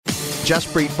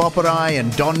Jaspreet, Boparai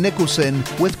and Don Nicholson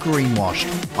with Greenwashed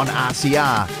on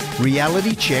RCR,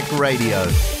 Reality Check Radio.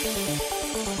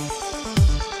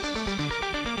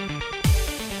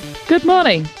 Good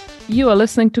morning. You are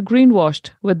listening to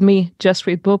Greenwashed with me,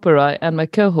 Jaspreet Boparai, and my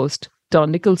co-host,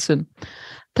 Don Nicholson.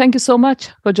 Thank you so much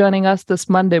for joining us this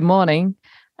Monday morning.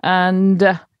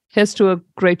 And here's to a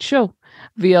great show.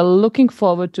 We are looking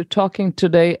forward to talking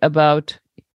today about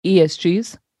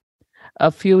ESGs,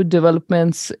 a few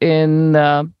developments in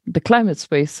the climate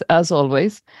space, as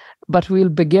always. But we'll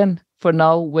begin for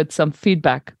now with some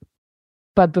feedback.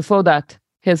 But before that,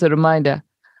 here's a reminder.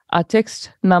 Our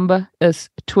text number is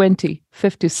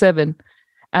 2057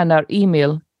 and our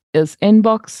email is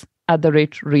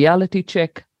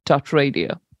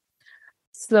inbox@realitycheck.radio.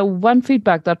 So one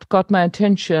feedback that caught my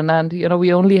attention, and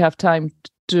we only have time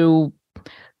to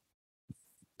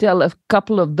tell a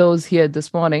couple of those here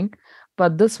this morning,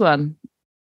 but this one,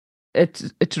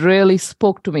 it really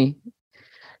spoke to me.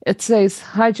 It says,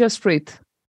 "Hi Jaspreet,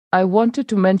 I wanted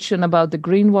to mention about the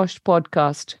Greenwashed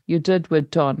podcast you did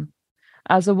with Don.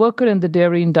 As a worker in the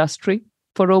dairy industry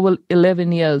for over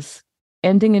 11 years,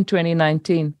 ending in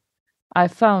 2019, I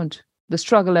found the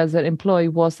struggle as an employee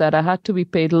was that I had to be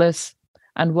paid less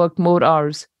and work more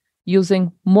hours,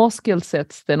 using more skill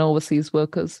sets than overseas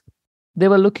workers. They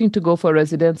were looking to go for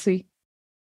residency.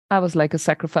 I was like a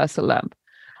sacrificial lamb.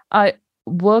 I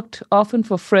worked often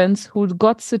for friends who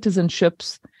got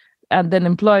citizenships and then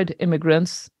employed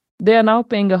immigrants. They are now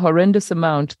paying a horrendous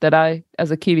amount that I,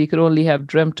 as a Kiwi, could only have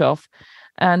dreamt of,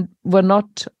 and were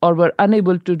not or were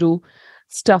unable to do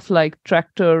stuff like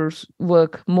tractors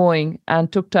work, mowing,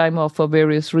 and took time off for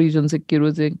various reasons,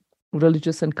 including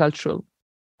religious and cultural.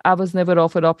 I was never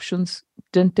offered options,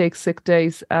 didn't take sick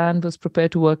days, and was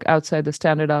prepared to work outside the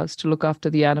standard hours to look after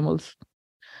the animals.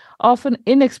 Often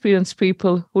inexperienced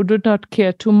people who did not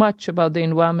care too much about the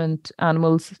environment,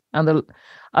 animals, and the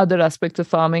other aspects of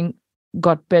farming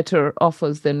got better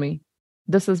offers than me.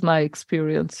 This is my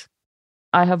experience.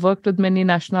 I have worked with many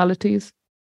nationalities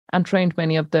and trained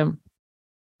many of them.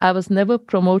 I was never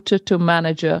promoted to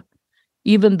manager,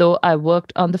 even though I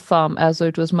worked on the farm as though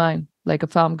it was mine, like a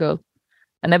farm girl.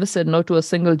 I never said no to a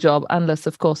single job unless,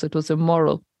 of course, it was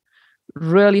immoral.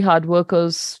 Really hard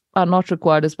workers are not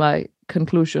required is my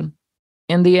conclusion.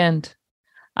 In the end,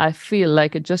 I feel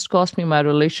like it just cost me my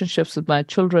relationships with my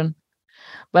children,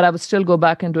 but I would still go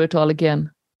back and do it all again.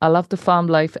 I love the farm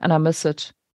life and I miss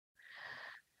it.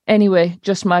 Anyway,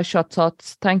 just my short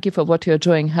thoughts. Thank you for what you're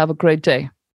doing. Have a great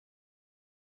day."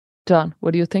 Don,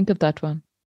 what do you think of that one?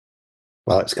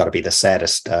 Well, it's got to be the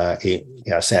saddest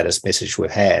message we've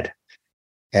had.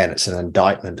 And it's an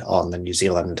indictment on the New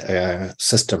Zealand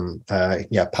system,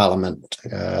 Parliament,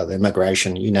 the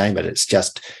immigration, you name it. It's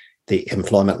just the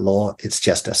employment law. It's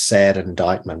just a sad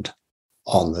indictment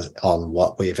on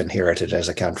what we've inherited as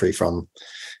a country from.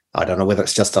 I don't know whether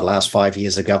it's just the last 5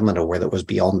 years of government or whether it was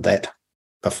beyond that,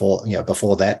 before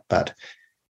that. But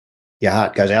your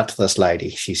heart goes out to this lady.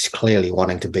 She's clearly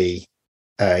wanting to be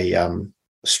a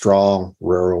strong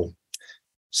rural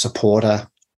supporter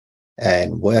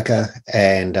and worker,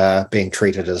 and being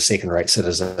treated as a second-rate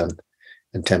citizen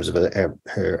in terms of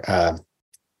her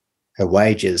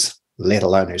wages, let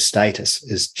alone her status,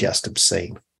 is just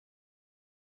obscene.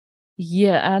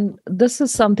 Yeah, and this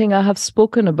is something I have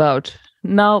spoken about.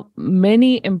 Now,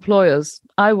 many employers,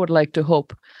 I would like to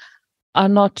hope, are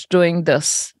not doing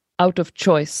this out of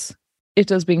choice.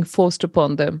 It is being forced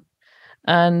upon them.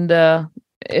 And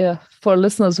for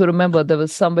listeners who remember, there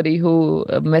was somebody who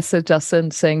messaged us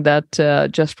in saying that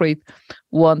Jaspreet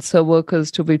wants her workers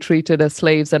to be treated as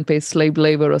slaves and pay slave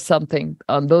labor or something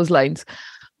on those lines.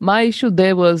 My issue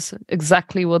there was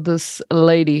exactly what this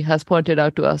lady has pointed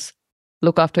out to us.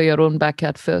 Look after your own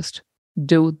backyard first.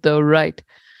 Do the right.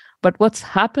 But what's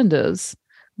happened is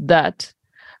that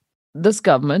this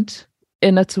government,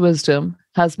 in its wisdom,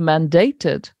 has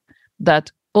mandated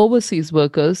that overseas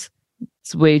workers'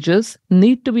 wages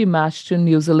need to be matched to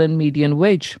New Zealand median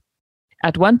wage.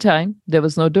 At one time, there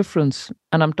was no difference.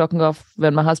 And I'm talking of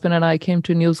when my husband and I came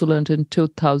to New Zealand in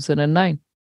 2009.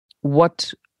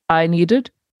 What I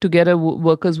needed to get a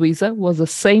worker's visa was the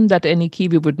same that any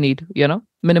Kiwi would need,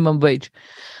 minimum wage.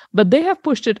 But they have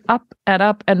pushed it up.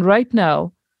 And right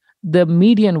now, the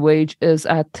median wage is,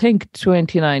 I think,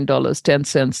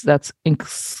 $29.10. That's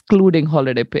excluding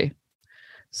holiday pay.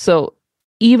 So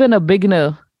even a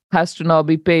beginner has to now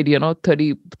be paid, $30,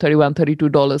 $31,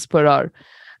 $32 per hour.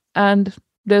 And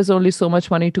there's only so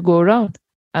much money to go around.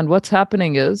 And what's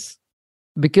happening is,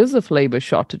 because of labor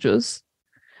shortages,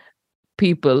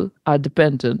 people are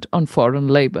dependent on foreign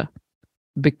labor.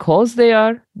 Because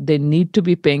they need to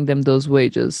be paying them those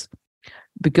wages.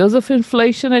 because of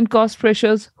inflation and cost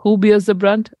pressures, who bears the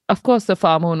brunt? Of course, the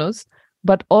farm owners,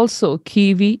 but also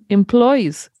Kiwi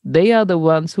employees. They are the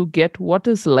ones who get what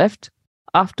is left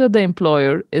after the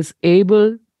employer is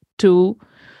able to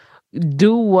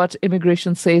do what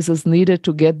immigration says is needed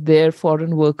to get their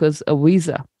foreign workers a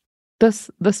visa. This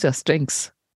just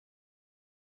stinks.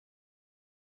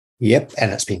 Yep,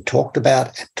 and it's been talked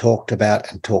about and talked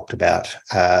about and talked about.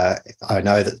 I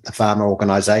know that the farmer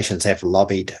organisations have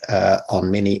lobbied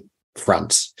on many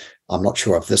fronts. I'm not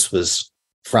sure if this was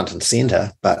front and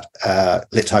centre, but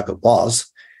let's hope it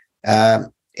was.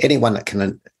 Anyone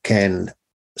that can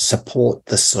support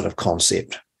this sort of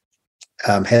concept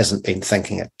hasn't been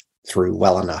thinking it through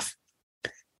well enough.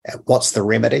 What's the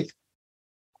remedy?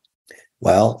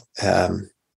 Well,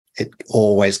 it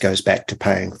always goes back to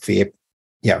paying fair,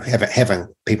 having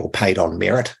people paid on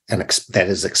merit, and that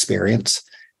is experience,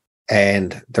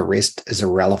 and the rest is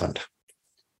irrelevant.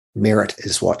 Merit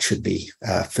is what should be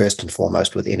first and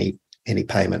foremost with any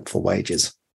payment for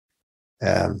wages.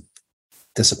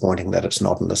 Disappointing that it's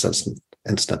not in this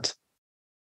instance.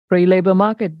 Free labor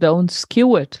market, don't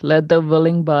skew it. Let the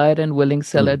willing buyer and willing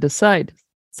seller decide.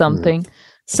 Something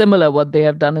similar what they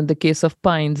have done in the case of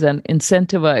Pines, and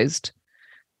incentivized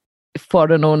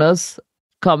foreign owners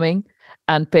coming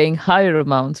and paying higher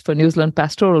amounts for New Zealand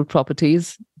pastoral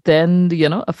properties than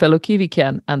a fellow Kiwi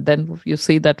can. And then you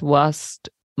see that vast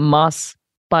mass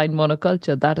pine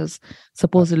monoculture that is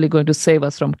supposedly going to save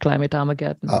us from climate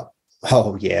Armageddon.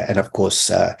 Oh yeah, and of course,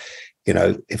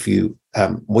 if you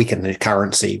weaken the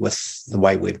currency with the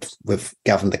way we've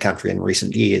governed the country in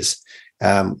recent years,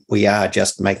 we are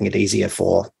just making it easier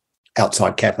for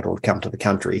outside capital to come to the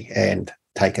country and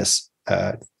take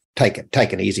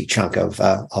an easy chunk of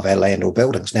our land or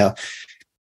buildings. Now,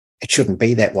 it shouldn't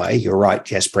be that way. You're right,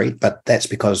 Jaspreet, but that's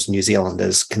because New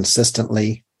Zealanders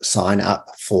consistently sign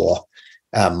up for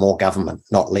more government,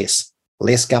 not less.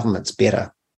 Less government's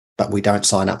better, but we don't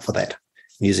sign up for that.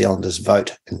 New Zealanders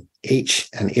vote in each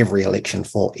and every election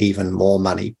for even more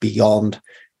money beyond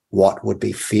what would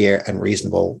be fair and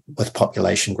reasonable with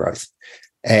population growth.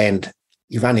 And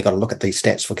you've only got to look at these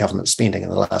stats for government spending in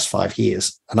the last 5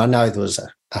 years. And I know there was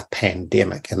a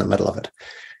pandemic in the middle of it,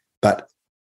 but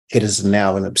it is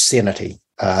now an obscenity,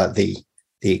 the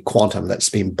quantum that's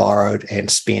been borrowed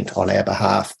and spent on our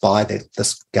behalf by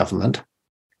this government,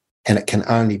 and it can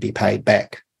only be paid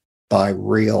back by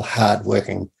real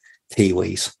hard-working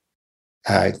Kiwis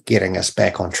getting us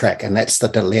back on track. And that's the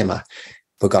dilemma.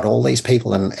 We've got all these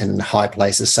people in high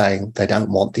places saying they don't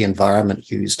want the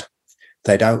environment used.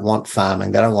 They don't want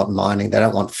farming. They don't want mining. They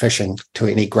don't want fishing to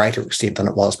any greater extent than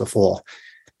it was before.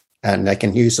 And they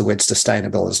can use the word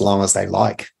sustainable as long as they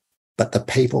like. But the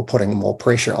people putting more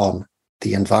pressure on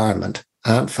the environment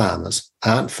aren't farmers,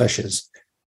 aren't fishers,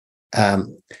 but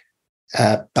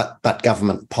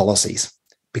government policies.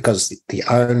 Because the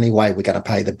only way we're going to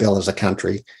pay the bill as a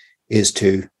country is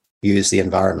to use the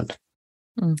environment.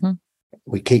 Mm-hmm.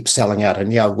 We keep selling out,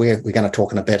 and we're going to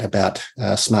talk in a bit about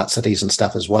smart cities and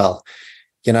stuff as well.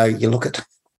 You look at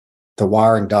the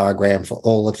wiring diagram for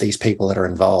all of these people that are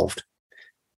involved.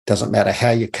 Doesn't matter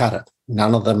how you cut it.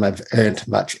 None of them have earned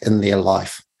much in their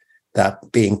life. They're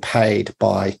being paid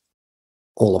by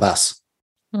all of us.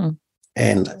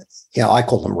 And I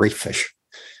call them reef fish.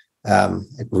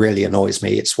 It really annoys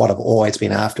me. It's what I've always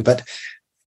been after. But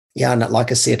and like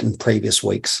I said in previous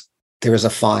weeks, there is a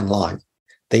fine line.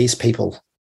 These people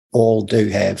all do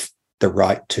have the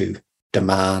right to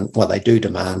demand. Well, they do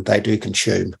demand, they do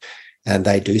consume, and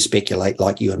they do speculate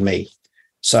like you and me.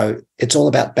 So it's all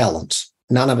about balance.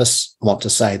 None of us want to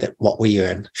say that what we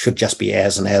earn should just be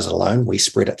ours and ours alone. We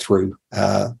spread it through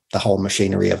the whole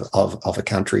machinery of a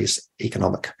country's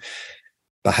economic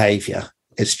behaviour.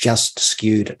 It's just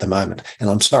skewed at the moment. And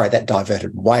I'm sorry, that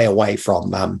diverted way away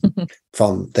from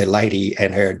the lady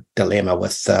and her dilemma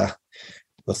with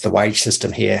the wage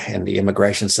system here and the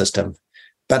immigration system.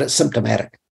 But it's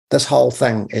symptomatic. This whole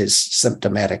thing is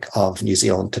symptomatic of New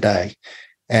Zealand today.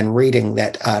 And reading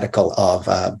that article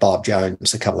of Bob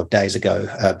Jones a couple of days ago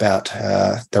about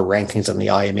the rankings in the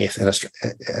IMF,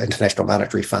 International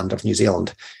Monetary Fund of New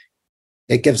Zealand,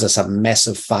 it gives us a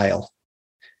massive fail.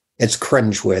 It's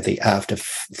cringeworthy after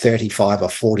 35 or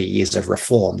 40 years of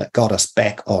reform that got us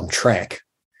back on track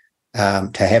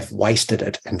to have wasted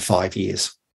it in 5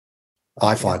 years.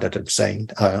 I find it obscene.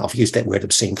 I've used that word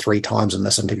obscene 3 times in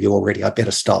this interview already. I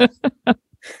better stop.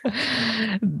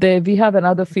 We have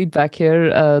another feedback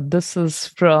here. This is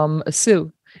from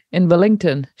Sue in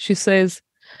Wellington. She says,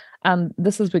 and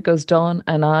this is because Don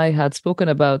and I had spoken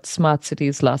about smart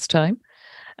cities last time,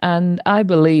 and I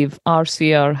believe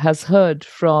RCR has heard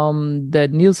from the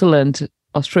New Zealand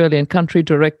Australian country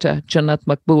director, Jannat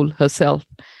Maqbool herself,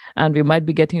 and we might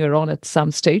be getting her on at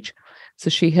some stage. So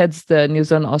she heads the New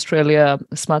Zealand Australia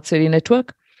Smart City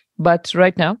Network. But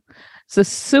right now, so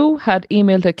Sue had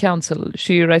emailed her council.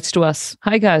 She writes to us,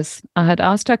 "Hi guys, I had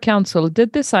asked our council,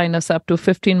 did they sign us up to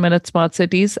 15-minute smart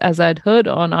cities, as I'd heard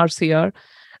on RCR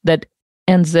that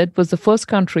NZ was the first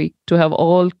country to have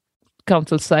all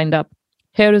councils signed up.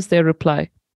 Here is their reply.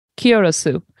 Kia ora,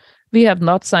 Sue. We have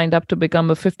not signed up to become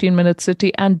a 15-minute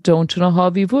city and don't know how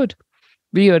we would.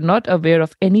 We are not aware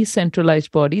of any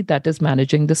centralized body that is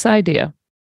managing this idea.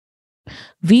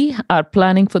 We are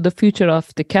planning for the future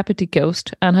of the Kapiti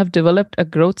Coast and have developed a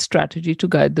growth strategy to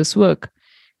guide this work.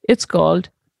 It's called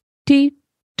T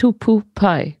Tupu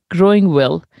Pai, Growing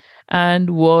Well, and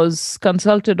was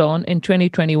consulted on in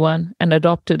 2021 and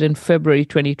adopted in February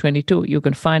 2022. You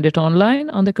can find it online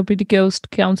on the Kapiti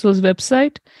Coast Council's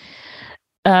website.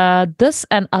 This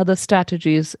and other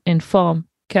strategies inform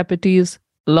Kapiti's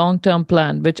long-term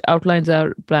plan, which outlines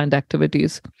our planned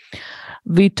activities.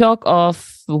 We talk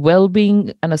of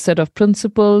well-being and a set of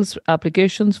principles,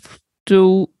 applications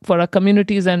for our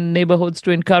communities and neighborhoods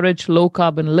to encourage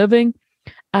low-carbon living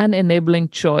and enabling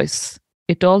choice.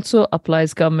 It also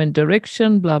applies government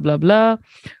direction, blah, blah, blah.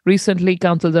 Recently,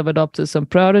 councils have adopted some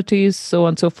priorities, so on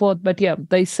and so forth. But yeah,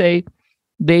 they say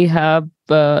they have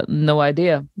no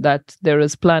idea that there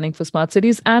is planning for smart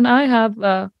cities. And I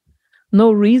have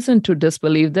no reason to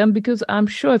disbelieve them, because I'm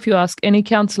sure if you ask any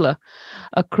councillor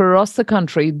across the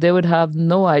country, they would have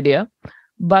no idea.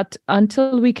 But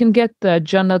until we can get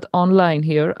Jannat online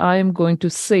here, I am going to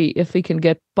see if we can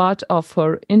get part of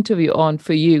her interview on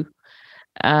for you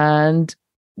and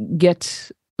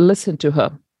listen to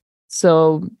her.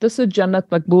 So this is Jannat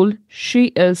Maqbool. She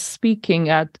is speaking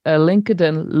at a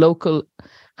LinkedIn local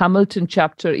Hamilton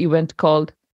chapter event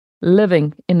called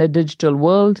Living in a Digital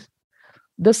World.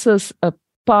 This is a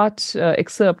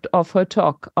excerpt of her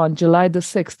talk on July the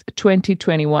 6th,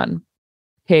 2021.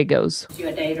 Here goes.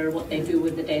 Your data, what they do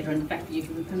with the data, and the fact that you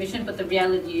give them permission, but the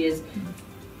reality is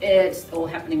it's all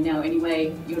happening now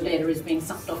anyway. Your data is being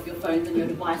sucked off your phones and your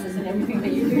devices and everything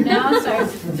that you do now. So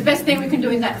the best thing we can do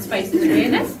in that space is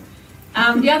awareness.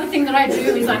 The other thing that I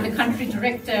do is I'm the country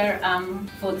director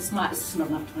for the smart. This is not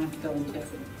enough time to go into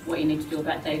what you need to do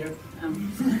about data.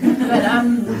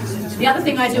 The other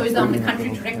thing I do is I'm the country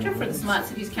director for the Smart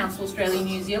Cities Council Australia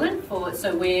New Zealand.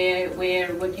 So we're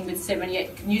working with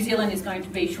 78. New Zealand is going to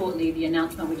be shortly the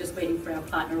announcement. We're just waiting for our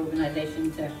partner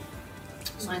organisation to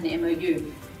sign the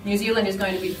MOU. New Zealand is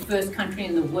going to be the first country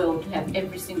in the world to have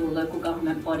every single local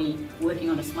government body working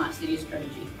on a smart city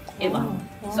strategy ever.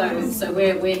 Wow. So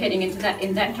we're heading into that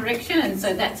in that direction, and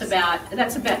so that's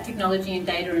about technology and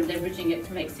data and leveraging it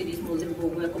to make cities more livable,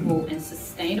 workable, and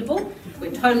sustainable.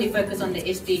 We're totally focused on the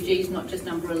SDGs, not just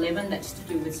number 11. That's to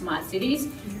do with smart cities.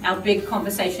 Our big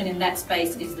conversation in that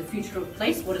space is the future of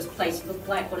place. What does place look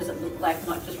like? What does it look like,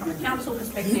 not just from a council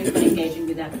perspective, but engaging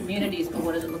with our communities, but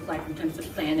what does it look like in terms of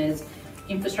planners,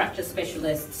 infrastructure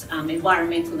specialists,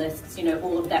 environmentalists,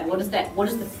 all of that. What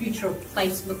does the future of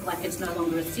place look like? It's no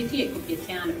longer a city, it could be a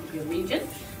town, it could be a region.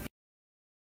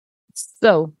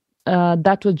 So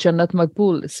that was Jannat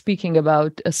Maqbool speaking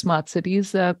about smart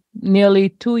cities nearly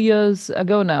 2 years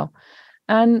ago now.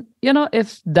 And,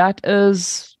 if that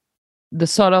is the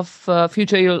sort of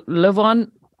future you'll live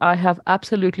on, I have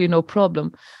absolutely no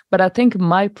problem. But I think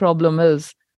my problem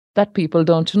is that people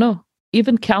don't know.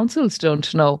 Even councils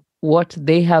don't know what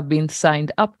they have been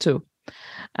signed up to.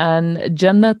 And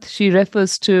Jannat, she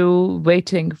refers to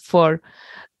waiting for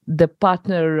the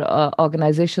partner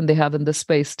organization they have in the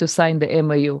space to sign the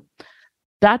MOU.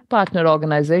 That partner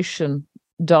organization,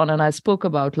 Don and I spoke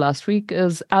about last week,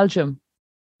 is ALGIM.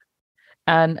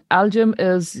 And ALGIM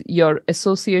is your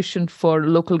Association for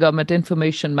Local Government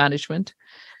Information Management.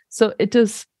 So it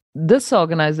is this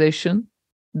organization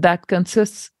that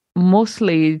consists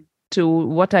mostly, to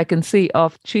what I can see,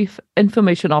 of chief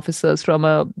information officers from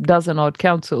a dozen odd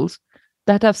councils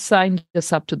that have signed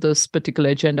us up to this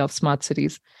particular agenda of smart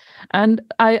cities. And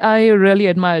I really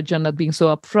admire Jannat being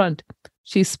so upfront.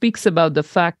 She speaks about the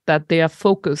fact that they are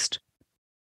focused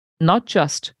not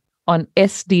just on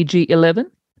SDG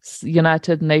 11,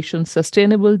 United Nations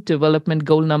Sustainable Development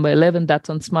Goal number 11, that's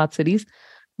on smart cities,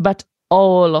 but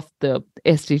all of the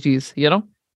SDGs,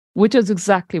 which is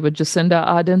exactly what Jacinda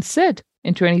Ardern said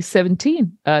in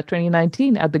 2019 at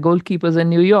the Goalkeepers in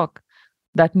New York,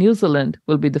 that New Zealand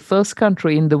will be the first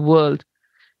country in the world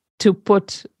to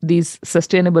put these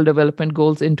sustainable development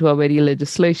goals into our very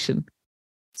legislation.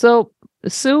 So,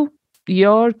 Sue,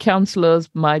 your councillors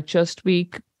might just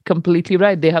be completely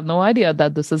right. They have no idea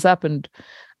that this has happened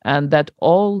and that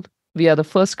we are the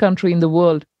first country in the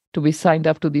world to be signed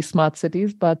up to these smart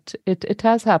cities, but it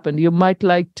has happened. You might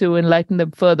like to enlighten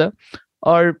them further,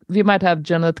 or we might have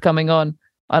Jannat coming on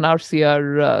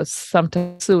RCR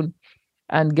sometime soon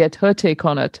and get her take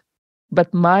on it.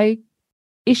 But my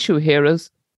issue here is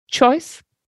choice,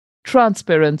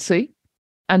 transparency,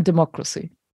 and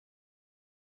democracy.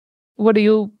 What are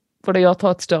your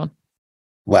thoughts, Don?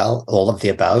 Well, all of the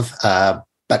above.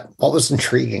 But what was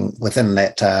intriguing within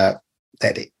that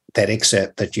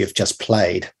excerpt that you've just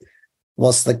played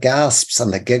was the gasps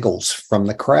and the giggles from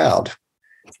the crowd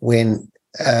when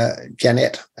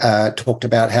Janet talked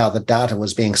about how the data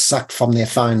was being sucked from their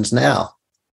phones now,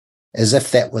 as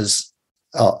if that was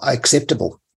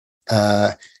acceptable.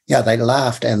 They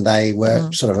laughed and they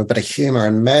were sort of a bit of humour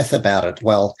and mirth about it.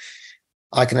 Well,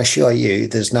 I can assure you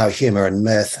there's no humour and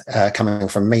mirth coming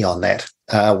from me on that.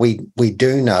 We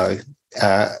do know,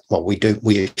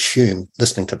 we assume,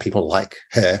 listening to people like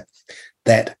her,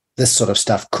 that this sort of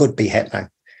stuff could be happening.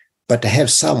 But to have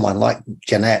someone like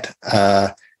Janet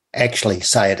actually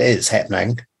say it is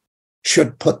happening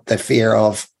should put the fear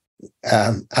of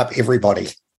up everybody.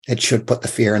 It should put the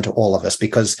fear into all of us,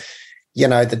 because,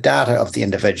 the data of the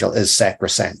individual is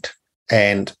sacrosanct.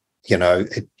 And,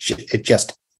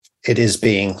 it is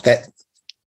being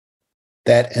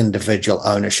that individual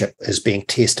ownership is being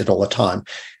tested all the time.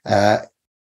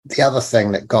 The other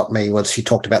thing that got me was she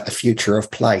talked about the future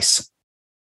of place.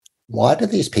 Why do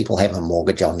these people have a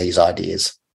mortgage on these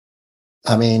ideas?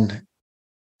 I mean,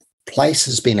 place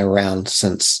has been around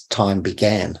since time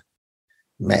began.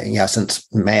 Since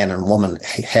man and woman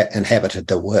inhabited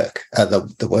the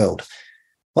world.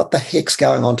 What the heck's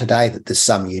going on today that there's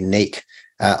some unique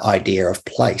idea of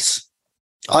place?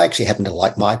 I actually happen to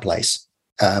like my place.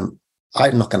 I'm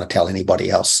not going to tell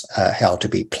anybody else how to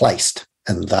be placed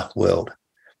in the world.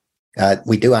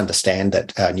 We do understand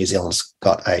that New Zealand's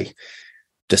got a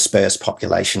dispersed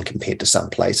population compared to some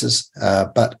places,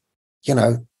 but,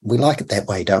 we like it that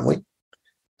way, don't we?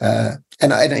 And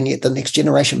yet the next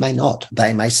generation may not.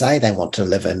 They may say they want to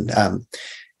live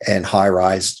in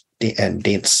high-rise and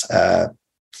dense,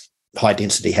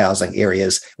 high-density housing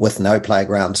areas with no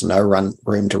playgrounds, no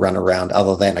room to run around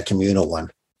other than a communal one.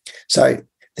 So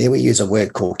there we use a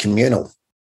word called communal,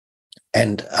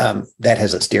 and that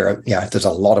has its there's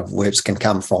a lot of words can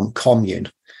come from commune,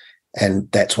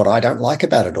 and that's what I don't like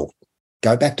about it all.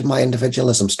 Go back to my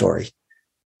individualism story.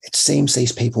 It seems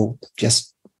these people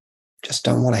just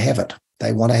don't want to have it.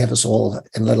 They want to have us all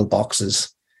in little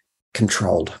boxes,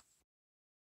 controlled.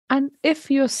 And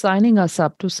if you're signing us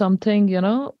up to something,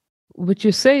 which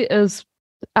you say is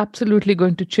absolutely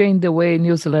going to change the way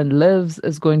New Zealand lives,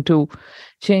 is going to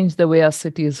change the way our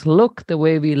cities look, the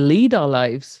way we lead our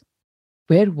lives,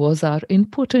 where was our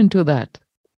input into that?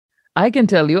 I can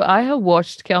tell you, I have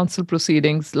watched council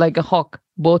proceedings like a hawk,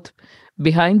 both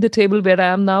behind the table where I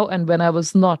am now and when I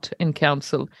was not in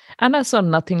council. And I saw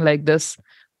nothing like this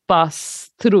pass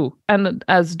through. And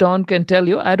as Dawn can tell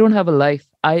you, I don't have a life.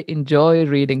 I enjoy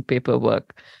reading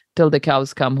paperwork till the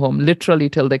cows come home, literally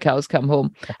till the cows come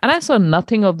home. And I saw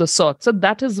nothing of the sort. So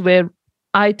that is where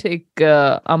I take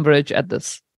umbrage at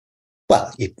this.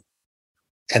 Well,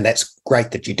 and that's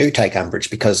great that you do take umbrage,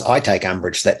 because I take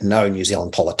umbrage that no New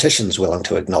Zealand politician is willing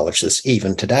to acknowledge this.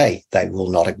 Even today, they will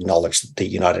not acknowledge that the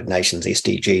United Nations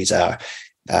SDGs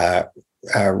are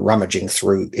rummaging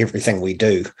through everything we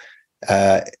do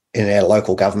in our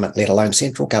local government, let alone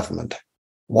central government.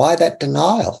 Why that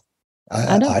denial?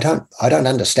 I don't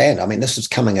understand. I mean, this is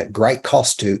coming at great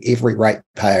cost to every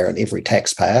ratepayer and every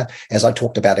taxpayer. As I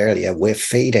talked about earlier, we're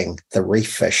feeding the reef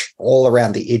fish all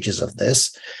around the edges of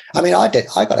this. I mean, I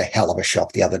got a hell of a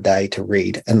shock the other day to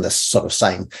read in this sort of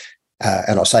same,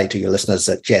 and I'll say to your listeners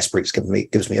that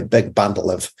Jaspreet gives me a big bundle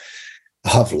of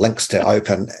links to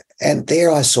open. And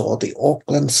there I saw the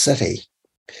Auckland City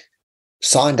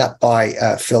signed up by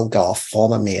Phil Goff,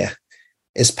 former mayor,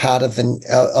 is part of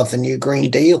the new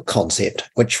Green Deal concept,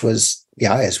 which was,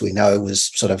 as we know, was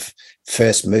sort of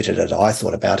first mooted, as I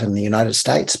thought about, in the United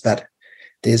States. But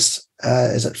there's,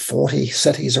 is it 40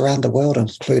 cities around the world,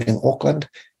 including Auckland,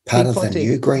 part of the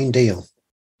new Green Deal?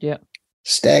 Yeah.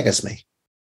 Staggers me.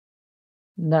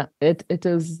 No,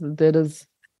 there is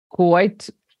quite,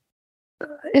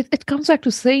 it comes back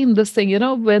to saying this thing,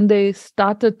 when they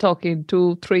started talking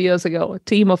 2-3 years ago, a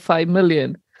team of 5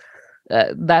 million,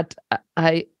 that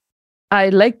I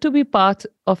like to be part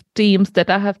of teams that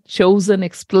I have chosen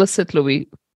explicitly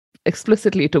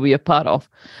to be a part of,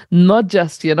 not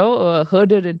just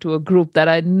herded into a group that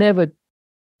I never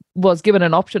was given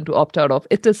an option to opt out of.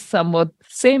 It is somewhat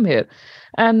same here,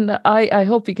 and I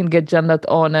hope we can get Jannat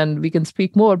on and we can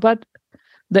speak more. But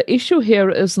the issue here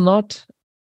is not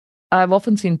I've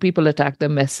often seen people attack the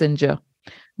messenger.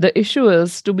 The issue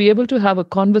is to be able to have a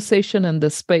conversation in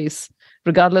this space,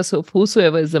 regardless of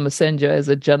whosoever is the messenger, is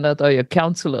it Jannat or your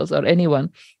counselors or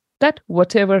anyone, that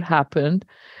whatever happened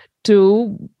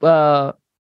to a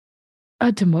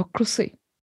democracy,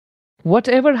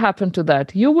 whatever happened to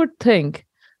that, you would think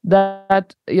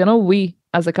that, we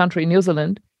as a country, New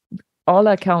Zealand, all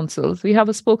our councils, we have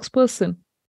a spokesperson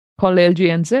called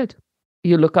LGNZ.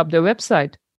 You look up their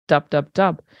website,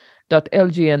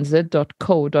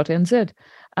 www.lgnz.co.nz,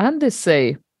 and they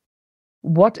say,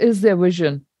 what is their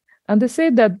vision? And they say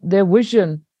that their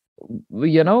vision,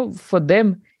 for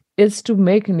them is to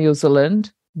make New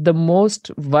Zealand the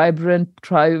most vibrant,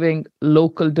 thriving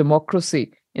local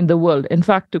democracy in the world. In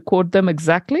fact, to quote them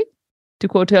exactly, to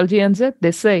quote LGNZ,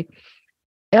 they say,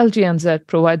 LGNZ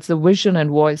provides the vision and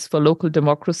voice for local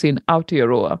democracy in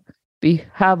Aotearoa. We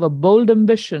have a bold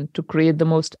ambition to create the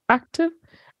most active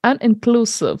and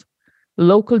inclusive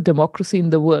local democracy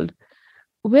in the world.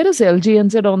 Where is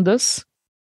LGNZ on this?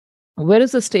 Where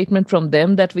is the statement from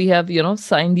them that we have,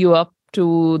 signed you up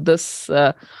to this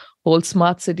whole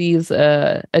smart cities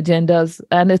agendas?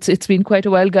 And it's been quite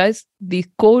a while, guys. The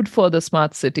code for the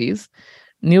smart cities,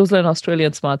 New Zealand,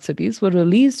 Australian smart cities, were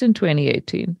released in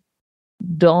 2018.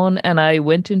 Dawn and I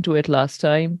went into it last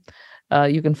time.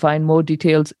 You can find more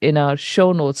details in our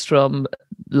show notes from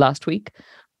last week.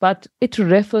 But it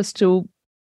refers to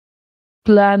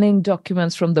planning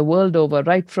documents from the world over,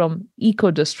 right from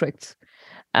eco-districts,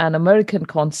 an American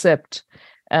concept,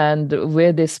 and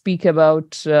where they speak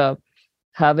about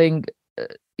having,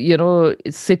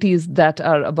 cities that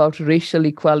are about racial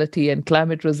equality and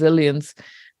climate resilience.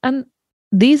 And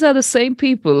these are the same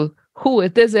people who,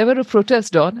 if there's ever a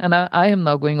protest on, and I am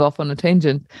now going off on a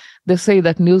tangent, they say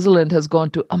that New Zealand has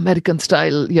gone to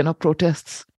American-style,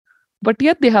 protests. But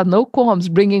yet they have no qualms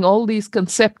bringing all these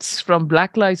concepts from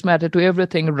Black Lives Matter to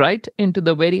everything right into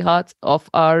the very heart of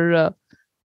our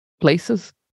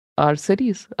places, our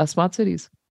cities, our smart cities.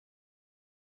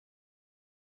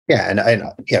 Yeah, and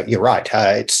you're right.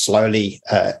 It's slowly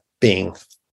being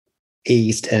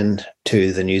eased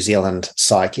into the New Zealand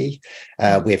psyche.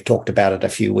 We've talked about it a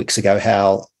few weeks ago,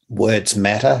 how words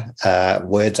matter.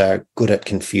 Words are good at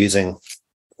confusing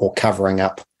or covering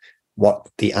up what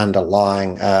the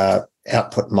underlying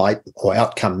output might or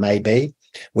outcome may be.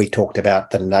 We talked about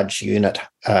the nudge unit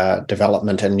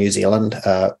development in New Zealand,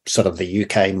 sort of the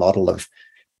UK model of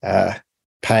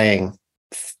paying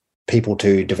people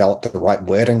to develop the right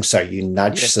wording, so you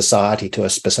nudge society to a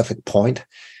specific point.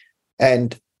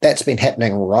 And that's been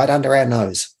happening right under our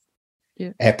nose.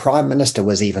 Yeah. Our Prime Minister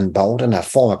was even bold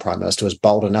enough, former Prime Minister was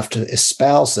bold enough to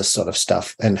espouse this sort of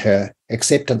stuff in her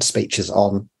acceptance speeches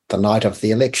on the night of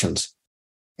the elections.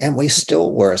 And we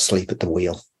still were asleep at the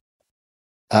wheel.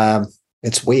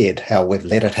 It's weird how we've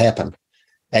let it happen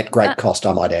at great cost,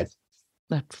 I might add.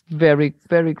 That's very,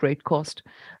 very great cost.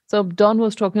 So Don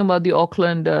was talking about the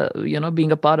Auckland,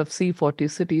 being a part of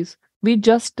C40 cities. We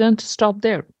just didn't stop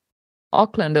there.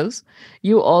 Aucklanders,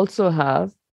 you also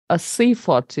have a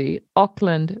C40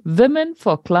 Auckland Women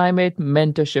for Climate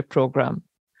Mentorship Program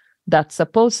that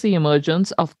supports the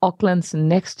emergence of Auckland's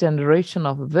next generation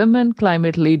of women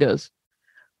climate leaders.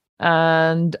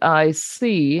 And I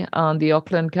see on the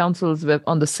Auckland Council's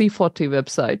on the C40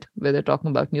 website, where they're talking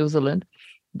about New Zealand,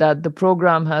 that the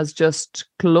program has just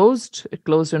closed. It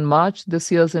closed in March, this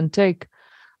year's intake.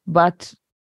 But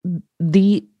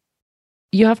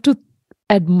you have to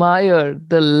admire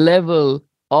the level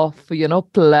of,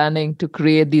 planning to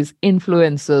create these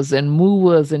influencers and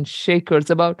movers and shakers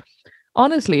about,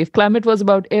 honestly, if climate was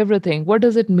about everything, what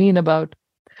does it mean about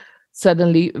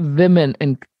suddenly women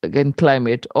in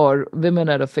climate, or women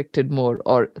are affected more?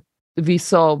 Or we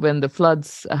saw when the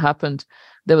floods happened,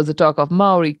 there was a talk of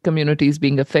Maori communities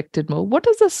being affected more. What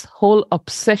is this whole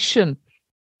obsession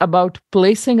about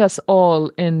placing us all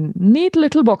in neat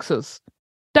little boxes,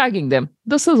 tagging them?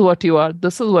 This is what you are.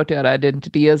 This is what your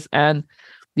identity is. And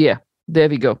yeah, there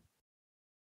we go.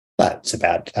 But it's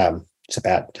about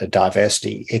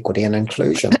diversity, equity, and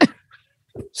inclusion.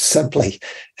 Simply,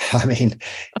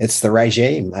 it's the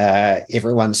regime.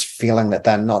 Everyone's feeling that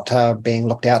they're not being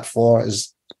looked out for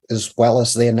as well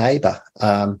as their neighbour.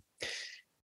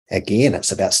 Again,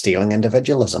 it's about stealing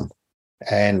individualism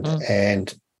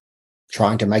and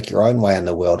trying to make your own way in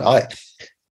the world.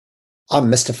 I'm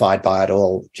mystified by it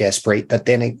all, Jaspreet, but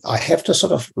then I have to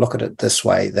sort of look at it this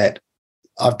way, that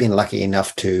I've been lucky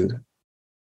enough to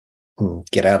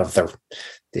get out of the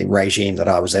regime that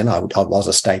I was in. I was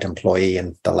a state employee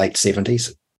in the late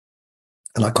 70s,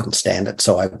 and I couldn't stand it,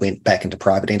 so I went back into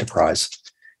private enterprise,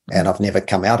 and I've never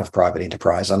come out of private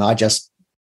enterprise. And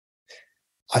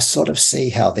I sort of see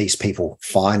how these people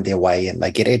find their way in.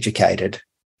 They get educated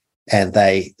and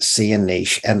they see a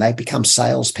niche and they become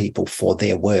salespeople for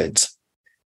their words.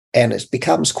 And it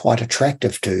becomes quite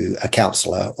attractive to a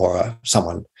counsellor or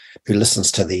someone who listens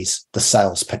to the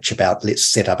sales pitch about let's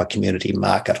set up a community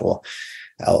market or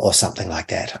something like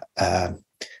that.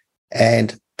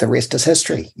 And the rest is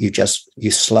history.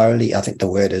 You slowly, I think the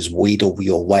word is wheedle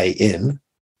your way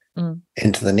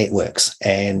into the networks,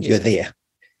 and you're there.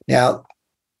 Now,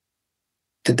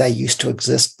 did they used to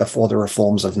exist before the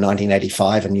reforms of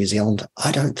 1985 in New Zealand?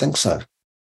 I don't think so.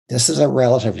 This is a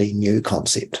relatively new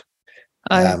concept.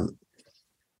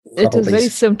 It is very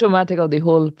symptomatic of the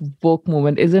whole woke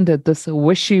movement, isn't it? This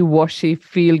wishy-washy,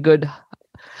 feel-good,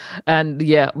 and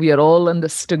yeah, we are all in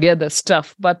this together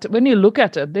stuff. But when you look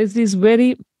at it, there's these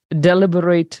very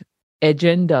deliberate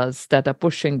agendas that are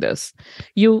pushing this.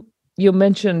 You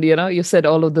mentioned, you said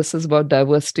all of this is about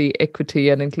diversity, equity,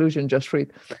 and inclusion,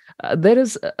 Jaspreet. There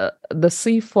is the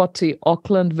C40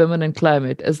 Auckland Women in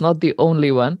Climate is not the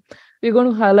only one. We're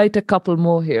going to highlight a couple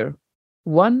more here.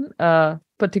 One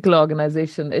particular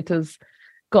organization, it is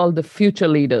called the Future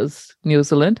Leaders New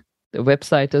Zealand. The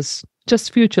website is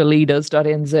just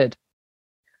futureleaders.nz.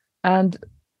 And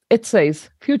it says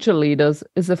Future Leaders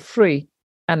is a free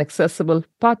and accessible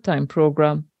part-time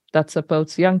program that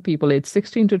supports young people aged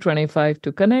 16 to 25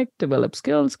 to connect, develop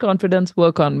skills, confidence,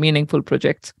 work on meaningful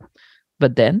projects.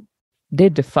 But then they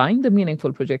define the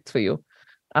meaningful projects for you.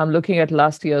 I'm looking at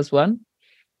last year's one.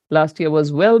 Last year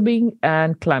was well-being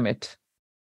and climate.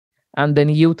 And then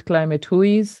youth climate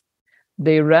huis.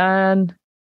 They ran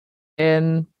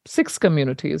in 6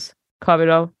 communities: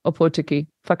 Kawera, Opotiki,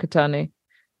 Whakatane,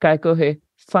 Kaikohe,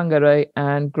 Whangarei,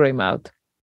 and Greymouth.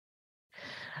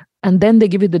 And then they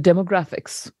give you the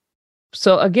demographics.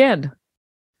 So again,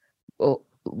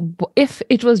 if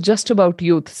it was just about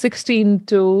youth, 16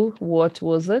 to,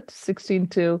 16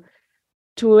 to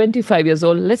 25 years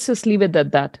old, let's just leave it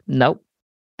at that. No,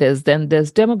 there's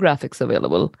demographics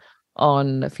available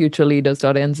on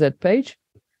futureleaders.nz page.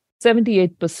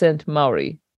 78%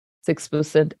 Maori,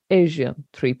 6% Asian,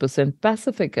 3%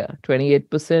 Pacifica,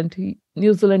 28%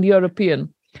 New Zealand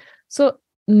European. So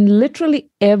literally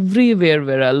everywhere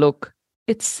where I look,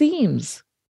 it seems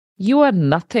you are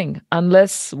nothing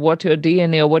unless what your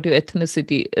DNA or what your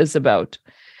ethnicity is about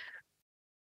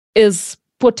is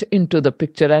put into the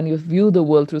picture and you view the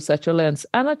world through such a lens.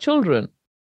 And our children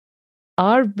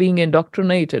are being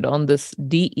indoctrinated on this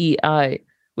DEI,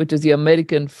 which is the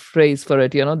American phrase for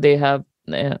it. They have,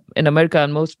 in America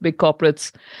and most big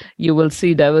corporates, you will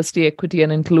see diversity, equity,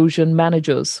 and inclusion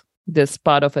managers. This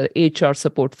part of an HR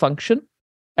support function.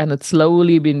 And it's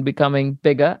slowly been becoming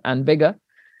bigger and bigger.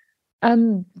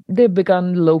 And they've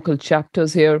begun local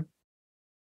chapters here.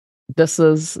 This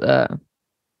is,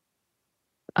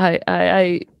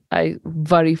 I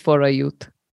worry for our youth.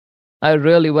 I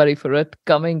really worry for it.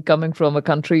 Coming from a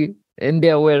country,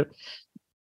 India, where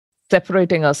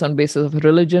separating us on basis of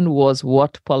religion was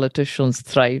what politicians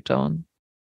thrived on.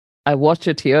 I watch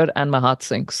it here and my heart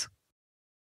sinks.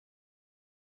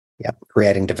 Yeah,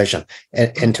 creating division.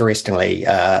 Interestingly,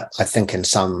 I think in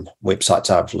some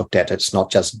websites I've looked at, it's not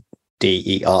just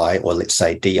DEI or let's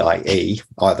say DIE,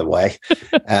 either way.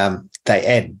 They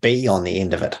add B on the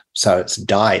end of it. So it's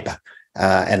DIBE.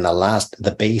 And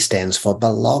the B stands for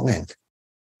belonging.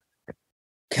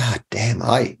 God damn,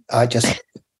 I just,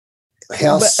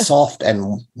 how soft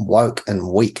and woke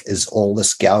and weak is all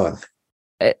this going?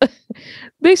 There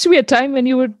used to be a time when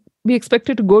you would be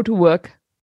expected to go to work,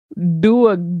 do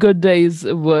a good day's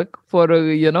work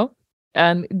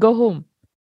and go home.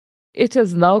 It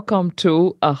has now come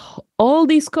to all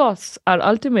these costs are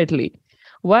ultimately.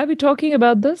 Why are we talking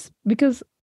about this? Because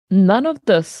none of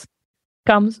this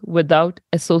comes without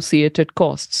associated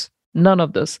costs. None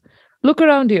of this. Look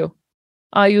around you.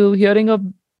 Are you hearing of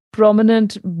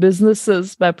prominent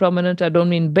businesses? By prominent, I don't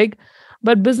mean big,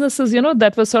 but businesses,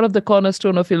 that was sort of the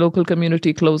cornerstone of your local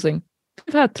community closing.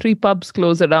 We've had 3 pubs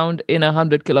close around in a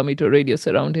 100-kilometer radius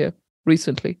around here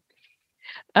recently.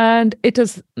 And it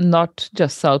is not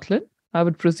just Southland. I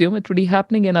would presume it would be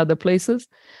happening in other places.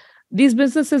 These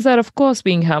businesses are, of course,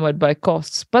 being hammered by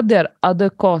costs, but there are other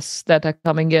costs that are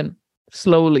coming in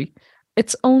slowly.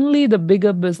 It's only the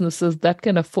bigger businesses that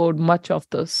can afford much of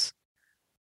this.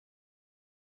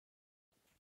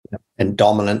 And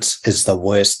dominance is the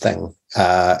worst thing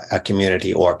a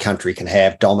community or a country can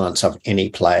have, dominance of any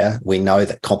player. We know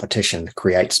that competition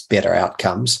creates better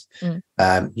outcomes.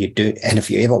 You do, and if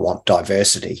you ever want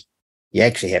diversity, you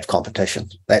actually have competition.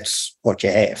 That's what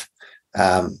you have.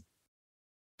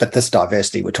 But this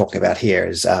diversity we're talking about here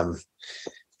is,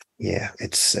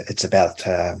 it's about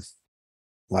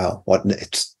well,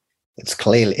 it's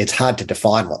clearly, it's hard to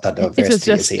define what the It is diversity is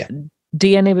just here.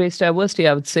 DNA-based diversity,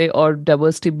 I would say, or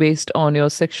diversity based on your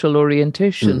sexual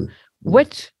orientation,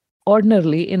 which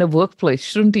ordinarily in a workplace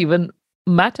shouldn't even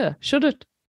matter, should it?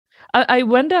 I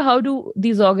wonder, how do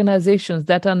these organizations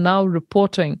that are now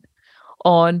reporting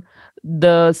on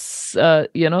the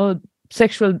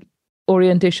sexual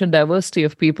orientation diversity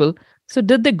of people, so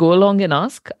did they go along and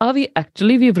ask, are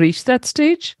we've reached that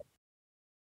stage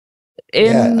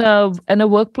in a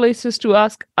workplace, is to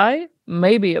ask,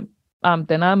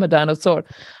 then I'm a dinosaur.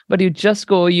 But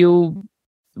you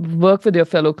work with your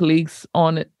fellow colleagues.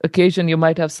 On occasion, you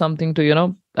might have something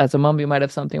to, as a mom, you might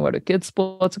have something about your kids'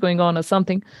 sports going on or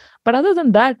something. But other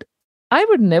than that, I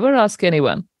would never ask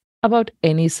anyone about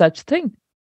any such thing.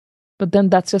 But then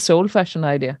that's just an old-fashioned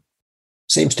idea.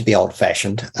 Seems to be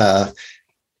old-fashioned.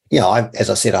 As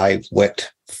I said, I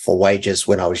worked for wages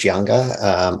when I was younger.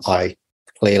 I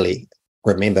clearly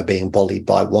remember being bullied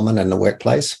by women in the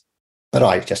workplace, but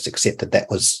I just accepted that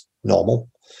was normal.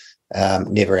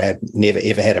 Never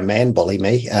ever had a man bully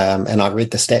me. And I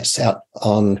read the stats out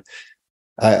on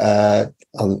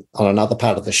another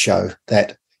part of the show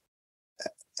that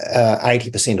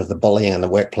 80% of the bullying in the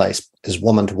workplace is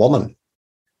woman to woman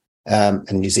in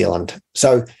New Zealand.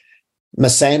 So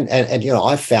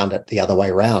I found it the other way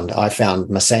around. I found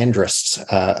misandrists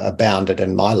abounded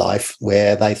in my life,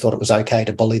 where they thought it was okay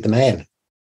to bully the man.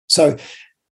 So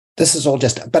this is all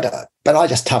but I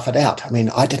just tough it out. I mean,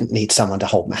 I didn't need someone to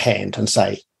hold my hand and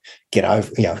say, get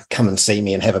over, come and see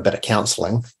me and have a bit of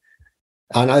counselling.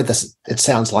 I know it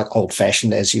sounds like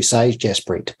old-fashioned, as you say,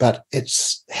 Jaspreet, but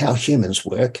it's how humans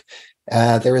work.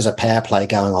 There is a power play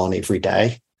going on every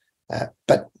day,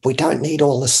 but we don't need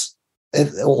all this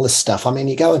stuff. I mean,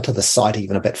 you go into the site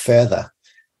even a bit further,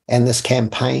 and this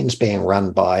campaign's being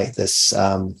run by this.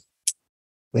 Where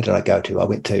did I go to? I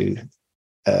went to.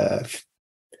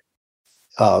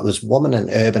 It was Woman in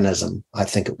Urbanism, I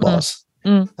think it was.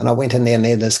 And I went in there,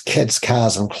 and there's kids,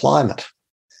 cars, and climate.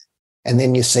 And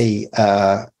then you see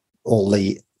all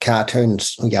the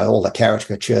cartoons, all the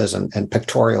caricatures and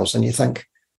pictorials, and you think,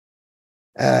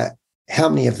 how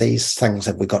many of these things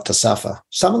have we got to suffer?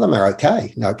 Some of them are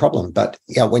okay, no problem. But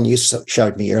when you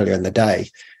showed me earlier in the day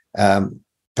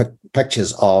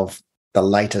pictures of the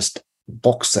latest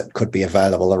books that could be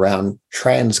available around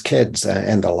trans kids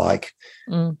and the like,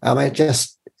 I mean,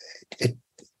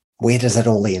 where does it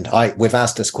all end? We've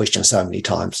asked this question so many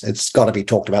times. It's got to be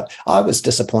talked about. I was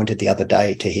disappointed the other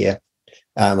day to hear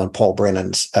on Paul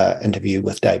Brennan's interview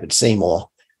with David Seymour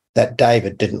that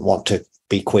David didn't want to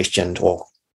be questioned or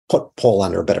put Paul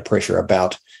under a bit of pressure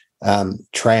about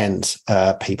trans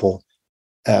people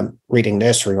reading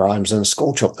nursery rhymes in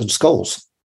schools.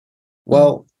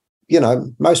 Well,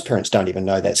 most parents don't even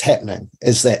know that's happening.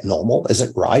 Is that normal? Is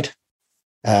it right?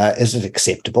 Is it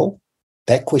acceptable?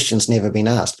 That question's never been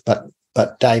asked,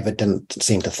 but David didn't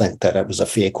seem to think that it was a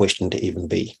fair question to even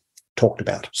be talked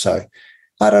about. So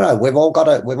I don't know. We've all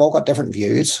got different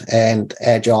views, and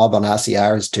our job on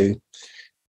RCR is to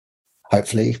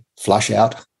hopefully flush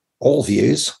out all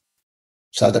views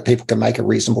so that people can make a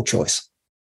reasonable choice.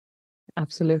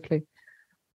 Absolutely.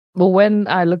 Well, when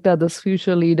I looked at this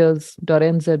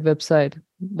futureleaders.nz website,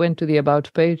 went to the About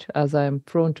page, as I'm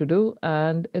prone to do,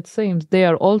 and it seems they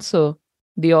are also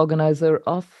the organizer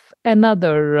of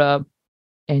another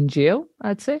NGO,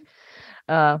 I'd say.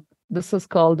 This is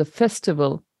called the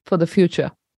Festival for the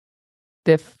Future.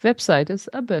 Their website is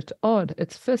a bit odd.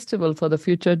 It's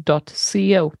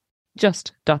festivalforthefuture.co,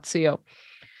 just .co.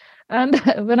 And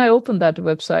when I open that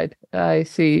website, I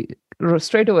see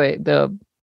straight away the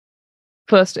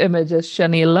first image is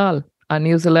Shanil Lal, our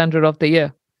New Zealander of the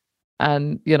Year.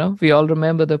 And, we all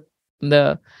remember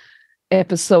the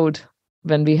episode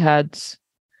when we had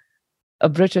a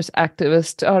British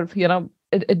activist, or,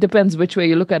 it depends which way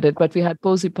you look at it, but we had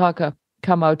Posey Parker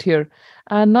come out here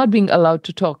and not being allowed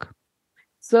to talk.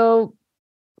 So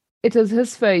it is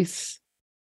his face.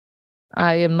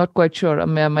 I am not quite sure. I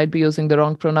might be using the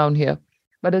wrong pronoun here,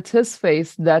 but it's his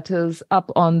face that is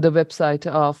up on the website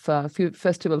of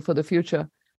Festival for the Future.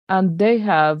 And they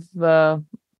have a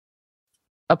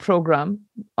program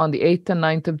on the 8th and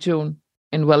 9th of June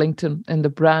in Wellington in the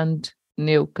brand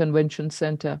new convention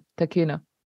center, Takina.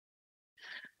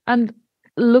 And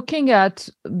looking at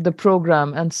the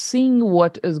program and seeing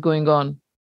what is going on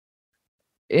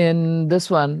in this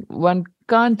one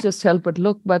can't just help but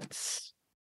look, but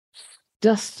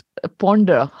just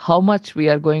ponder how much we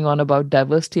are going on about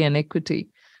diversity and equity,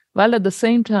 while at the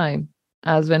same time,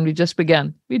 as when we just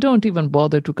began, we don't even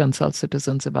bother to consult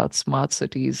citizens about smart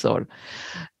cities or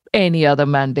any other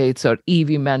mandates or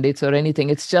EV mandates or anything.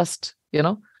 It's just,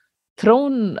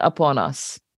 thrown upon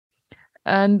us.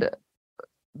 And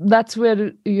that's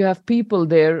where you have people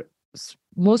there,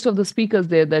 most of the speakers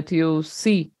there that you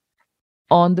see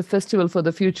on the Festival for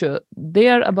the Future, they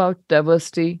are about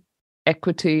diversity,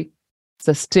 equity,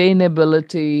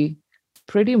 sustainability.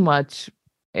 Pretty much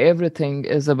everything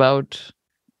is about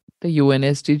the UN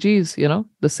SDGs,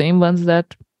 the same ones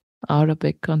that are a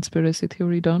big conspiracy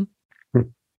theory, Don.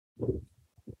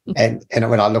 And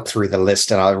when I look through the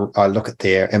list and I look at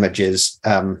their images,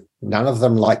 none of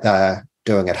them like they're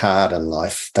doing it hard in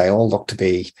life. They all look to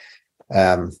be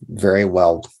very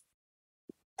well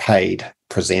paid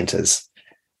presenters.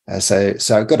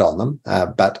 So good on them.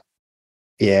 But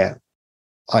yeah,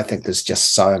 I think there's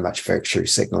just so much virtue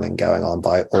signaling going on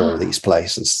by all these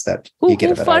places that you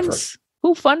get a bit over it.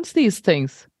 Who funds these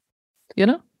things?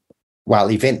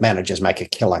 Well, event managers make a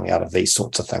killing out of these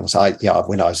sorts of things.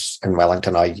 When I was in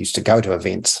Wellington, I used to go to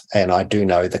events, and I do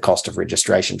know the cost of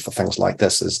registration for things like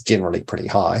this is generally pretty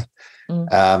high.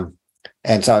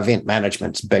 And so event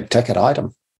management's a big ticket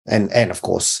item. And of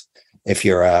course, if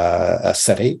you're a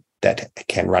city that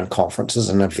can run conferences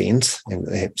and events,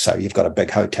 and so you've got a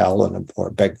big hotel or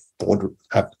a big board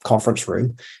conference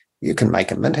room, you can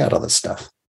make a mint out of this stuff.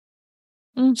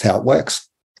 That's how it works.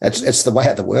 It's the way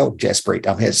of the world, Jaspreet.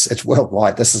 I mean, it's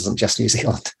worldwide. This isn't just New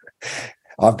Zealand.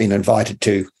 I've been invited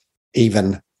to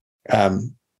even a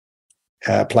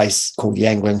place called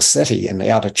Yangling City in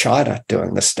the outer China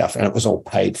doing this stuff, and it was all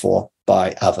paid for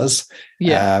by others.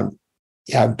 Yeah.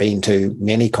 I've been to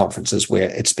many conferences where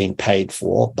it's been paid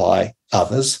for by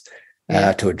others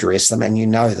to address them, and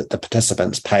that the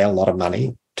participants pay a lot of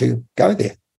money to go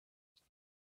there.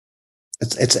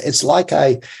 It's like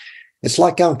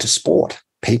going to sport.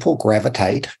 People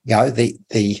gravitate,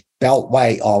 the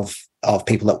beltway of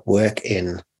people that work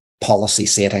in policy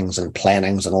settings and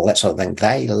plannings and all that sort of thing.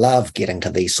 They love getting to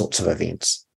these sorts of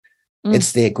events.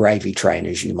 It's their gravy train,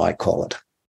 as you might call it.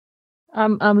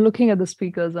 I'm looking at the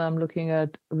speakers. I'm looking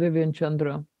at Vivian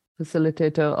Chandra,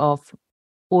 facilitator of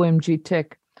OMG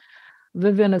Tech.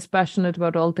 Vivian is passionate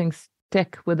about all things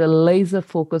tech with a laser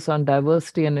focus on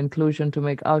diversity and inclusion to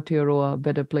make Aotearoa a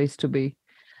better place to be.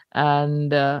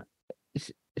 And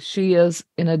she is,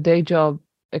 in a day job,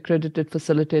 accredited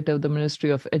facilitator of the Ministry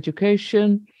of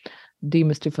Education,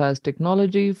 demystifies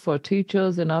technology for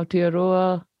teachers in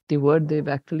Aotearoa. The word they've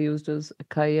actually used is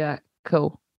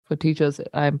kaiako for teachers.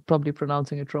 I'm probably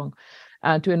pronouncing it wrong.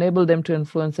 And to enable them to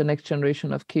influence the next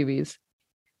generation of Kiwis.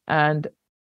 And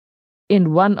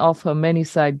in one of her many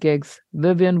side gigs,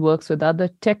 Vivian works with other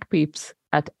tech peeps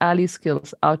at Ali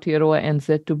Skills, Aotearoa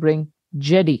NZ, to bring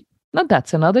JEDI. Now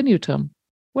that's another new term.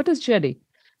 What is JEDI?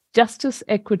 Justice,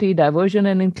 Equity, Diversion,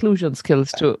 and Inclusion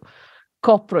skills to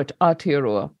corporate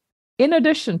Aotearoa. In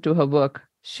addition to her work,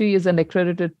 she is an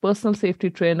accredited personal safety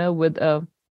trainer with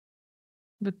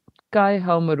Kai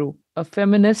Haumaru, a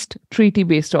feminist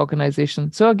treaty-based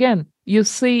organization. So again, you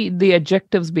see the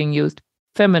adjectives being used: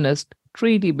 feminist,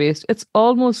 treaty-based. It's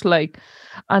almost like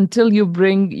until you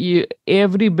bring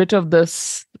every bit of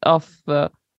this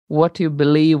what you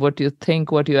believe, what you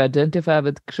think, what you identify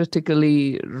with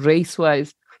critically,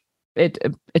 race-wise, it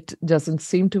doesn't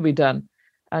seem to be done.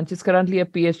 And she's currently a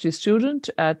PhD student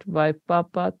at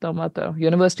Waipapa Taumata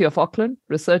University of Auckland,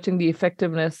 researching the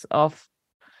effectiveness of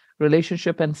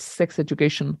relationship and sex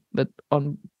education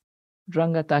on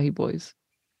rangatahi boys.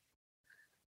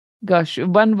 Gosh,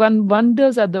 one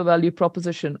wonders at the value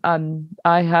proposition, and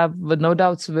I have no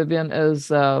doubts Vivian is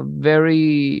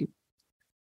very,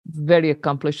 very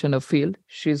accomplished in her field.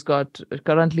 She's got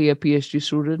currently a PhD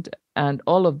student and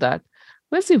all of that.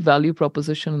 Where's the value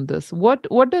proposition in this? What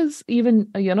does even,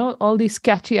 all these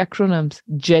catchy acronyms,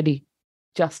 JEDI,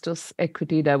 Justice,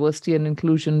 Equity, Diversity, and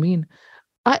Inclusion mean?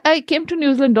 I came to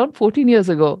New Zealand 14 years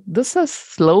ago. This has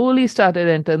slowly started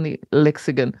entering the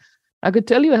lexicon. I could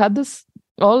tell you, had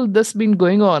all this been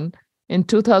going on in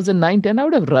 2009-10, I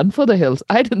would have run for the hills.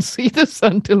 I didn't see this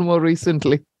until more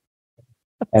recently.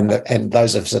 And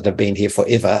those of us that have been here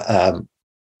forever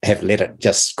have let it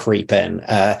just creep in.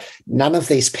 None of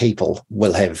these people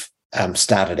will have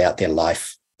started out their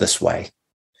life this way.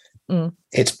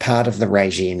 It's part of the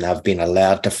regime. They've been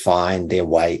allowed to find their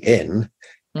way in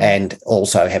and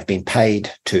also have been paid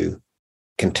to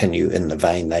continue in the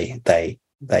vein they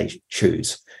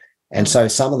choose. And so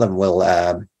some of them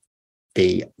will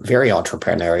be very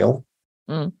entrepreneurial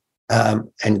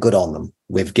and good on them.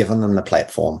 We've given them the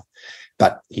platform.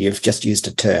 But you've just used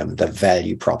a term, the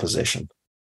value proposition.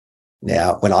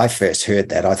 Now, when I first heard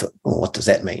that, I thought, what does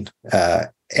that mean?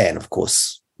 And of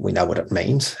course, we know what it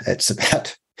means. It's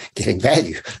about getting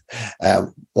value.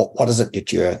 What is it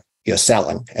that you're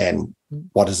selling, and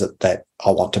what is it that I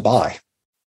want to buy?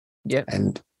 Yeah.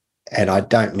 And I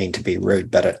don't mean to be rude,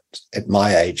 but at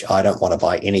my age, I don't want to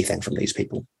buy anything from these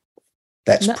people.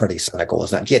 That's pretty cynical,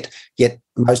 isn't it? Yet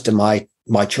most of my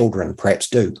children perhaps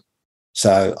do.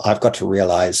 So I've got to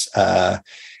realize, things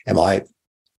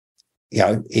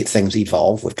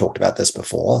evolve. We've talked about this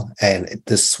before, and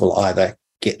this will either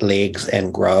get legs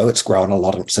and grow. It's grown a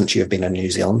lot since you've been in New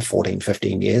Zealand, 14,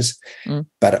 15 years,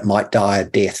 but it might die a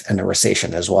death in a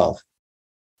recession as well.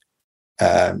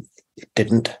 It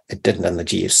didn't in the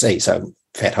GFC. So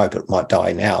fat hope it might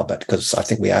die now, but because I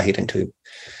think we are heading to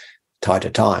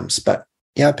tighter times. But,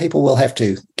 people will have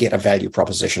to get a value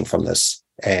proposition from this.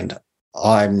 And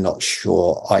I'm not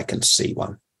sure I can see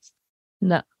one.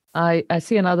 No, I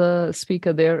see another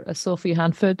speaker there, Sophie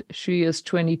Hanford. She is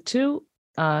 22.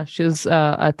 She's,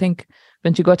 I think,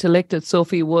 when she got elected,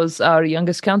 Sophie was our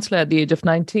youngest councillor at the age of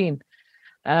 19.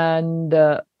 And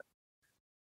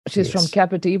she's from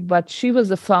Kapiti, but she was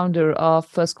the founder of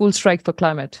School Strike for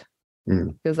Climate.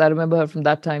 Because I remember her from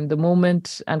that time, the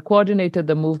movement, and coordinated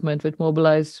the movement which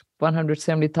mobilized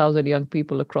 170,000 young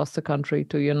people across the country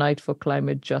to unite for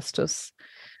climate justice.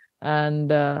 And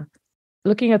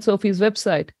looking at Sophie's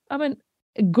website, I mean,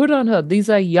 good on her. These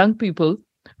are young people,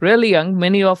 really young.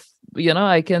 Many of,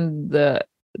 I can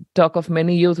talk of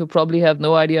many youth who probably have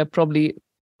no idea, probably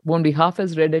won't be half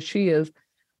as read as she is.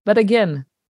 But again,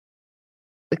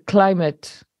 the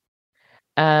climate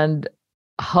and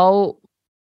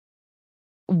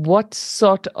what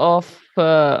sort of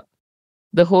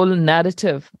the whole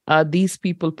narrative are these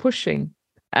people pushing,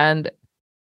 and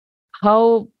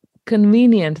how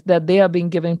convenient that they are being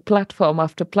given platform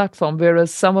after platform,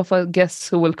 whereas some of our guests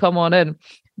who will come on in,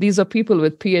 these are people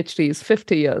with PhDs,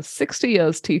 50 years, 60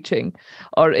 years teaching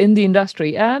or in the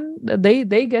industry, and they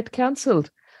get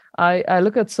cancelled. I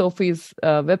look at Sophie's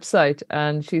website,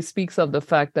 and she speaks of the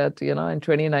fact that, in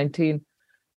 2019,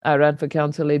 I ran for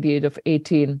council at the age of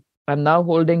 18. I'm now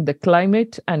holding the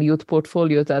climate and youth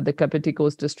portfolios at the Kapiti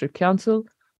Coast District Council,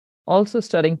 also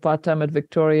studying part-time at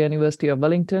Victoria University of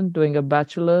Wellington, doing a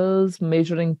bachelor's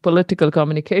majoring political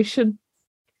communication,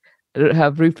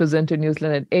 have represented New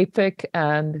Zealand at APEC,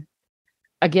 and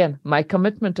again, my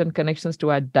commitment and connections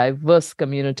to our diverse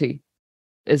community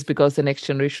is because the next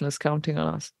generation is counting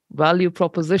on us. Value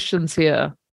propositions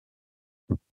here.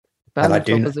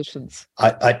 Propositions.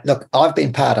 Look, I've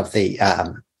been part of the...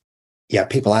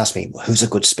 people ask me, who's a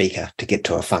good speaker to get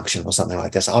to a function or something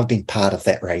like this? I've been part of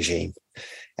that regime.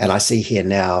 And I see here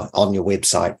now on your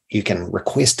website, you can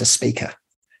request a speaker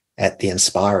at the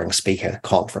Inspiring Speaker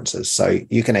conferences. So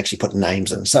you can actually put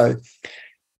names in. So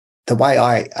the way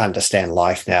I understand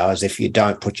life now is if you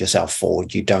don't put yourself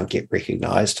forward, you don't get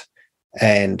recognized.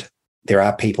 And there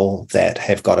are people that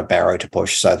have got a barrow to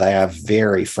push. So they are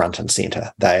very front and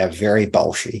center. They are very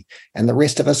bolshy. And the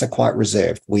rest of us are quite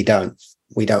reserved. We don't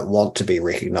want to be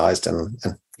recognized and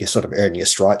you sort of earn your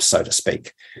stripes, so to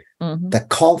speak. Mm-hmm. The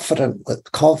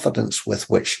confidence with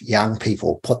which young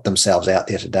people put themselves out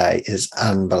there today is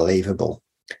unbelievable.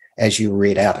 As you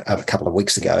read out a couple of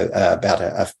weeks ago about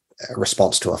a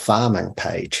response to a farming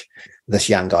page, this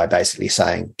young guy basically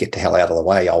saying, get the hell out of the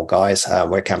way, old guys,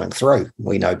 we're coming through.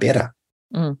 We know better.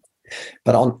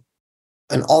 But on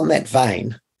that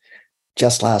vein,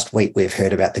 just last week, we've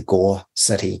heard about the Gore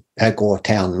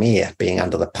town mayor being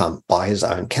under the pump by his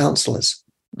own councillors.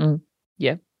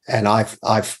 Yeah. And I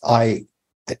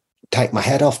take my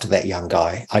hat off to that young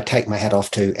guy. I take my hat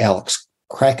off to Alex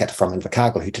Crackett from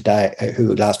Invercargill,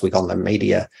 who last week on the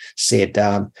media said,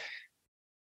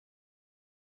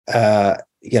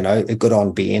 good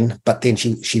on Ben, but then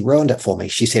she ruined it for me.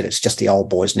 She said it's just the old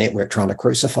boys network trying to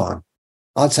crucify him.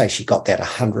 I'd say she got that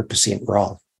 100%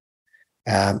 wrong.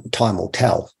 Time will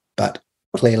tell, but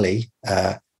clearly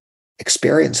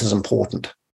experience is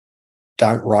important.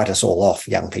 Don't write us all off,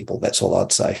 young people. That's all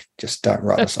I'd say. Just don't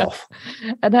write us off.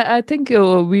 And I think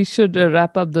we should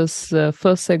wrap up this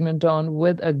first segment on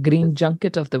with a green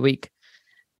junket of the week.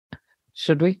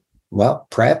 Should we? Well,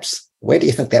 perhaps. Where do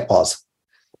you think that was?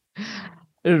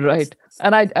 Right.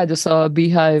 And I just saw a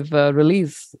Beehive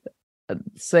release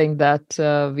saying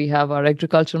that we have our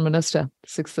agriculture minister,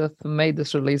 6th of May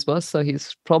this release was, so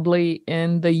he's probably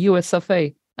in the US of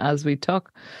A as we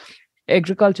talk.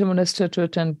 Agriculture minister to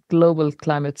attend Global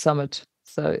Climate Summit.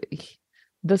 So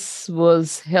this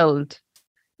was held.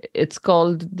 It's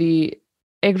called the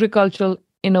Agricultural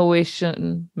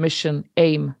Innovation Mission,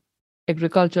 AIM,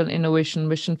 Agricultural Innovation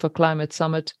Mission for Climate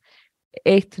Summit,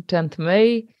 8th to 10th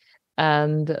May.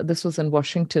 And this was in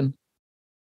Washington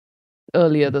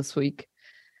earlier last week.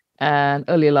 And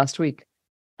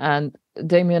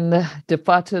Damien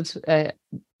departed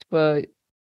for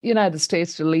United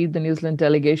States to lead the New Zealand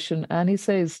delegation. And he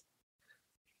says,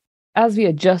 As we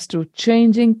adjust to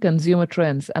changing consumer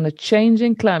trends and a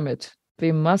changing climate,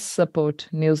 we must support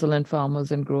New Zealand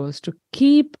farmers and growers to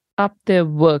keep up their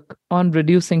work on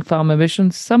reducing farm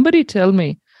emissions. Somebody tell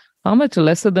me, how much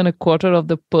lesser than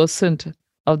 0.25%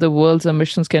 of the world's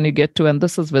emissions can you get to? And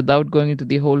this is without going into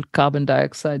the whole carbon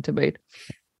dioxide debate.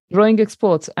 Growing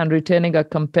exports and retaining a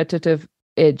competitive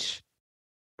edge.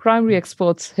 Primary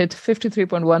exports hit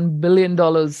 $53.1 billion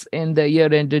in the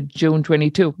year ended June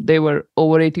 22. They were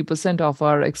over 80% of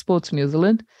our exports, New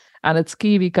Zealand, and it's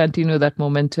key we continue that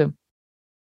momentum.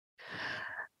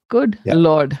 Good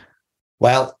Lord.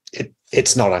 Well,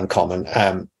 it's not uncommon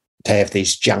to have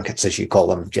these junkets, as you call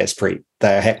them, Jaspreet.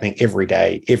 They're happening every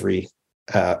day,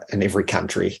 in every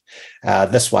country.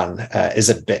 This one is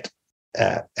a bit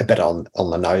on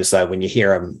the nose, though, when you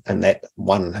hear them in that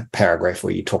one paragraph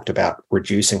where you talked about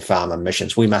reducing farm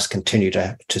emissions. We must continue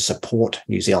to support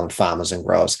New Zealand farmers and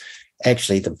growers.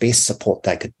 Actually, the best support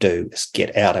they could do is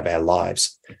get out of our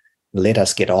lives. Let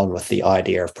us get on with the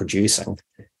idea of producing.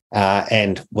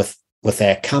 And with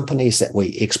our companies that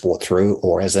we export through,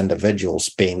 or as individuals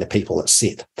being the people that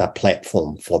set the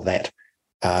platform for that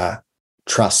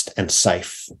trust and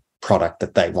safe product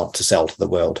that they want to sell to the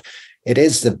world. It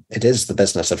is the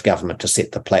business of government to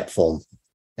set the platform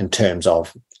in terms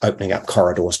of opening up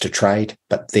corridors to trade,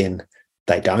 but then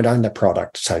they don't own the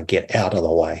product, so get out of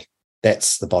the way.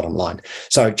 That's the bottom line.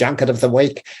 So junket of the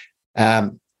week,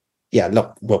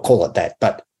 look, we'll call it that,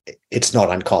 but it's not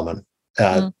uncommon.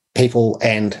 People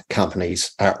and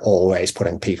companies are always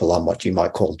putting people on what you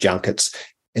might call junkets.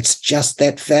 It's just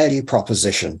that value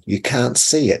proposition. You can't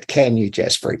see it, can you,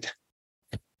 Jaspreet?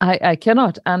 I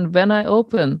cannot. And when I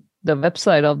open the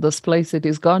website of this place it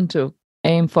is gone to,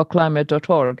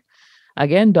 aimforclimate.org.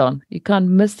 Again, Don, you can't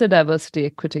miss the diversity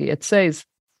equity. It says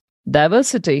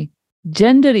diversity,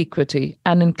 gender equity,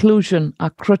 and inclusion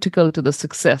are critical to the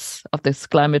success of this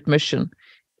climate mission.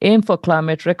 Aim for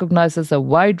Climate recognizes a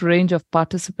wide range of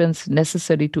participants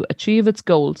necessary to achieve its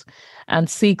goals and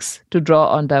seeks to draw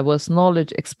on diverse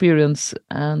knowledge, experience,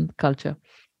 and culture.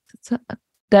 So,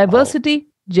 diversity,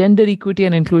 gender equity,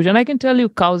 and inclusion. I can tell you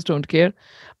cows don't care.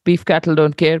 Beef cattle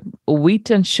don't care.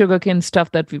 Wheat and sugarcane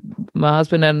stuff that my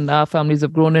husband and our families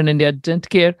have grown in India didn't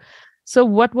care. So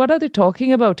what are they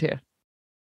talking about here?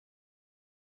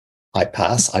 I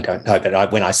pass. I don't know,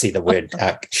 but when I see the word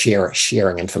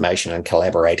sharing information and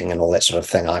collaborating and all that sort of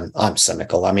thing, I'm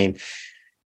cynical. I mean,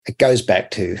 it goes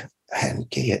back to, and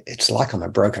it's like I'm a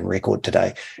broken record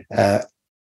today. The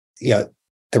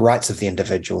rights of the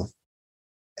individual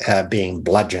being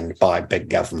bludgeoned by big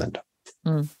government.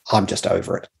 I'm just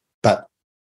over it. But,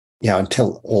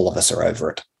 until all of us are over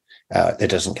it,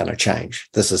 it isn't going to change.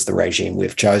 This is the regime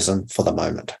we've chosen for the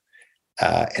moment.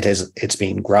 It's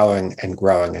been growing and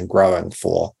growing and growing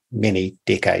for many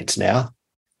decades now.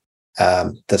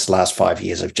 This last 5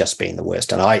 years have just been the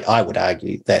worst. And I would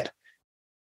argue that,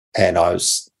 and I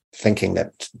was thinking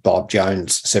that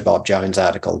Sir Bob Jones'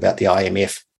 article about the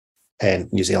IMF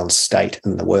and New Zealand's state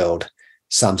in the world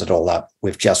sums it all up.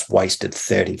 We've just wasted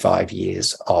 35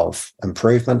 years of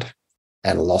improvement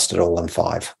and lost it all in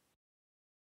 5.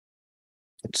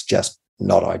 It's just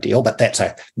not ideal, but that's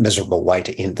a miserable way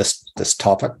to end this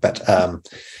topic. But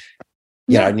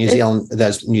New Zealand,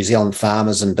 those New Zealand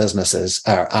farmers and businesses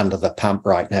are under the pump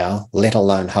right now, let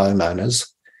alone homeowners.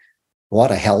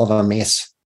 What a hell of a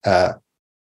mess to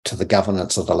the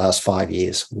governance of the last 5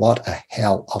 years. What a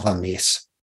hell of a mess.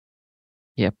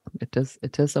 Yep, it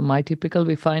is a mighty pickle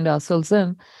we find ourselves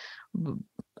in.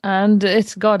 And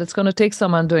it's going to take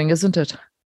some undoing, isn't it?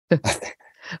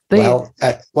 Well,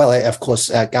 of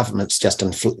course, governments just,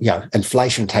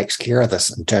 inflation takes care of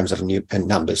this in terms of new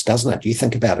numbers, doesn't it? You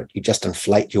think about it, you just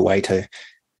inflate your way to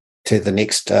the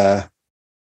next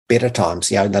better times.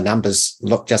 The numbers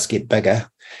just get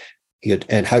bigger,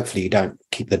 and hopefully you don't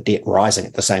keep the debt rising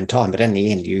at the same time. But in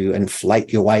the end, you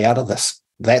inflate your way out of this.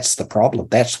 That's the problem.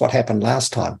 That's what happened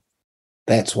last time.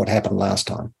 And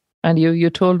you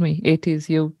told me 80s,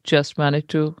 you just managed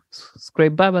to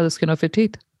scrape by the skin of your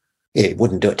teeth. Yeah, you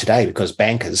wouldn't do it today because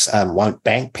bankers won't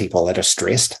bank people that are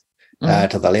stressed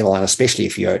to the level, and especially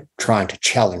if you're trying to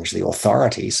challenge the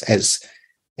authorities, as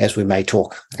we may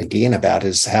talk again about,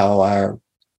 is how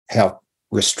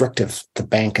restrictive the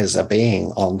bankers are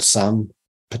being on some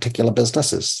particular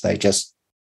businesses. They just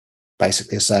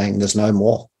basically are saying there's no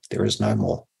more. There is no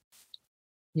more.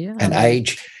 Yeah. And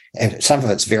age, and some of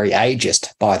it's very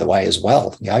ageist, by the way, as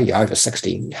well. You're over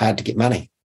 60, hard to get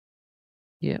money.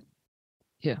 Yeah.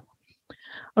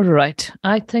 All right.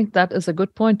 I think that is a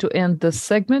good point to end this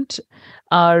segment.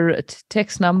 Our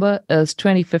text number is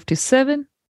 2057.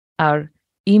 Our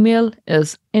email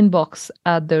is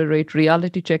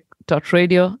inbox@realitycheck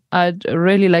reality-check.radio. I'd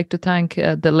really like to thank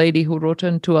the lady who wrote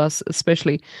in to us,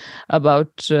 especially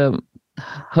about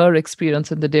her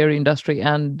experience in the dairy industry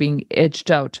and being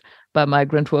edged out by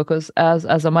migrant workers.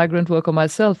 As a migrant worker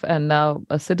myself and now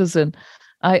a citizen,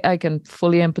 I can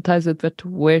fully empathize with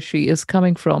where she is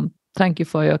coming from. Thank you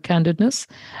for your candidness,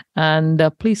 and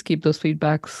please keep those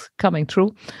feedbacks coming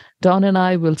through. Don and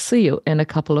I will see you in a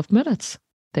couple of minutes.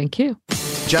 Thank you.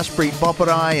 Jaspreet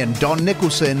Boparai and Don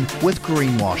Nicholson with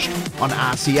Greenwashed on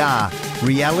RCR,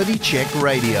 Reality Check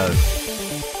Radio.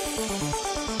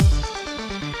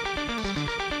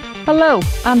 Hello,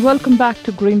 and welcome back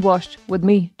to Greenwashed with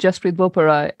me, Jaspreet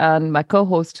Boparai, and my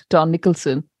co-host, Don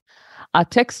Nicholson. Our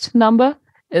text number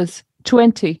is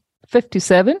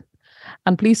 2057,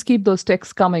 and please keep those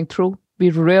texts coming through. We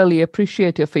really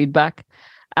appreciate your feedback,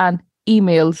 and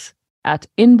emails at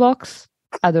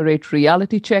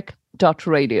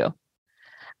inbox@realitycheck.radio.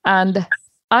 And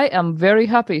I am very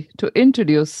happy to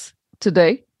introduce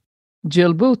today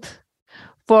Jill Booth.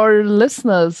 For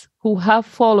listeners who have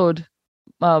followed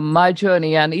my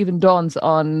journey and even Dawn's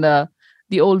on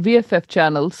the old VFF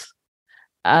channels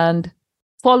and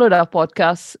followed our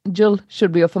podcasts, Jill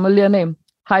should be a familiar name.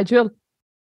 Hi, Jill.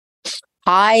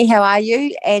 Hi, how are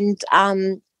you? And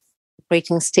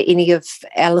greetings to any of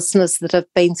our listeners that have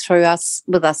been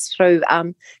with us through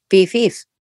VFF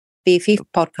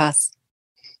podcasts.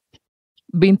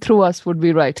 Been through us would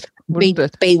be right, wouldn't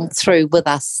it? Been through with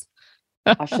us,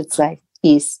 I should say.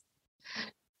 Yes.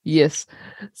 Yes.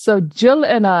 So Jill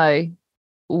and I,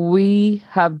 we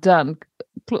have done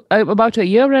about a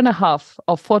year and a half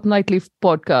of fortnightly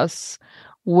podcasts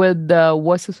with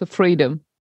Voices for Freedom.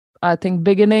 I think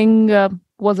beginning,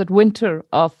 was it winter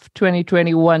of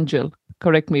 2021, Jill?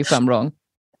 Correct me if I'm wrong.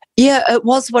 Yeah, it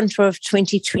was winter of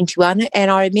 2021. And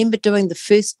I remember doing the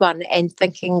first one and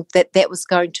thinking that was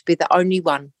going to be the only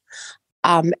one.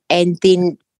 And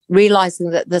then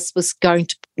realising that this was going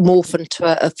to morph into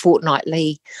a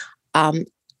fortnightly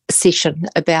session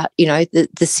about, the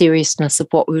seriousness of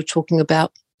what we were talking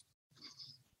about.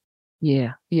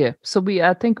 Yeah. So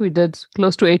I think we did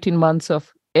close to 18 months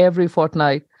of every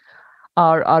fortnight,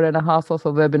 hour and a half of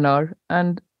a webinar.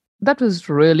 And that was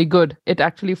really good. It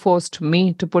actually forced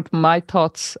me to put my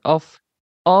thoughts of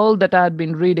all that I had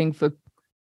been reading for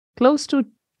close to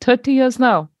 30 years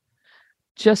now.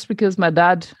 Just because my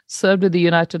dad served with the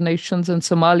United Nations in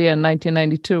Somalia in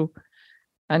 1992.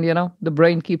 And, the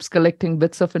brain keeps collecting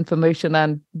bits of information,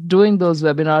 and doing those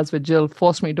webinars with Jill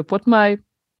forced me to put my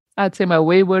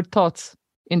wayward thoughts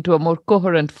into a more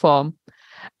coherent form.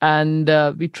 And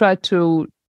we tried to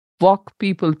walk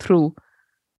people through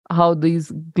how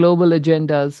these global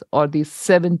agendas or these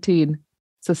 17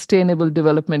 sustainable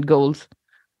development goals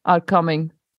are coming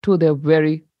to their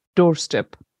very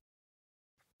doorstep.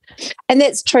 And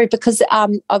that's true, because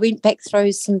I went back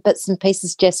through some bits and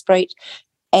pieces, Jaspreet,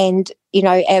 and,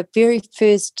 our very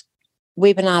first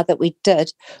webinar that we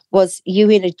did was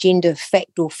UN Agenda,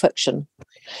 Fact or Fiction.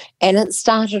 And it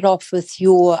started off with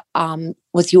your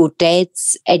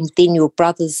dad's and then your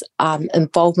brother's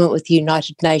involvement with the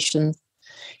United Nations,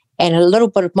 and a little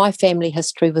bit of my family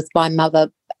history with my mother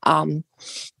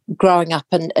growing up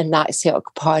in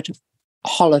Nazi-occupied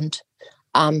Holland.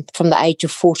 From the age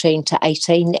of 14 to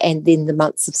 18, and then the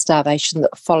months of starvation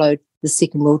that followed the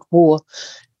Second World War,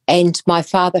 and my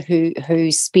father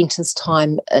who spent his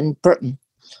time in Britain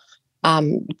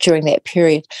during that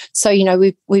period. So,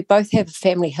 we both have a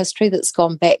family history that's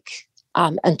gone back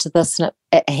into this, and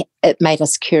it made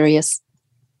us curious.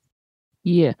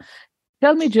 Yeah.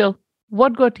 Tell me, Jill,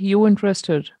 what got you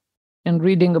interested in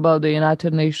reading about the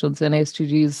United Nations and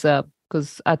SDGs?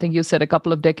 Because I think you said a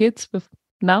couple of decades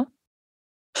now.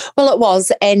 Well, it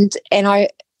was, and I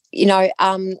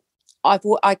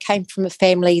came from a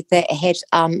family that had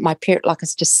my parent, like I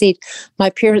just said, my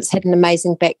parents had an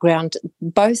amazing background.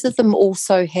 Both of them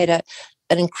also had an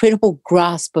incredible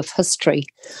grasp of history,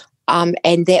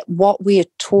 and that what we are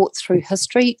taught through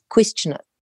history, question it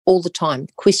all the time.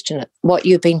 Question it. What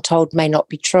you've been told may not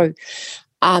be true.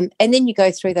 And then you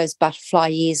go through those butterfly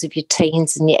years of your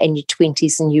teens and your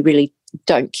 20s, and you really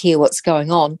don't care what's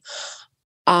going on.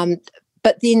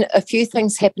 But then a few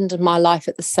things happened in my life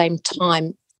at the same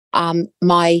time.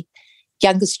 My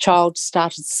youngest child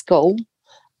started school.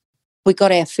 We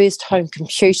got our first home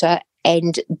computer,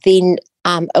 and then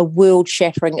a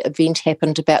world-shattering event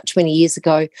happened about 20 years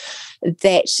ago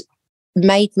that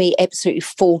made me absolutely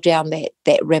fall down that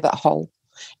rabbit hole.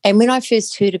 And when I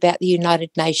first heard about the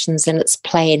United Nations and its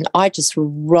plan, I just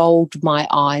rolled my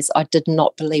eyes. I did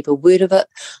not believe a word of it.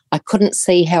 I couldn't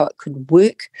see how it could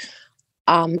work.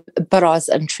 But I was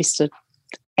interested,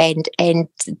 and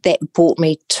that brought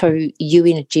me to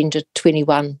UN Agenda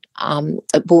 21.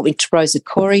 It brought me to Rosa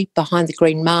Corey, Behind the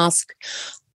Green Mask,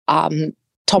 Tom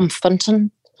Finton,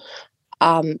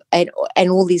 and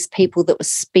all these people that were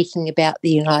speaking about the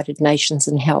United Nations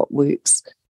and how it works.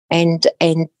 And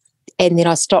then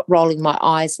I stopped rolling my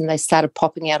eyes and they started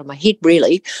popping out of my head,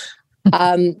 really.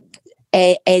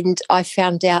 And I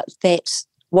found out that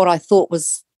what I thought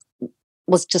was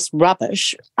just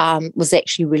rubbish was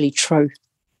actually really true.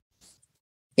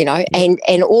 You know,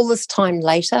 and all this time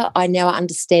later, I now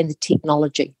understand the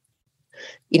technology,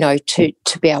 you know, to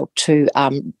be able to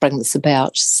bring this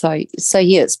about. So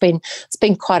yeah, it's been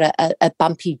quite a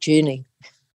bumpy journey.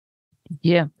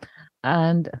 Yeah.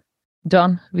 And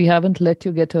Don, we haven't let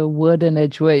you get a word in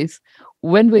edgeways.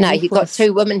 When will you've got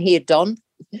two women here, Don.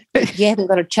 You haven't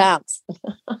got a chance.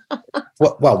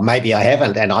 Well, maybe I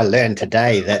haven't. And I learned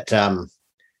today that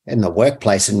in the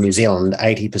workplace in New Zealand,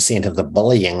 80% of the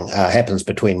bullying happens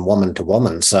between woman to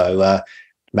woman. So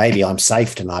maybe I'm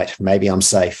safe tonight. Maybe I'm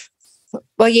safe.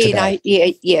 Well, yeah, today.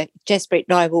 Jaspreet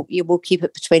and I will keep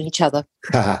it between each other.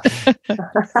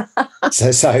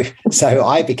 So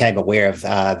I became aware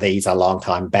of these a long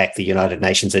time back, the United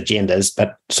Nations agendas,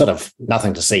 but sort of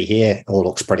nothing to see here. All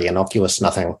looks pretty innocuous,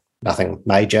 nothing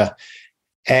major.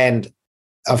 And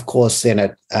of course, then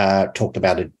it talked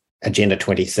about Agenda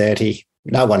 2030.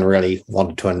 No one really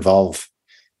wanted to involve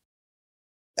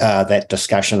that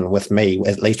discussion with me,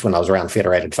 at least when I was around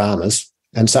Federated Farmers.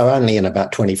 And so only in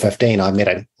about 2015, I met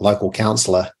a local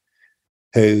councillor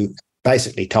who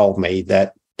basically told me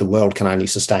that the world can only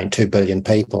sustain 2 billion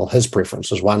people. His preference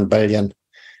was 1 billion.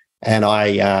 And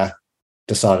I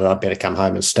decided I'd better come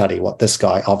home and study what this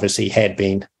guy obviously had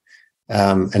been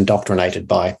indoctrinated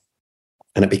by.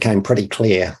 And it became pretty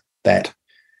clear that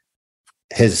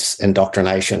his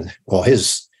indoctrination, or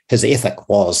his ethic,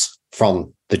 was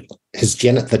from the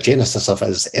genesis of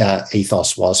his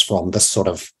ethos was from this sort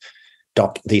of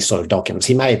these sort of documents.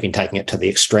 He may have been taking it to the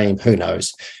extreme, who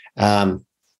knows? And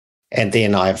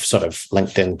then I've sort of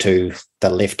linked into the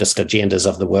leftist agendas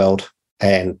of the world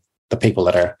and the people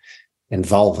that are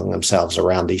involving themselves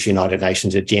around these United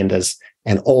Nations agendas,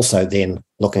 and also then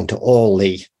looking to all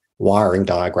the wiring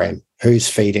diagram, who's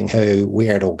feeding who,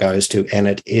 where it all goes to. And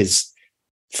it is,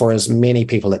 for as many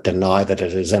people that deny that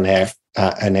it is on our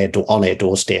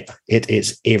doorstep, it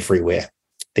is everywhere.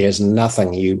 There's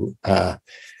nothing you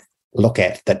look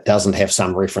at that doesn't have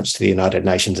some reference to the United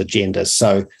Nations agendas.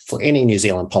 So for any New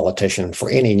Zealand politician, for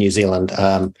any New Zealand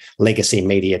legacy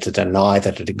media to deny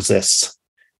that it exists,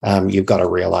 you've got to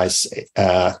realise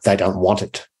they don't want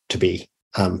it to be.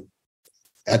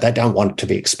 They don't want it to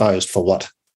be exposed for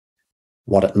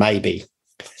what it may be.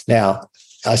 Now,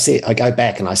 I go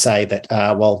back and I say that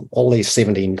all these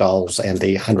 17 goals and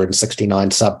the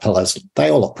 169 sub-pillars, they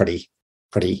all look pretty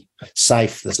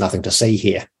safe. There's nothing to see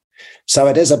here. So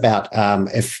it is about,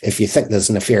 if you think there's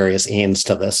nefarious ends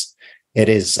to this, it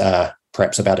is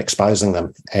perhaps about exposing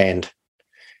them. And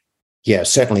yeah,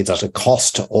 certainly there's a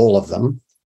cost to all of them.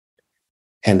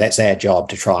 And that's our job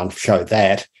to try and show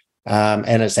that.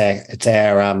 And it's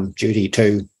our duty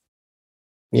to,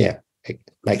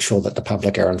 make sure that the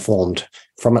public are informed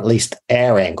from at least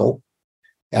our angle.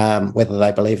 Whether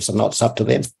they believe us or not, it's up to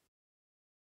them.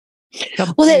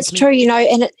 Well, that's true,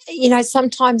 and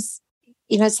sometimes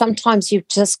you've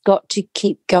just got to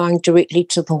keep going directly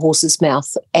to the horse's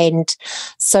mouth. And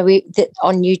so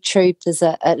on YouTube, there's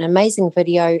an amazing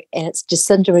video, and it's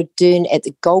Jacinda Ardern at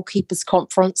the Goalkeepers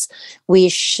Conference, where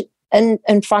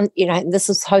in front, this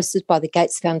was hosted by the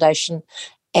Gates Foundation,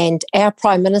 and our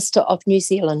Prime Minister of New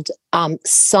Zealand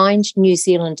signed New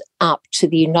Zealand up to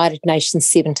the United Nations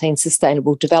 17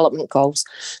 Sustainable Development Goals.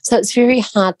 So it's very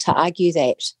hard to argue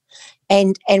that.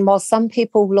 And while some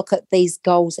people look at these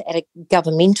goals at a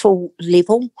governmental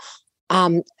level,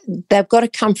 they've got to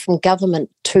come from government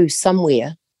to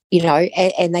somewhere,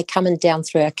 and they come in down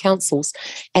through our councils.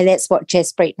 And that's what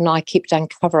Jaspreet and I kept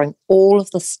uncovering. All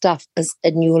of the stuff is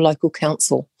in your local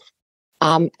council.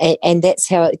 And that's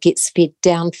how it gets fed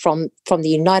down from the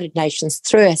United Nations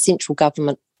through our central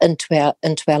government into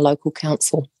our local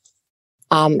council.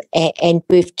 And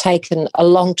we've taken a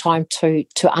long time to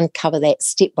uncover that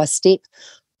step by step,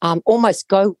 almost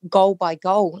goal by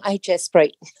goal. Hey,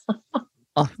 Jaspreet.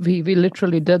 We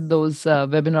literally did those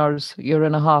webinars year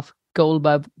and a half, goal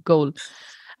by goal.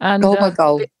 And goal by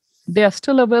goal. They are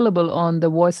still available on the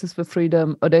Voices for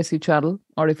Freedom Odyssey channel,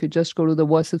 or if you just go to the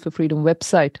Voices for Freedom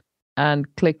website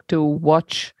and click to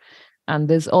watch, and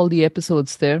there's all the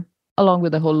episodes there, along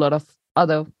with a whole lot of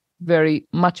other very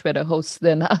much better hosts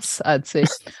than us, I'd say.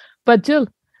 But Jill,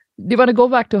 do you want to go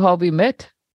back to how we met?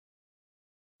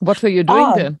 What were you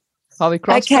doing then? how we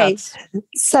crossed Okay. paths.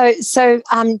 So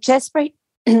Jaspreet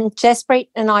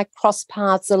and I crossed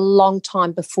paths a long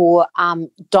time before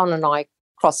Don and I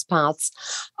crossed paths.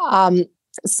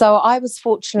 So I was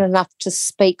fortunate enough to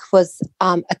speak with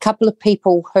a couple of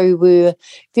people who were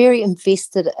very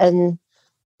invested in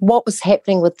what was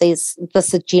happening with this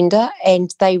agenda,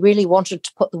 and they really wanted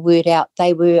to put the word out.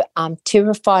 They were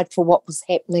terrified for what was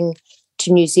happening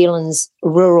to New Zealand's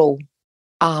rural,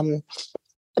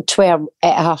 to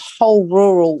our whole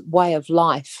rural way of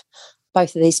life.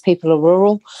 Both of these people are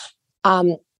rural.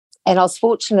 And I was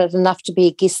fortunate enough to be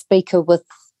a guest speaker with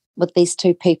these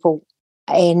two people.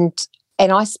 And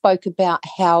I spoke about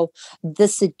how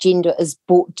this agenda is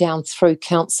brought down through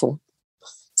council.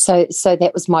 So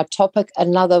that was my topic.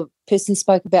 Another person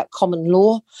spoke about common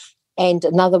law, and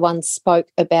another one spoke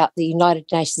about the United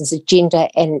Nations agenda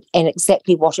and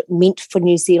exactly what it meant for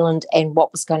New Zealand and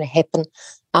what was going to happen,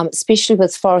 especially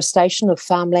with forestation of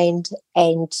farmland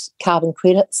and carbon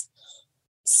credits.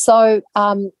 So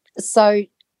I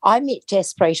met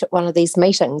Jaspreet at one of these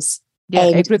meetings.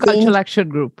 Yeah, Agricultural Action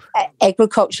Group.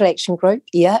 Agricultural Action Group,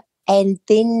 yeah. And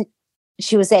then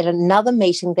she was at another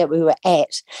meeting that we were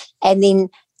at, and then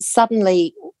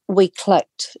suddenly we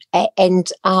clicked.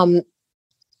 And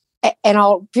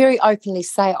I'll very openly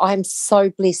say I'm so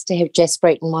blessed to have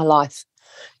Jaspreet in my life.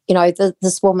 You know,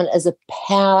 this woman is a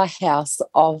powerhouse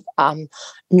of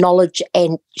knowledge,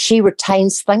 and she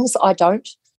retains things. I don't.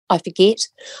 I forget.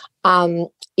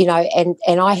 You know,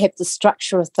 and I have the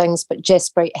structure of things, but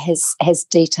Jaspreet has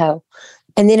detail.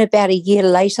 And then about a year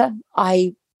later,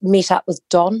 I met up with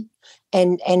Don,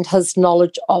 and his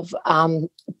knowledge of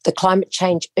the climate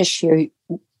change issue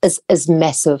is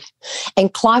massive.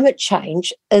 And climate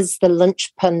change is the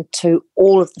linchpin to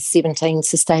all of the 17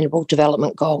 Sustainable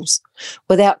Development Goals.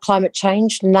 Without climate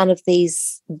change, none of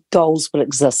these goals will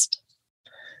exist.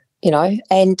 You know,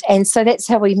 and so that's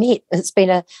how we met. It's been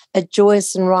a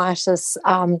joyous and riotous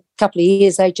couple of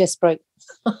years, Jaspreet?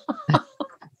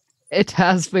 It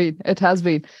has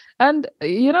been. And,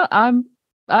 you know,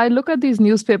 I look at these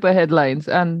newspaper headlines,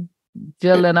 and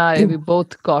Jill and I, we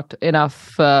both got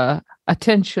enough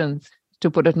attention, to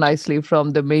put it nicely,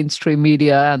 from the mainstream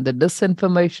media and the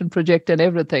disinformation project and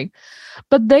everything.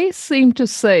 But they seem to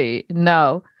say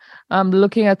now, I'm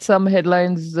looking at some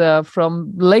headlines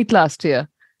from late last year,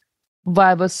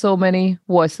 why were so many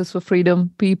Voices for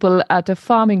Freedom people at a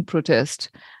farming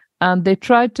protest? And they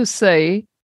tried to say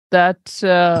that,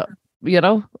 you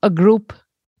know, a group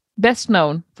best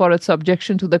known for its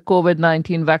objection to the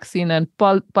COVID-19 vaccine and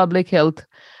public health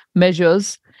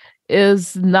measures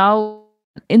is now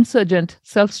insurgent,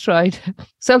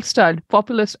 self-styled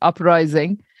populist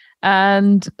uprising.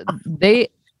 And they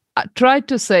tried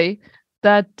to say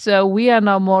that we are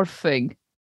now morphing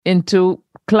into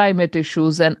climate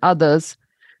issues and others.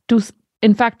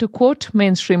 In fact, to quote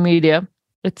mainstream media,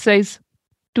 it says,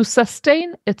 to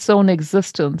sustain its own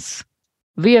existence,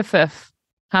 VFF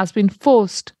has been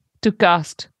forced to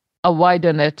cast a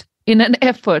wider net in an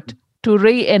effort to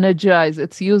re-energize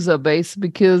its user base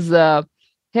because,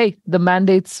 hey, the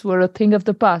mandates were a thing of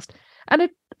the past. And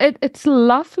it's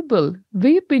laughable.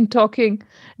 We've been talking,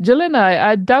 Jill and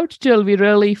I doubt, Jill, we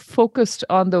really focused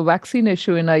on the vaccine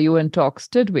issue in our UN talks,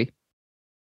 did we?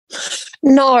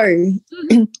 No,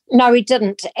 no, we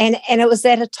didn't. And it was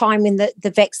at a time when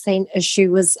the vaccine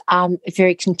issue was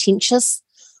very contentious.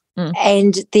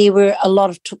 And there were a lot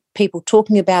of people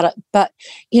talking about it. But,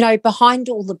 you know, behind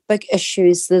all the big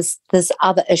issues, there's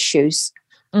other issues.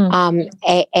 And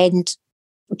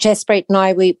Jaspreet and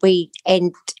I, we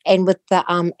with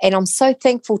the and I'm so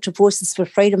thankful to Voices for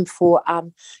Freedom for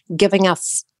giving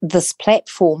us this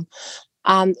platform.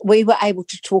 We were able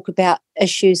to talk about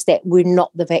issues that were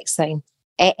not the vaccine.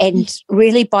 And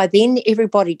really by then,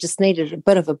 everybody just needed a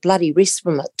bit of a bloody rest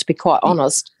from it, to be quite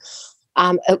honest.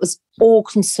 It was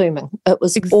all-consuming.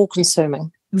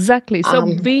 All-consuming. Exactly. So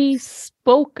we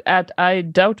spoke I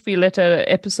doubt we let an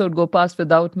episode go past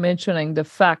without mentioning the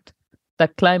fact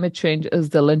that climate change is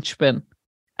the linchpin.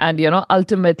 And, you know,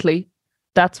 ultimately,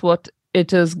 that's what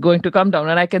it is going to come down.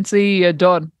 And I can see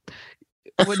Dawn.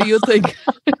 What do you think?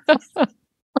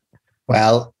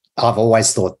 Well, I've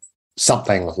always thought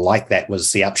something like that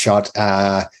was the upshot,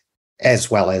 as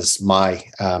well as my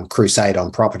crusade on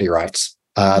property rights.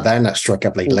 They're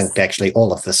inextricably linked, actually,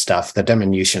 all of this stuff, the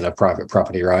diminution of private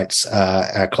property rights,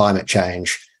 climate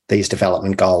change, these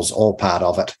development goals, all part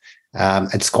of it.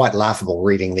 It's quite laughable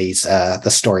reading these, the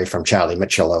story from Charlie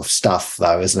Mitchell of Stuff,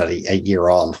 though, isn't it? A year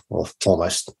on, or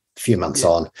almost a few months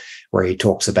on, where he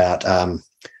talks about,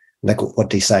 what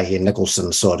did he say here?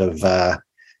 Nicholson sort of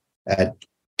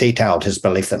detailed his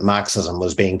belief that Marxism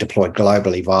was being deployed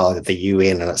globally via the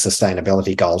UN and its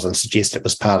sustainability goals, and suggested it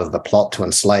was part of the plot to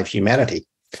enslave humanity.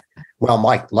 Well,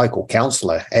 my local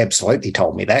councillor absolutely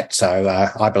told me that, so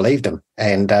I believed him,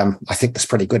 and I think there's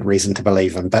pretty good reason to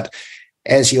believe him. But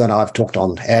as you and I have talked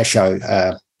on our show,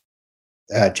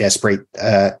 Jaspreet,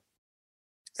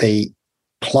 the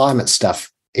climate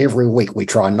stuff, every week we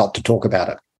try not to talk about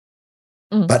it,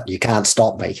 but you can't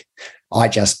stop me.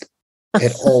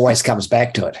 It always comes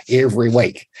back to it every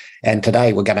week. And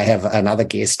today we're going to have another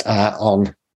guest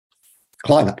on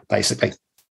climate, basically.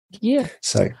 Yeah.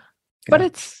 So, but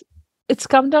it's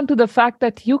come down to the fact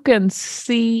that you can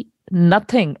see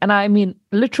nothing, and I mean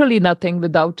literally nothing,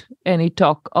 without any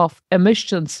talk of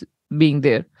emissions being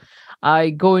there. I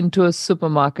go into a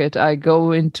supermarket, I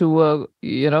go into a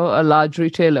large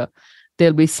retailer,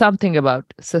 there'll be something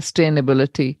about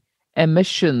sustainability,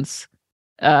 emissions,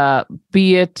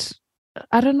 be it,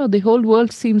 I don't know, the whole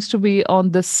world seems to be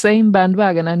on the same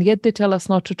bandwagon, and yet they tell us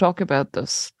not to talk about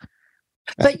this.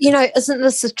 But, isn't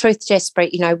this the truth,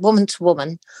 Jaspreet? Woman to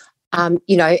woman, and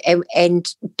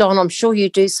Don, I'm sure you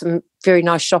do some very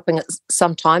nice shopping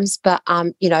sometimes, but,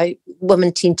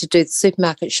 women tend to do the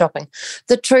supermarket shopping.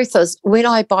 The truth is, when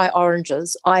I buy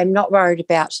oranges, I am not worried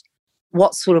about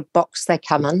what sort of box they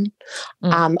come in.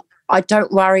 I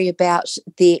don't worry about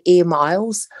their air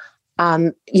miles.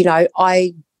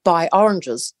 I buy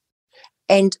oranges,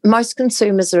 and most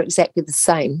consumers are exactly the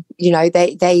same.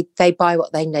 They buy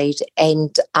what they need,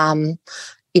 and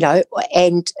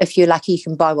and if you're lucky, you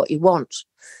can buy what you want.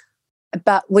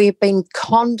 But we've been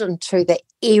conned into that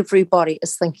everybody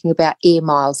is thinking about air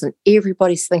miles, and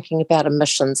everybody's thinking about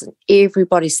emissions, and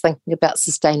everybody's thinking about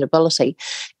sustainability,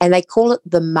 and they call it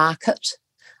the market.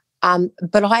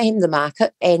 But I am the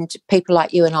market, and people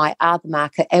like you and I are the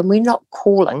market, and we're not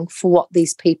calling for what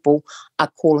these people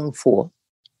are calling for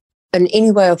in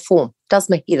any way or form. Does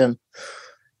my head in,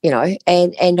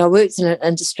 and I worked in an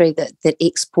industry that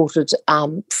exported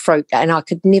fruit, and I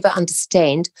could never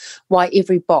understand why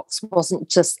every box wasn't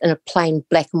just in a plain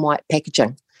black and white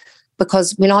packaging.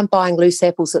 Because when I'm buying loose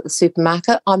apples at the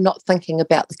supermarket, I'm not thinking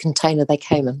about the container they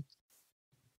came in.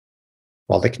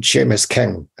 Well, the consumer's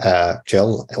king,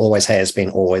 Jill, always has been,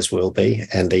 always will be,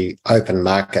 and the open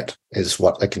market is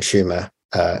what the consumer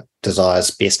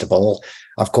desires best of all.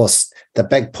 Of course, the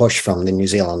big push from the New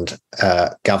Zealand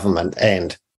government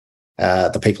and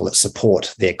the people that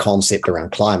support their concept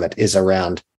around climate is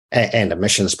around and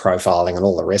emissions profiling and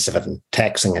all the rest of it, and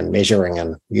taxing and measuring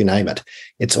and you name it.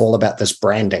 It's all about this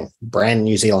branding. Brand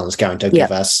New Zealand's going to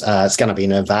give us, it's going to be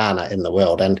nirvana in the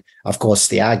world. And of course,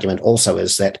 the argument also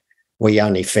is that we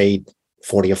only feed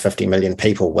 40 or 50 million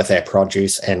people with our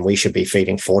produce, and we should be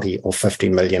feeding 40 or 50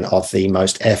 million of the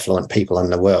most affluent people in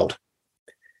the world.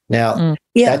 Now,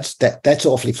 that's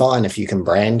awfully fine if you can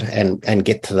brand and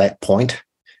get to that point.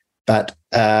 But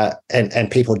and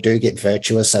people do get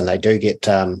virtuous, and they do get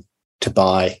to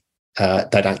buy.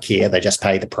 They don't care; they just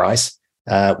pay the price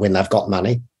when they've got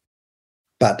money.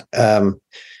 But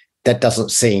that doesn't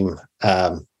seem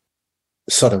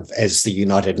sort of as the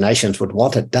United Nations would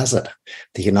want it, does it?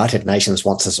 The United Nations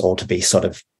wants us all to be sort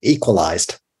of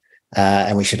equalised,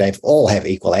 and we should all have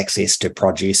equal access to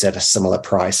produce at a similar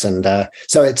price. And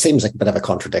so it seems like a bit of a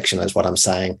contradiction, is what I'm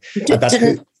saying.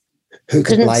 Who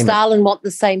can blame Stalin want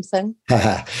the same thing?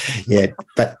 Yeah,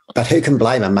 but who can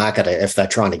blame a marketer if they're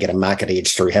trying to get a market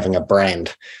edge through having a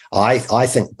brand? I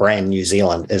think Brand New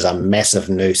Zealand is a massive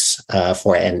noose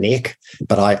for our neck,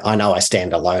 but I know I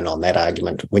stand alone on that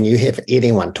argument. When you have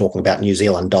anyone talking about New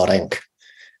Zealand Inc.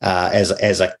 As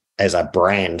a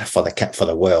brand for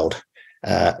the world,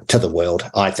 to the world,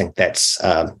 I think that's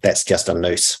just a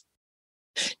noose.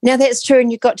 Now that's true,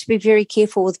 and you've got to be very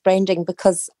careful with branding,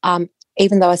 because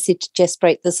even though I said to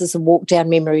Jaspreet, this is a walk down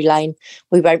memory lane,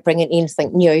 we won't bring in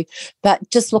anything new. But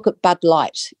just look at Bud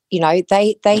Light.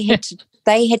 They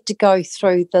had to go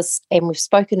through this, and we've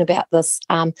spoken about this.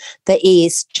 The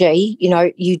ESG.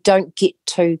 You don't get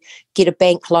to get a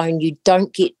bank loan. You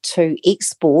don't get to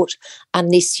export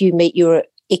unless you meet your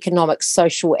economic,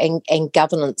 social, and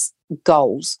governance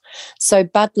goals. So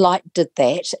Bud Light did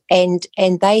that, and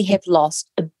they have lost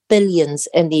billions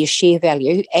in their share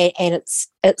value, and it's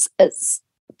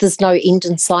there's no end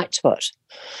in sight to it,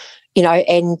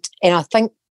 and I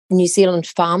think New Zealand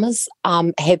farmers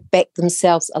have backed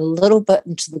themselves a little bit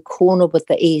into the corner with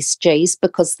the ESGs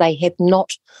because they have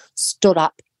not stood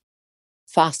up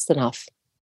fast enough.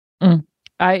 And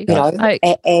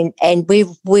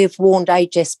we've warned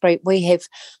Jaspreet.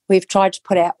 We've tried to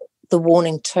put out the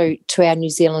warning to our New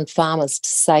Zealand farmers to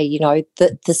say,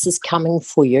 that this is coming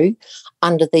for you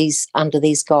under these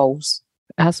goals.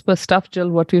 as per stuff, Jill,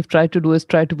 what we've tried to do is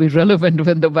try to be relevant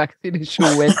when the vaccine issue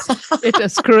went. It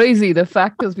is crazy. The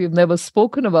fact is we've never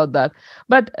spoken about that.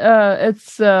 But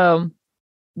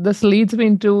this leads me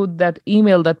into that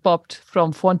email that popped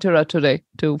from Fonterra today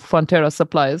to Fonterra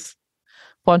suppliers.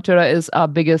 Fonterra is our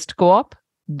biggest co-op,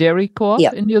 dairy co-op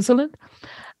in New Zealand.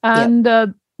 And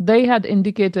they had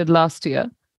indicated last year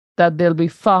that there'll be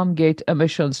farm gate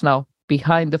emissions now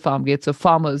behind the farm gate. So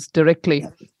farmers directly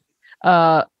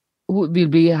will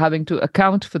be having to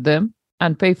account for them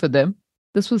and pay for them.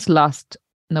 This was last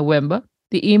November.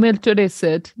 The email today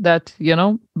said that,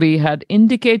 we had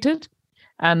indicated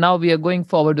and now we are going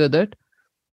forward with it.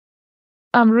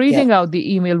 I'm reading out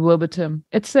the email verbatim.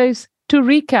 It says, to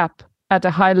recap at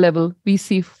a high level, we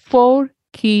see 4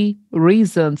 key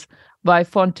reasons why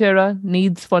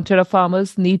Fonterra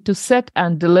farmers need to set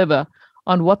and deliver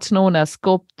on what's known as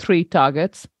Scope 3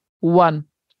 targets. 1,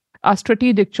 our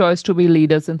strategic choice to be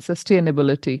leaders in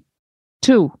sustainability.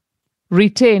 2,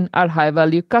 retain our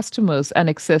high-value customers and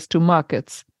access to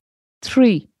markets.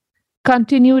 3,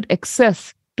 continued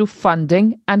access to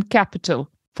funding and capital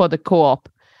for the co-op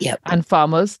and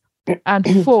farmers.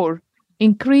 And 4,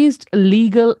 increased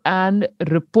legal and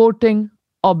reporting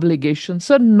obligations.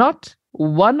 So not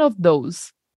one of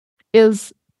those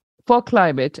is for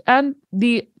climate. And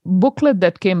the booklet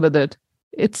that came with it,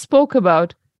 it spoke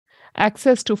about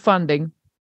access to funding.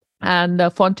 And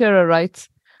Fonterra writes,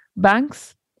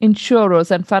 banks,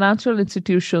 insurers, and financial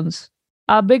institutions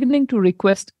are beginning to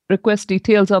request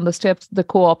details on the steps the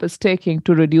co-op is taking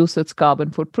to reduce its carbon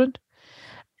footprint.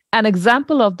 An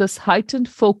example of this heightened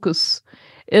focus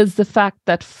is the fact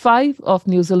that 5 of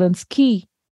New Zealand's key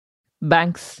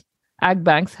banks, ag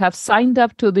banks, have signed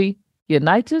up to the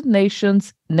United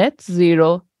Nations Net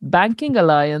Zero Banking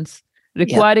Alliance,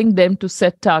 requiring them to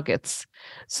set targets.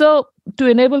 So to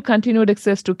enable continued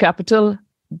access to capital,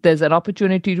 there's an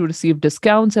opportunity to receive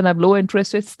discounts and have low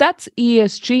interest rates. That's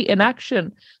ESG in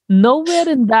action. Nowhere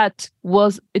in that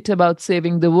was it about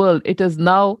saving the world. It is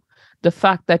now the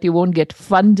fact that you won't get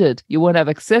funded. You won't have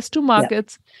access to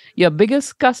markets. Your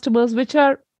biggest customers, which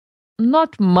are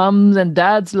not mums and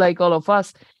dads like all of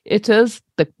us, it is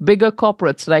the bigger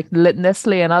corporates like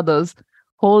Nestle and others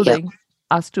holding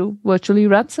us to virtually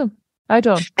ransom. I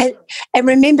don't. And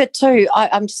remember too,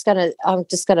 I'm just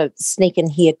gonna sneak in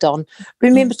here, Don.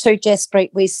 Remember too,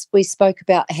 Jaspreet, we spoke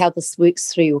about how this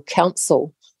works through your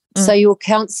council. So your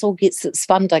council gets its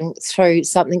funding through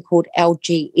something called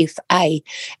LGFA,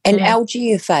 and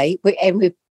LGFA,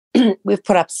 we've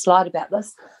put up a slide about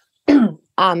this.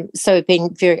 So we've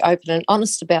been very open and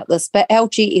honest about this. But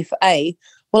LGFA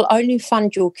will only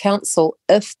fund your council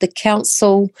if the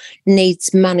council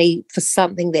needs money for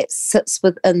something that sits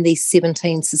within these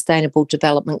 17 Sustainable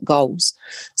Development Goals.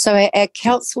 So our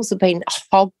councils have been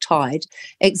hog-tied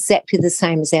exactly the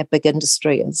same as our big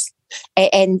industry is.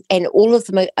 And all of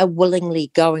them are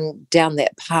willingly going down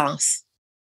that path.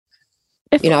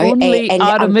 If only and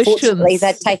our unfortunately emissions.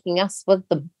 they're taking us with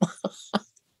them.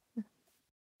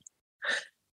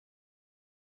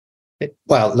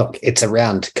 Well, look, it's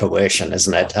around coercion,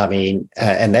 isn't it? I mean,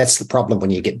 and that's the problem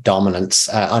when you get dominance.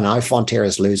 I know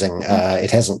Fonterra's losing.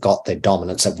 It hasn't got the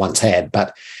dominance it once had,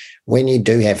 but when you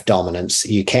do have dominance,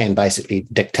 you can basically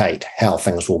dictate how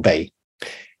things will be.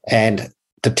 And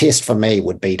the test for me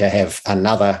would be to have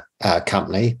another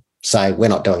company say, we're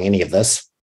not doing any of this.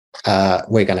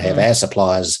 We're going to have our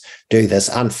suppliers do this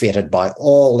unfettered by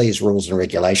all these rules and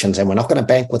regulations, and we're not going to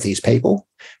bank with these people.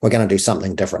 We're going to do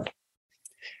something different.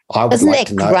 I would Isn't like that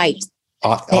to know, great?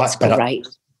 That's great.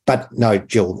 But no,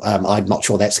 Jill, I'm not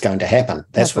sure that's going to happen.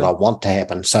 That's what I want to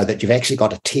happen, so that you've actually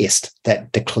got a test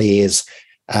that declares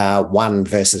one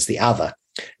versus the other.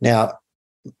 Now,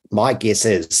 my guess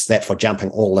is that for jumping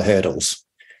all the hurdles,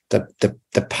 the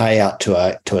payout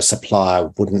to a supplier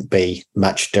wouldn't be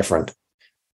much different.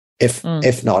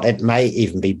 If not, it may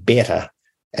even be better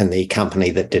in the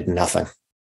company that did nothing.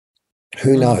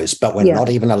 Who knows? But we're not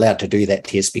even allowed to do that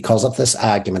test because of this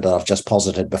argument that I've just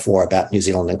posited before about New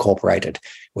Zealand Incorporated.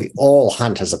 We all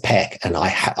hunt as a pack, and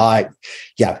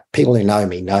people who know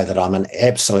me know that I'm an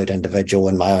absolute individual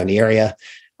in my own area.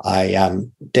 I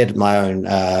did my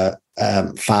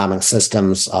own farming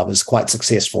systems. I was quite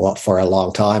successful for a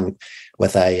long time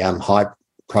with a high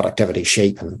productivity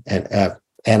sheep and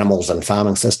animals and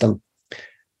farming system,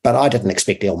 but I didn't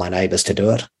expect all my neighbours to do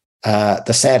it.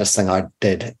 The saddest thing I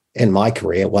did in my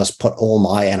career was put all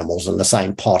my animals in the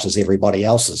same pot as everybody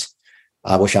else's.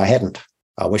 I wish I hadn't.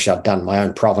 I wish I'd done my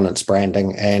own provenance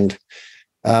branding and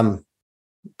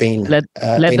been let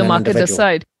the market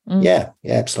decide. Yeah,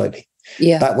 absolutely.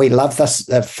 Yeah. But we love this.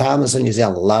 The farmers in New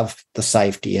Zealand love the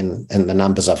safety in the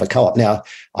numbers of a co-op. Now,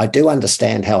 I do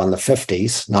understand how in the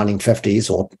 1950s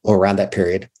or around that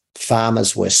period,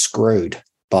 farmers were screwed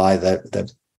by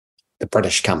the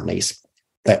British companies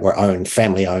that were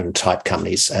family-owned type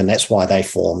companies, and that's why they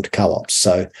formed co-ops.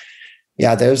 So,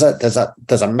 yeah, there's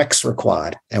a mix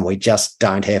required, and we just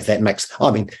don't have that mix. I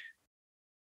mean,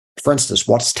 for instance,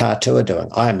 what's Tatua doing?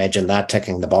 I imagine they're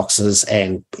ticking the boxes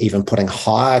and even putting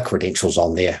higher credentials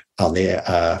on their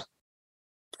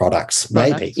products.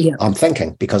 Maybe yeah. I'm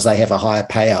thinking because they have a higher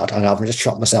payout, and I've just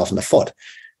shot myself in the foot.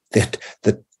 That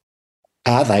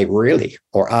are they really,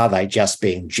 or are they just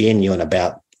being genuine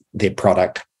about their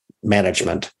product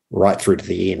management right through to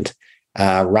the end,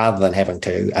 rather than having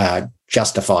to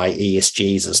justify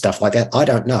ESGs and stuff like that? I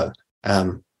don't know.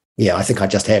 Yeah, I think I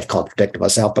just have contradicted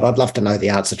myself, but I'd love to know the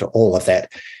answer to all of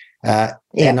that.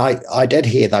 And I did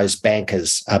hear those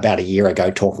bankers about a year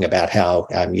ago talking about how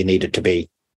you needed to be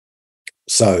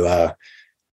so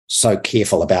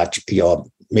careful about your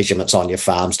measurements on your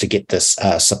farms to get this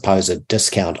supposed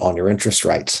discount on your interest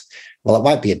rates. Well, it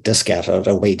won't be a discount.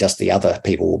 It'll be just the other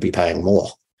people will be paying more.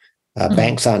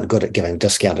 Banks aren't good at giving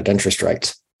discounted interest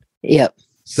rates. Yep.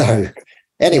 So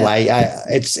anyway,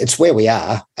 it's where we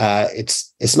are.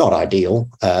 It's not ideal,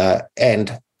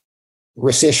 and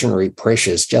recessionary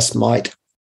pressures just might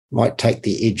take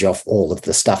the edge off all of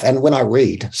the stuff. And when I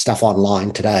read stuff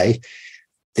online today,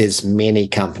 there's many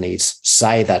companies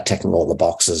say they're ticking all the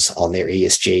boxes on their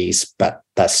ESGs, but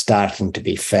they're starting to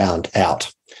be found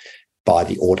out by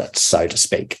the audits, so to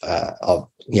speak, of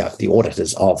the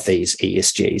auditors of these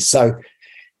ESGs. So,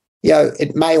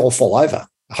 it may all fall over.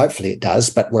 Hopefully it does,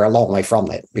 but we're a long way from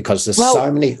that because there's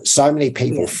so many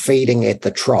people feeding at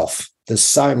the trough. There's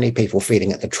so many people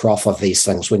feeding at the trough of these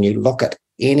things. When you look at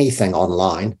anything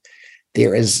online,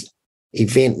 there is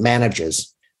event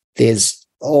managers. There's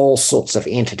all sorts of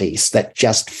entities that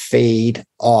just feed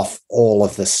off all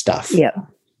of this stuff. Yeah.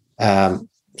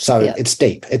 It's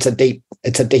deep. It's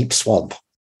a deep swamp.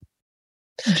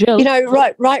 Jill.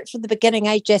 Right from the beginning,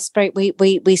 Jaspreet,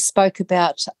 we spoke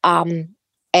about, and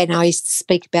I used to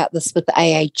speak about this with the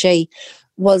AAG,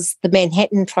 was the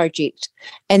Manhattan Project.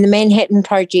 And the Manhattan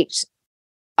Project,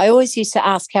 I always used to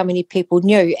ask how many people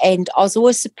knew, and I was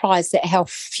always surprised at how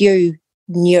few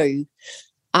knew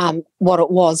what it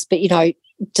was. But,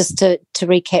 just to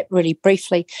recap really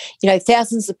briefly,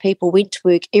 thousands of people went to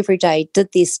work every day, did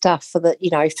their stuff for for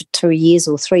 2 years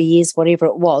or 3 years, whatever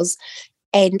it was,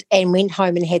 and went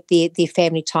home and had their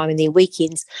family time and their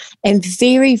weekends. And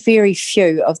very, very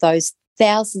few of those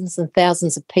thousands and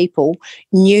thousands of people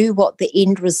knew what the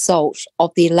end result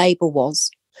of their labour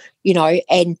was.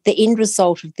 And the end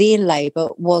result of their labour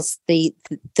was the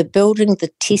building,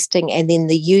 the testing, and then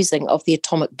the using of the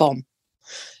atomic bomb.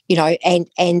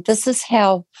 And this is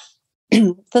how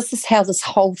this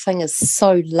whole thing is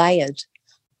so layered,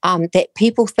 that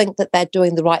people think that they're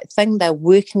doing the right thing. They're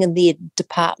working in their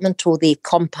department or their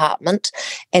compartment,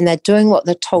 and they're doing what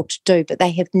they're told to do, but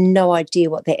they have no idea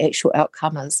what the actual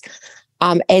outcome is.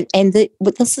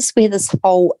 This is where this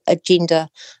whole agenda,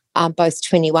 both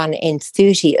 21 and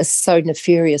 30, is so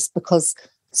nefarious, because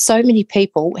so many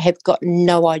people have got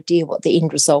no idea what the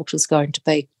end result is going to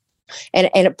be. And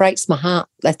it breaks my heart.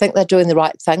 They think they're doing the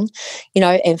right thing,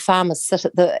 and farmers sit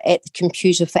at the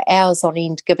computer for hours on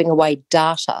end giving away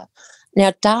data.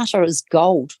 Now, data is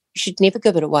gold. You should never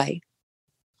give it away,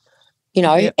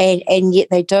 and yet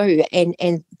they do.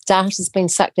 And data's been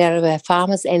sucked out of our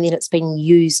farmers, and then it's been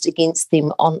used against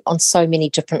them on so many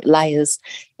different layers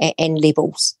and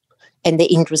levels. And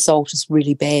the end result is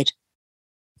really bad.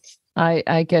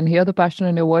 I can hear the passion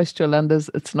in your voice, Jill, and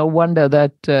it's no wonder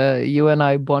that you and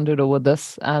I bonded over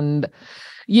this. And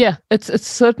yeah, it's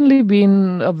certainly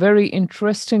been a very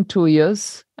interesting 2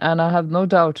 years, and I have no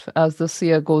doubt as this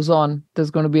year goes on,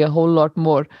 there's going to be a whole lot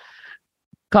more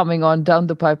coming on down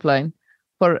the pipeline.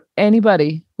 For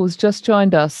anybody who's just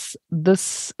joined us,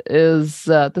 this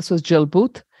was Jill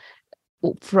Booth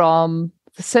from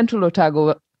the Central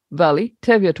Otago Valley,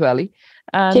 Teviot Valley,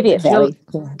 and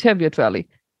Teviot Valley.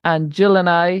 And Jill and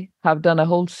I have done a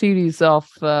whole series of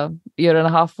year and a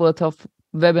half worth of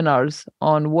webinars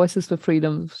on Voices for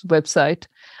Freedom's website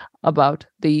about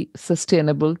the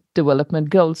Sustainable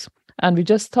Development Goals. And we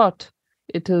just thought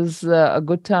it is a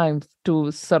good time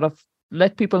to sort of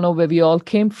let people know where we all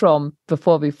came from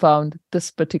before we found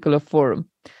this particular forum.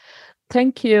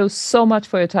 Thank you so much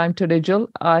for your time today, Jill.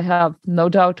 I have no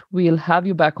doubt we'll have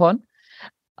you back on.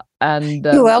 And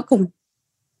you're welcome.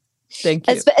 Thank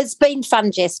you. It's been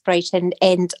fun, Jaspreet,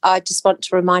 and I just want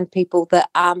to remind people that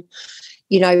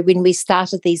when we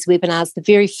started these webinars, the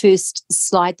very first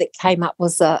slide that came up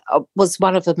was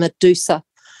one of a Medusa,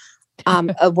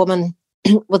 a woman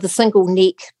with a single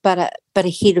neck, but a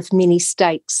head of many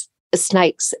snakes,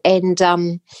 and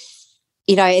and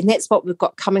that's what we've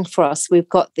got coming for us. We've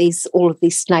got all of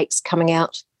these snakes coming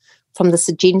out from this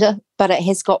agenda, but it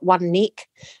has got one neck,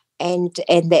 and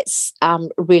that's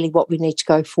really what we need to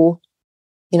go for,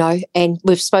 And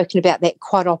we've spoken about that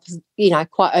quite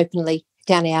openly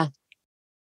down our,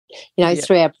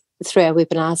 through our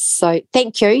webinars. So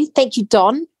thank you,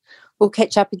 Don. We'll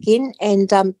catch up again and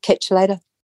catch you later.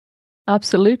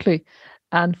 Absolutely.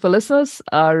 And for listeners,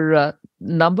 our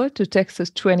number to text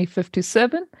is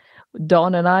 2057.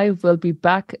 Dawn and I will be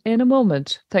back in a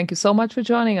moment. Thank you so much for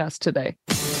joining us today.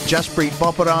 Jaspreet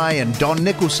Boparai and Don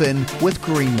Nicholson with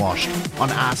Greenwashed on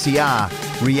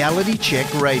RCR, Reality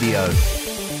Check Radio.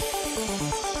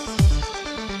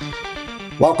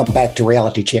 Welcome back to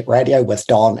Reality Check Radio with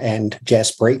Don and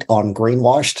Jaspreet on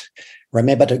Greenwashed.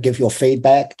 Remember to give your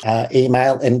feedback,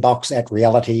 email inbox at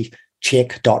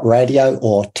realitycheck.radio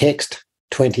or text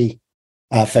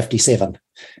 2057.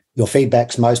 Your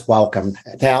feedback's most welcome.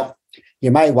 Now,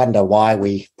 you may wonder why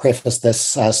we preface this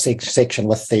section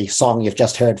with the song you've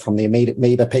just heard from the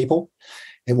Amoeba people.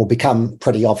 It will become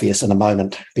pretty obvious in a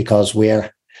moment because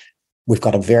we've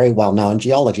got a very well-known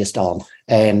geologist on.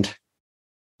 And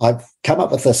I've come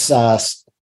up with this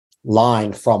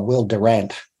line from Will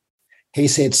Durant. He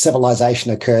said,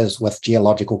 civilization occurs with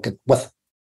geological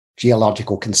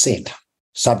consent,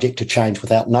 subject to change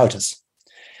without notice.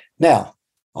 Now,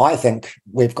 I think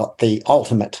we've got the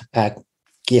ultimate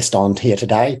guest on here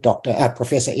today,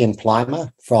 Professor Ian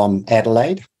Plimer from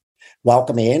Adelaide.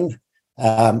 Welcome, Ian.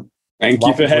 Thank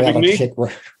you for having me.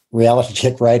 Reality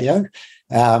Check Radio.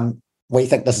 We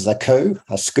think this is a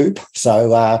scoop.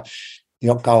 So I'll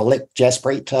let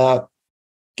Jaspreet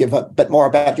give a bit more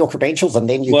about your credentials, and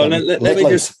then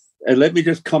let me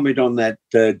just comment on that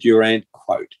Durant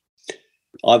quote.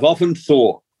 I've often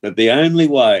thought that the only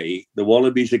way the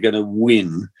Wallabies are going to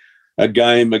win a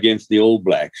game against the All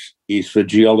Blacks is for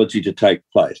geology to take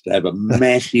place, to have a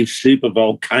massive super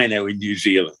volcano in New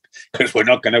Zealand, because we're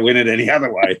not going to win it any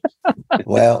other way.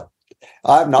 Well,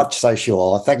 I'm not so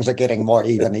sure. Things are getting more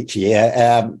even each year.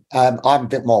 I'm a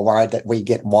bit more worried that we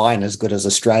get wine as good as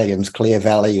Australians, Clear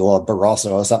Valley or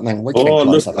Barossa or something. We're getting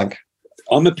close, I think.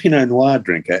 I'm a Pinot Noir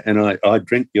drinker, and I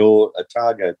drink your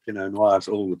Otago Pinot Noirs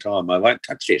all the time. I won't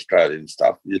touch the Australian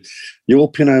stuff. Your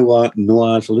Pinot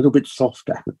Noir's a little bit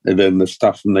softer than the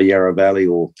stuff from the Yarra Valley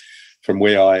or from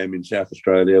where I am in South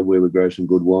Australia, where we grow some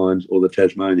good wines, or the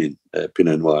Tasmanian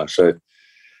Pinot Noir. So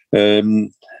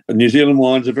New Zealand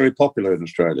wines are very popular in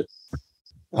Australia.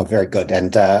 Oh, very good.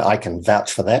 And I can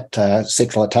vouch for that.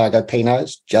 Central Otago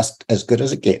Pinot's just as good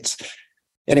as it gets.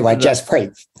 Anyway,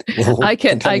 Jaspreet. I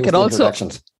can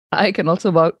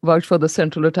also vouch for the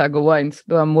Central Otago wines,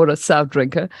 though I'm more a South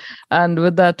drinker. And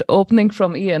with that opening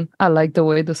from Ian, I like the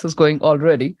way this is going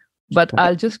already. But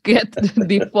I'll just get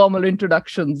the formal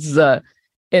introductions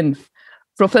in.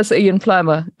 Professor Ian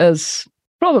Plimer is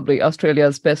probably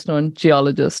Australia's best-known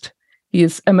geologist. He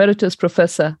is Emeritus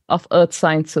Professor of Earth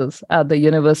Sciences at the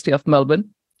University of Melbourne,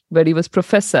 where he was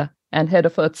Professor and Head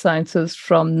of Earth Sciences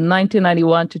from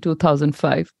 1991 to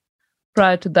 2005.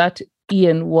 Prior to that,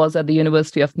 Ian was at the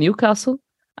University of Newcastle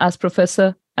as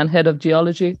Professor and Head of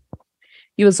Geology.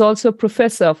 He was also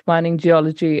Professor of Mining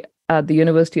Geology at the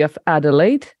University of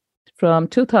Adelaide from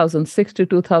 2006 to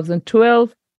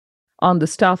 2012, on the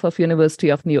staff of University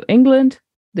of New England,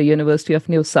 the University of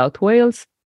New South Wales,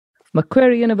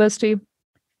 Macquarie University.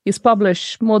 He's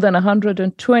published more than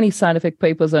 120 scientific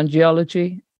papers on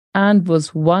geology and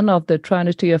was one of the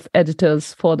trinity of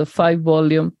editors for the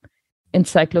 5-volume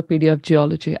Encyclopedia of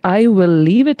Geology. I will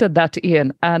leave it at that,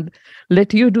 Ian, and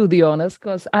let you do the honors,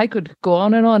 because I could go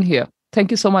on and on here.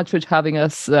 Thank you so much for having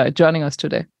us, joining us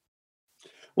today.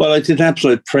 Well, it's an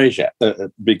absolute pleasure,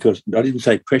 because I didn't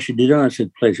say pressure, did I? I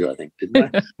said pleasure, I think,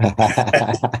 didn't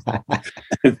I?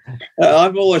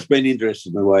 I've always been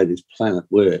interested in the way this planet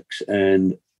works,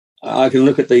 and I can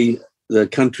look at the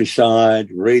countryside,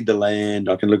 read the land,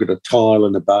 I can look at a tile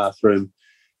in the bathroom,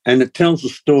 and it tells a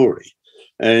story.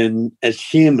 And as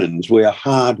humans, we are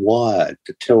hardwired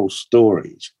to tell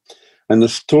stories. And the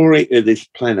story of this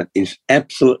planet is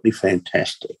absolutely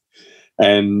fantastic.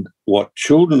 And what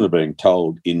children are being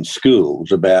told in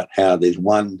schools about how there's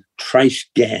one trace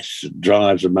gas that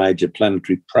drives a major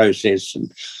planetary process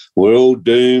and we're all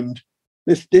doomed.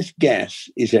 This gas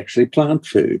is actually plant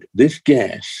food. This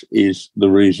gas is the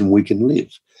reason we can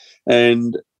live.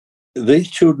 And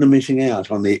these children are missing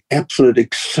out on the absolute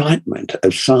excitement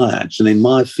of science. And in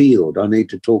my field, I need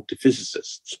to talk to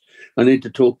physicists. I need to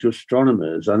talk to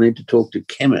astronomers. I need to talk to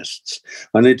chemists.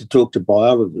 I need to talk to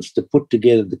biologists to put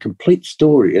together the complete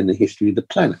story and the history of the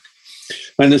planet.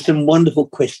 And there's some wonderful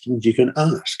questions you can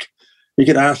ask. You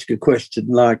could ask a question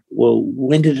like, well,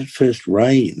 when did it first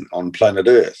rain on planet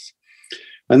Earth?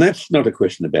 And that's not a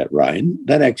question about rain.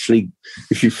 That actually,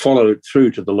 if you follow it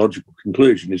through to the logical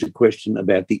conclusion, is a question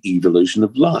about the evolution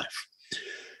of life.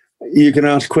 You can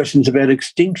ask questions about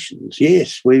extinctions.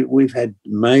 Yes, we've had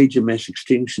major mass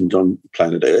extinctions on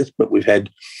planet Earth, but we've had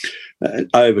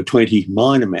over 20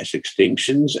 minor mass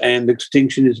extinctions, and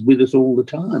extinction is with us all the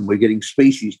time. We're getting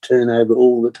species turn over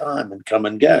all the time and come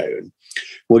and go. And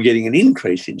we're getting an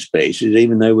increase in species,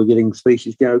 even though we're getting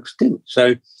species go extinct.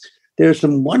 So there are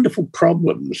some wonderful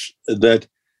problems that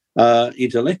are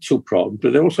intellectual problems,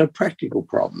 but they're also practical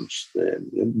problems.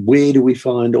 Where do we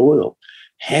find oil?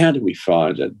 How do we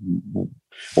find it?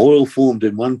 Oil formed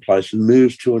in one place and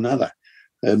moves to another.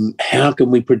 How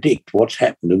can we predict what's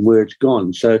happened and where it's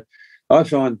gone? So I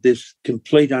find this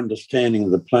complete understanding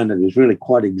of the planet is really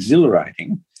quite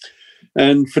exhilarating.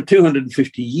 And for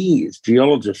 250 years,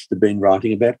 geologists have been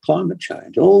writing about climate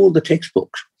change. All the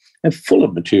textbooks are full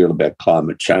of material about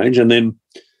climate change. And then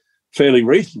fairly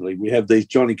recently, we have these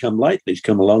Johnny-come-latelys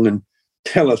come along and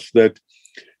tell us that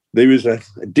there is a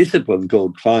discipline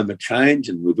called climate change,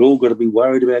 and we've all got to be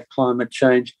worried about climate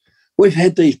change. We've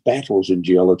had these battles in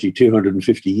geology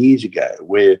 250 years ago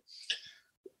where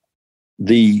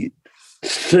the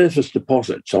surface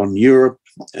deposits on Europe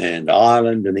and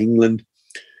Ireland and England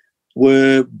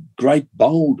were great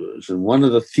boulders, and one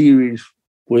of the theories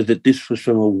was that this was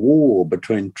from a war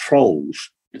between trolls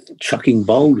chucking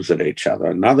boulders at each other.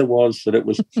 Another was that it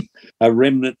was a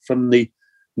remnant from the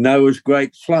Noah's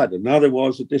Great Flood. Another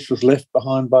was that this was left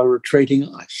behind by retreating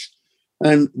ice.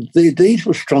 And these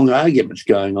were strong arguments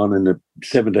going on in the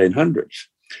 1700s.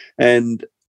 And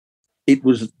it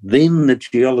was then that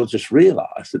geologists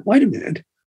realised that, wait a minute,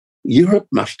 Europe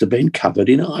must have been covered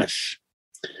in ice.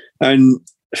 And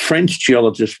French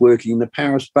geologists working in the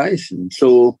Paris Basin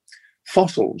saw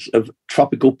fossils of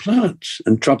tropical plants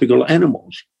and tropical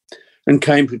animals and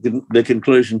came to the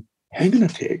conclusion, hang on a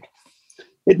sec,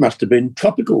 it must have been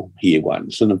tropical here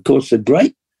once. And of course, the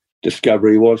great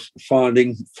discovery was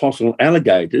finding fossil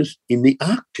alligators in the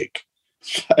Arctic.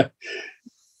 So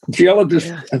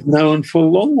geologists have known for a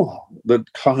long while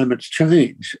that climates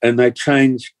change, and they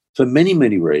change for many,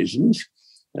 many reasons.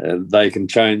 They can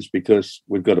change because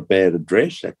we've got a bad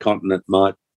address. A continent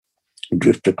might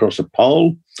drift across a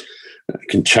pole. It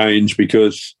can change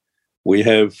because we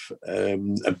have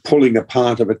a pulling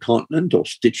apart of a continent or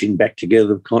stitching back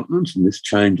together of continents, and this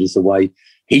changes the way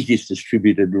heat is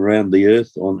distributed around the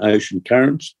Earth on ocean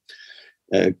currents.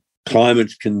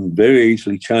 Climates can very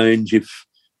easily change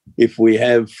if we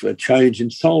have a change in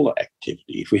solar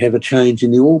activity, if we have a change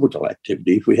in the orbital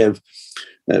activity, if we have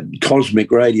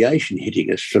cosmic radiation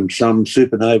hitting us from some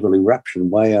supernoval eruption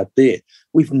way out there.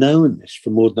 We've known this for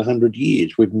more than 100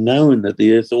 years. We've known that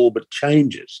the Earth's orbit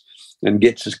changes and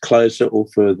gets us closer or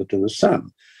further to the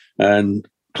sun. And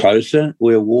closer,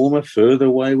 we're warmer, further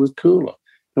away, we're cooler.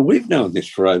 And we've known this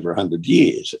for over 100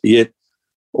 years, yet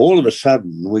all of a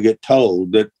sudden we get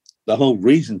told that the whole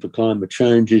reason for climate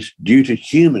change is due to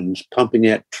humans pumping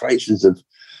out traces of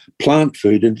plant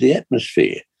food into the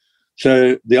atmosphere.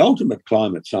 So the ultimate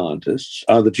climate scientists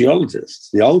are the geologists.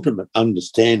 The ultimate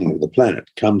understanding of the planet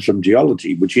comes from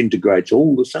geology, which integrates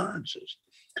all the sciences.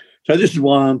 So this is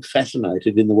why I'm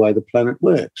fascinated in the way the planet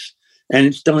works. And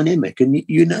it's dynamic. And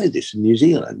you know this in New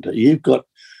Zealand. You've got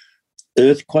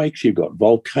earthquakes, you've got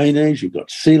volcanoes, you've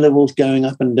got sea levels going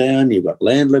up and down, you've got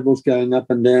land levels going up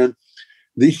and down.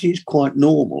 This is quite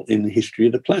normal in the history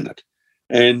of the planet.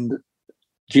 And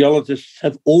geologists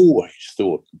have always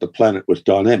thought the planet was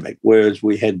dynamic, whereas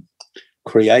we had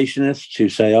creationists who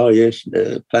say, oh, yes,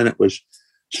 the planet was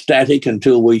static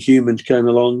until we humans came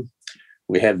along.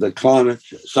 We have the climate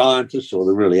scientists, or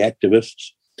the really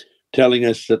activists, telling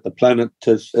us that the planet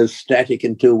is static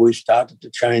until we started to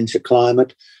change the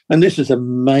climate. And this is a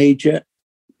major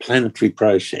planetary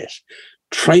process.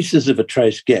 Traces of a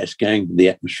trace gas going to the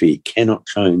atmosphere cannot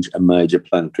change a major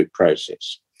planetary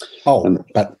process.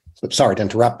 But sorry to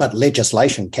interrupt, but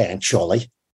legislation can, surely.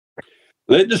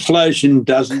 Legislation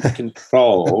doesn't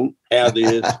control how the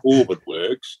Earth's orbit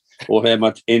works or how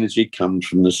much energy comes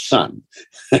from the sun.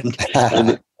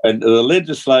 and the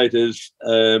legislators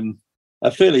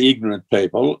are fairly ignorant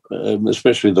people,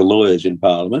 especially the lawyers in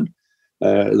Parliament.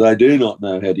 They do not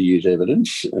know how to use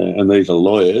evidence, and these are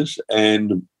lawyers.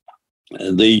 And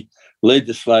the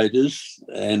legislators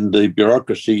and the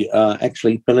bureaucracy are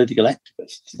actually political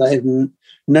activists. They have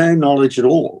no knowledge at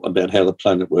all about how the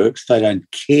planet works. They don't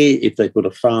care if they put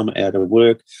a farm out of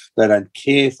work. They don't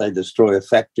care if they destroy a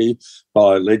factory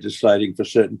by legislating for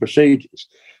certain procedures.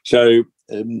 So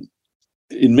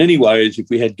in many ways, if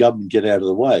we had government get out of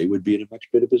the way, we'd be in a much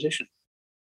better position.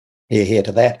 Here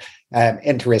to that.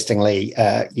 Interestingly,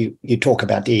 you talk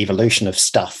about the evolution of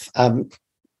stuff.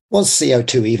 Was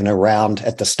CO2 even around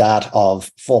at the start of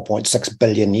 4.6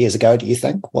 billion years ago, do you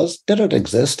think? Did it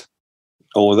exist?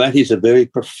 Oh, that is a very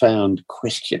profound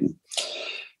question.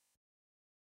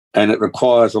 And it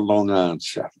requires a long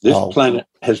answer. This planet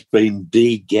has been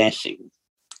degassing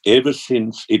ever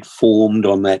since it formed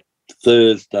on that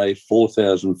Thursday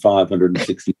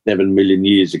 4,567 million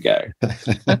years ago.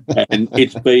 And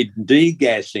it's been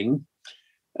degassing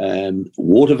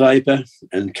water vapour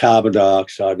and carbon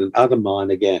dioxide and other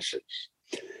minor gases.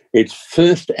 Its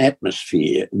first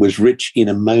atmosphere was rich in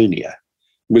ammonia,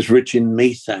 was rich in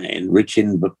methane, rich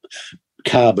in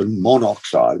carbon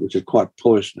monoxide, which is quite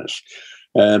poisonous.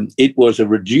 It was a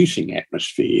reducing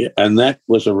atmosphere, and that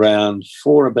was around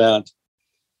for about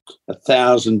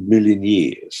 1,000 million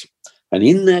years. And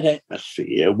in that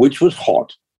atmosphere, which was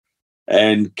hot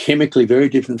and chemically very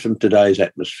different from today's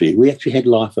atmosphere, we actually had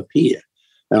life appear.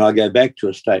 And I go back to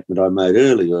a statement I made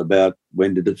earlier about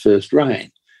when did it first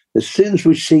rain. As soon as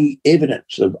we see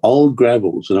evidence of old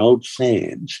gravels and old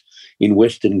sands in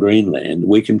Western Greenland,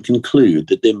 we can conclude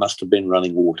that there must have been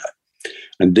running water,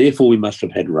 and therefore we must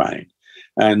have had rain.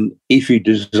 And if you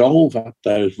dissolve up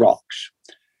those rocks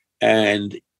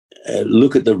and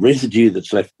look at the residue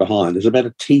that's left behind, there's about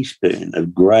a teaspoon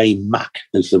of grey muck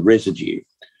as the residue.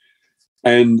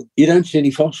 And you don't see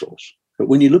any fossils. But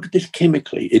when you look at this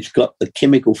chemically, it's got the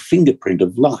chemical fingerprint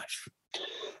of life.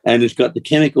 And it's got the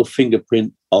chemical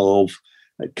fingerprint of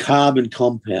carbon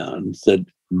compounds that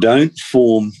don't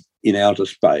form in outer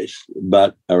space,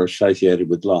 but are associated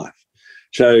with life.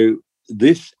 So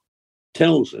this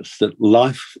tells us that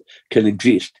life can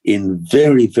exist in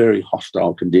very, very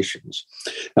hostile conditions.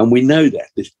 And we know that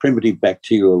this primitive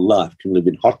bacterial life can live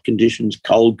in hot conditions,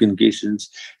 cold conditions,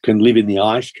 can live in the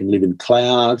ice, can live in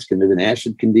clouds, can live in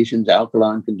acid conditions,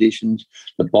 alkaline conditions,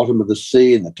 the bottom of the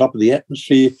sea and the top of the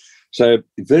atmosphere. So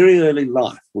very early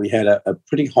life, we had a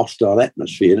pretty hostile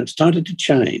atmosphere, and it started to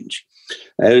change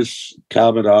as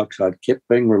carbon dioxide kept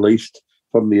being released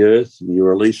from the earth. And you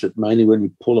release it mainly when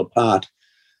you pull apart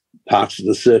parts of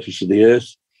the surface of the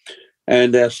earth.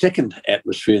 And our second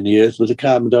atmosphere in the earth was a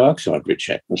carbon dioxide-rich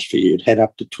atmosphere. It had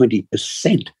up to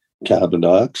 20% carbon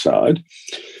dioxide,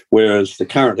 whereas the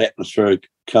current atmospheric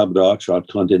carbon dioxide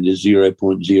content is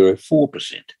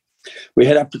 0.04%. We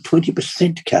had up to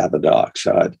 20% carbon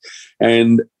dioxide.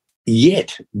 And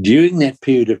yet, during that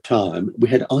period of time, we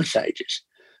had ice ages.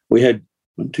 We had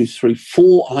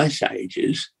 4 ice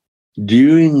ages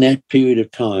during that period of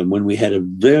time when we had a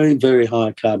very, very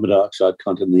high carbon dioxide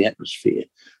content in the atmosphere.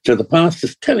 So the past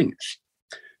is telling us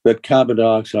that carbon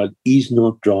dioxide is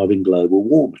not driving global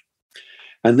warming.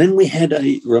 And then we had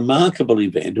a remarkable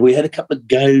event. We had a couple of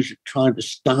goes trying to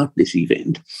start this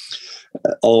event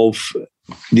of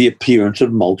the appearance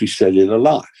of multicellular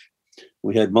life.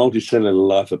 We had multicellular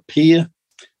life appear,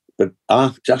 but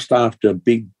just after a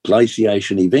big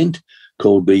glaciation event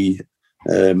called the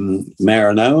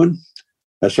the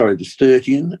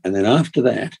Sturgeon, and then after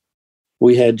that,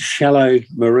 we had shallow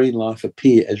marine life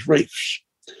appear as reefs.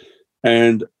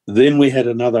 And then we had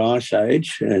another ice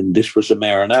age, and this was the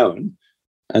Marinoan,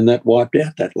 and that wiped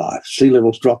out that life. Sea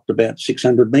levels dropped about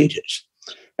 600 metres.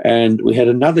 And we had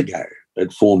another go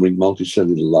at forming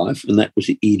multicellular life, and that was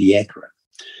the Ediacaran.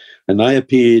 And they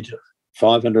appeared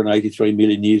 583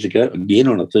 million years ago, again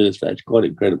on a Thursday. It's quite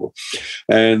incredible.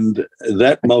 And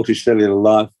that multicellular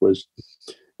life was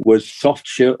soft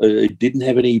shell. It didn't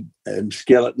have any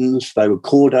skeletons. They were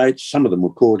chordates. Some of them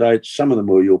were chordates. Some of them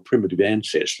were your primitive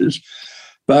ancestors.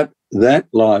 But that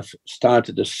life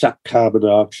started to suck carbon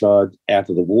dioxide out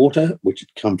of the water, which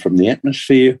had come from the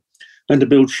atmosphere, and to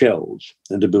build shells,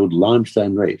 and to build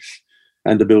limestone reefs,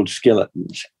 and to build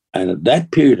skeletons. And at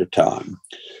that period of time,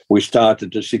 we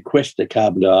started to sequester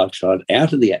carbon dioxide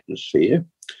out of the atmosphere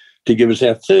to give us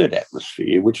our third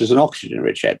atmosphere, which is an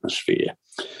oxygen-rich atmosphere.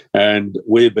 And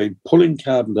we've been pulling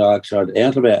carbon dioxide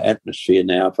out of our atmosphere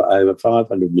now for over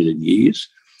 500 million years.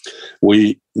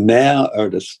 We now are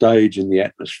at a stage in the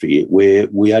atmosphere where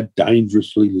we are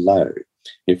dangerously low.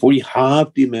 If we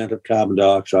halve the amount of carbon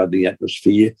dioxide in the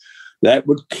atmosphere, that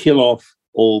would kill off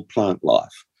all plant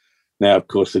life. Now, of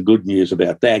course, the good news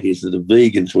about that is that the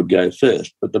vegans would go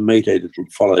first, but the meat eaters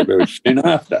would follow very soon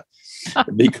after,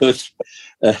 because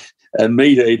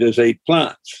meat eaters eat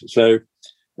plants. So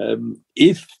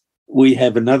if we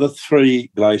have another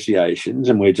 3 glaciations,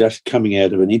 and we're just coming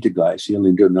out of an interglacial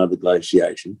into another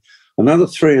glaciation, another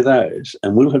 3 of those,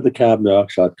 and we'll have the carbon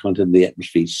dioxide content in the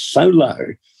atmosphere so low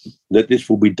that this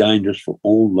will be dangerous for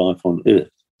all life on Earth.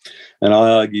 And I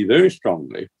argue very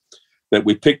strongly that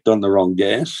we picked on the wrong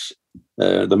gas.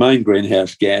 The main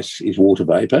greenhouse gas is water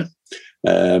vapour.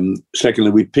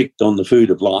 Secondly, we picked on the food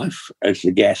of life as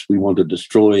the gas we want to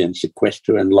destroy and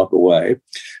sequester and lock away.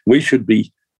 We should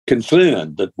be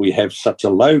concerned that we have such a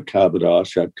low carbon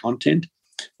dioxide content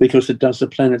because it does the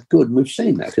planet good. And we've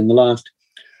seen that in the last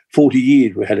 40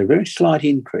 years. We had a very slight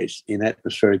increase in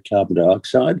atmospheric carbon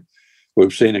dioxide.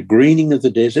 We've seen a greening of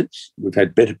the deserts. We've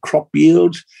had better crop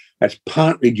yields. That's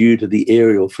partly due to the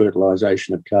aerial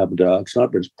fertilisation of carbon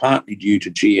dioxide, but it's partly due to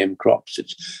GM crops.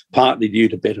 It's partly due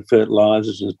to better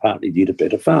fertilisers, and it's partly due to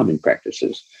better farming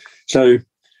practices. So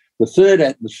the third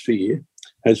atmosphere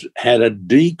has had a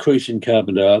decrease in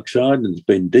carbon dioxide, and it's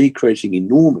been decreasing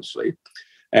enormously,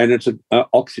 and it's an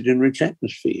oxygen-rich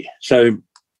atmosphere. So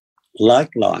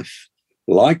like life,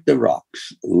 like the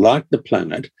rocks, like the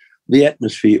planet, the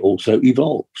atmosphere also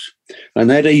evolves. And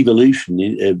that evolution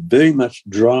very much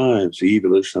drives the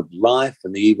evolution of life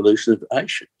and the evolution of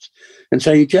oceans. And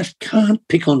so you just can't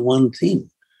pick on one thing,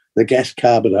 the gas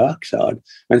carbon dioxide,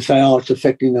 and say, oh, it's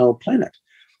affecting the whole planet.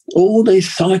 All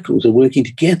these cycles are working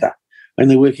together, and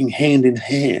they're working hand in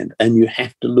hand, and you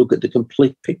have to look at the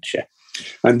complete picture.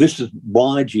 And this is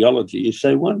why geology is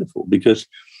so wonderful, because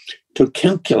to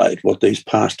calculate what these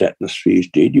past atmospheres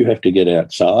did, you have to get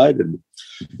outside, and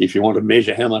if you want to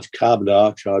measure how much carbon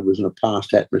dioxide was in a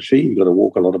past atmosphere, you've got to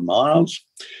walk a lot of miles.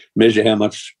 Measure how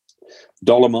much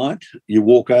dolomite you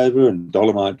walk over, and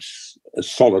dolomite's a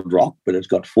solid rock, but it's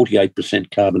got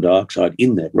 48% carbon dioxide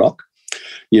in that rock.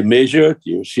 You measure it,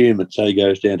 you assume it, say,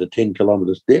 goes down to 10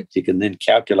 kilometres depth. You can then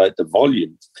calculate the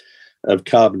volume of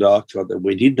carbon dioxide that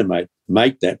went in to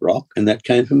make that rock, and that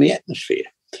came from the atmosphere.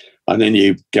 And then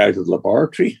you go to the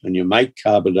laboratory and you make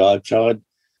carbon dioxide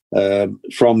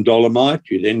from dolomite.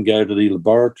 You then go to the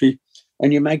laboratory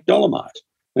and you make dolomite.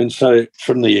 And so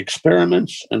from the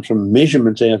experiments and from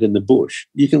measurements out in the bush,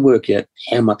 you can work out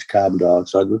how much carbon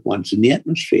dioxide was once in the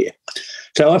atmosphere.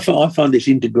 So I find this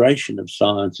integration of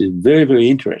science is very, very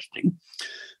interesting,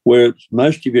 where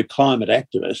most of your climate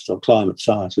activists or climate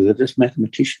scientists are just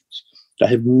mathematicians. They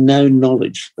have no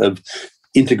knowledge of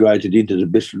integrated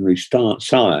interdisciplinary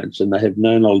science, and they have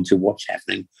no knowledge of what's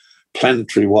happening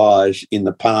planetary-wise in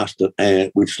the past,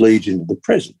 which leads into the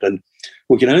present. And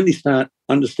we can only start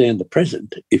understand the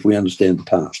present if we understand the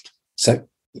past. So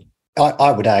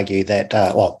I would argue that,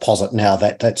 posit now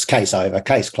that that's case over,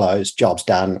 case closed, job's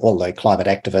done. All the climate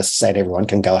activists said everyone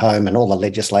can go home and all the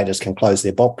legislators can close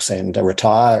their books and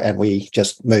retire, and we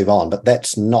just move on. But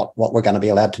that's not what we're going to be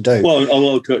allowed to do.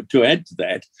 Well, to add to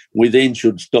that, we then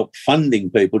should stop funding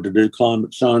people to do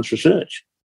climate science research.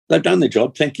 They've done their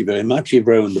job. Thank you very much. You've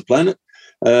ruined the planet.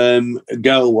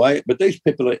 Go away. But these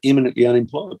people are eminently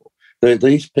unemployable.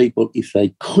 These people, if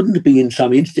they couldn't be in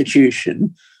some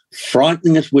institution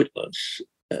frightening us witless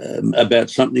about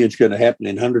something that's going to happen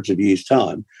in hundreds of years'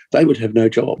 time, they would have no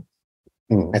job.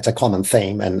 It's a common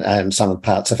theme, and some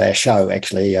parts of our show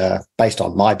actually, based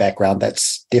on my background,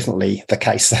 that's definitely the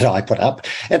case that I put up.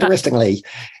 Interestingly,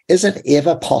 is it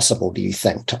ever possible, do you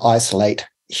think, to isolate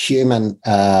human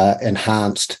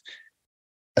enhanced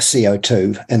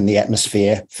CO2 in the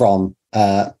atmosphere from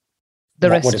what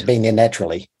would have been there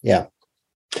naturally? Yeah.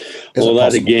 Well,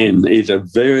 that again is a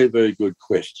very, very good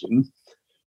question.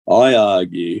 I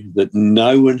argue that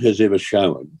no one has ever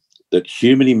shown that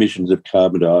human emissions of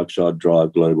carbon dioxide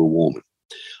drive global warming.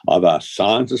 I've asked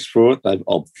scientists for it, they've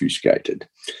obfuscated.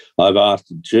 I've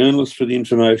asked journalists for the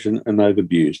information and they've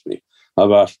abused me.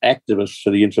 I've asked activists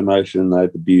for the information and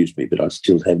they've abused me, but I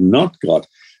still have not got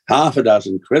half a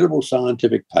dozen credible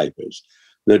scientific papers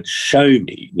that show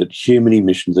me that human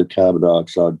emissions of carbon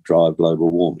dioxide drive global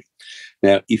warming.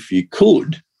 Now, if you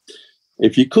could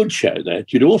show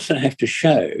that, you'd also have to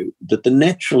show that the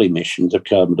natural emissions of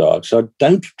carbon dioxide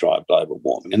don't drive global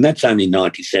warming, and that's only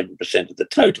 97% of the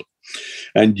total.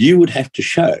 And you would have to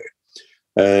show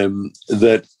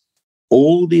that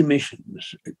all the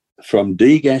emissions from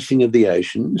degassing of the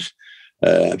oceans,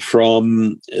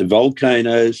 from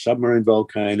volcanoes, submarine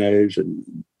volcanoes and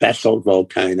basalt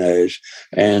volcanoes,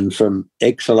 and from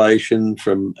exhalation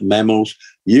from mammals,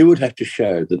 you would have to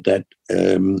show that that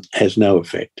has no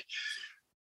effect.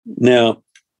 Now,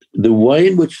 the way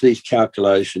in which these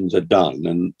calculations are done,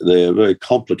 and they're very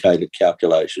complicated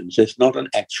calculations, there's not an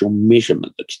actual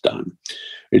measurement that's done.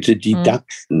 It's a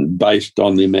deduction based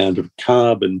on the amount of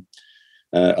carbon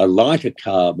a lighter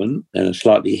carbon and a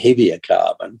slightly heavier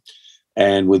carbon,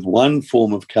 and with one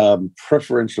form of carbon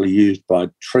preferentially used by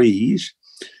trees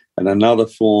and another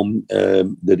form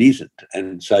that isn't.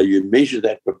 And so you measure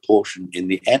that proportion in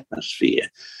the atmosphere.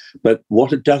 But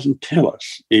what it doesn't tell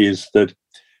us is that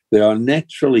there are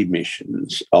natural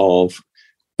emissions of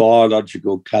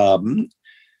biological carbon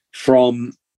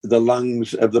from the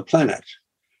lungs of the planet.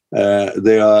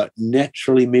 There are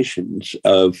natural emissions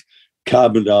of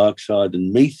carbon dioxide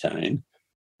and methane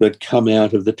that come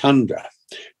out of the tundra.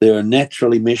 There are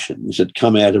natural emissions that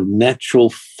come out of natural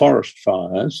forest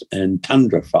fires and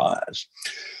tundra fires.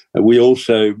 We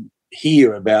also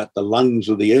hear about the lungs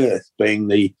of the earth being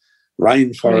the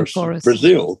rainforests of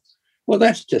Brazil. Well,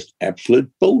 that's just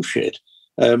absolute bullshit.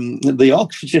 The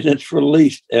oxygen that's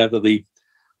released out of the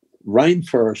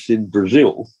rainforests in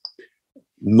Brazil,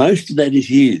 most of that is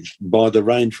used by the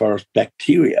rainforest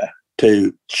bacteria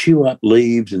to chew up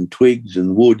leaves and twigs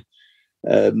and wood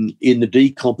in the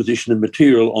decomposition of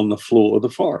material on the floor of the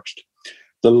forest.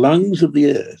 The lungs of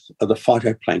the earth are the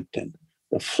phytoplankton,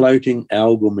 the floating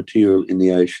algal material in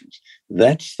the oceans.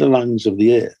 That's the lungs of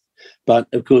the earth. But,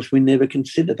 of course, we never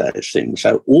consider those things.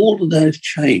 So all of those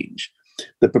change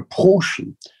the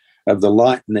proportion of the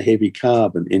light and the heavy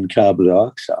carbon in carbon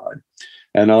dioxide.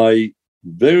 And I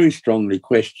very strongly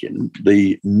question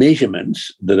the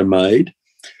measurements that are made,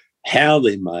 how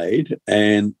they're made,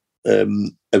 and,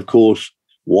 of course,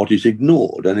 what is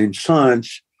ignored. And in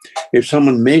science, if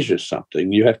someone measures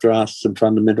something, you have to ask some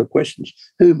fundamental questions.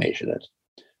 Who measured it?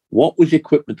 What was the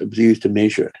equipment that was used to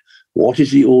measure it? What is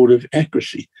the order of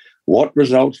accuracy? What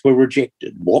results were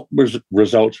rejected? What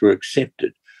results were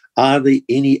accepted? Are there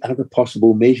any other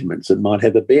possible measurements that might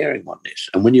have a bearing on this?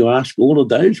 And when you ask all of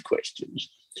those questions,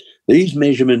 these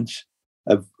measurements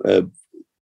of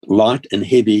light and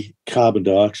heavy carbon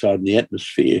dioxide in the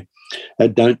atmosphere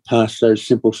don't pass those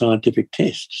simple scientific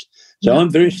tests. So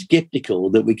I'm very sceptical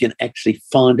that we can actually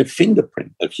find a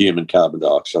fingerprint of human carbon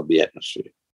dioxide in the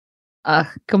atmosphere.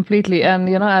 Completely. And,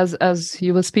 as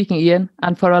you were speaking, Ian,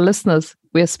 and for our listeners,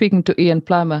 we are speaking to Ian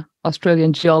Plimer,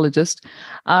 Australian geologist.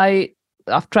 I'm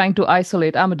trying to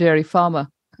isolate. I'm a dairy farmer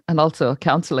and also a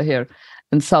counsellor here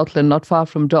in Southland, not far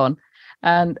from Don.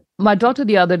 And my daughter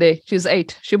the other day, she's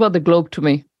 8, she brought the globe to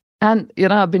me. And,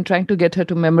 I've been trying to get her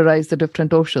to memorize the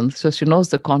different oceans. So she knows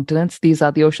the continents. These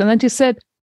are the oceans. And she said,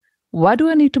 why do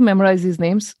I need to memorize these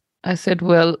names? I said,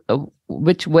 well,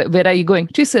 where are you going?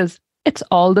 She says, it's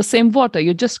all the same water.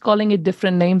 You're just calling it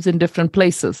different names in different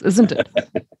places, isn't it?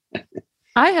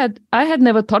 I had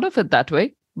never thought of it that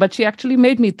way, but she actually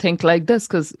made me think like this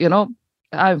because,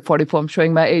 I'm 44, I'm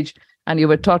showing my age, and you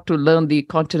were taught to learn the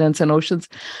continents and oceans.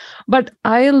 But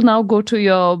I'll now go to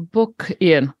your book,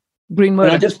 Ian.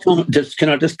 GREENWASHED. Can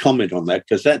I just comment on that?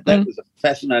 Because that was a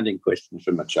fascinating question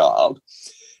from a child.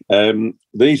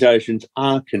 These oceans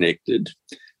are connected,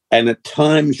 and at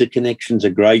times the connections are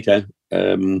greater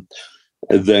than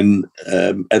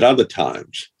at other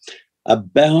times.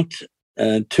 About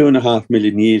 2.5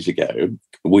 million years ago,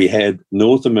 we had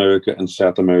North America and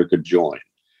South America join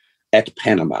at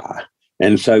Panama.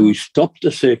 And so we stopped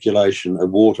the circulation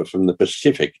of water from the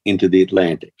Pacific into the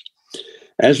Atlantic.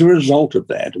 As a result of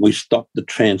that, we stopped the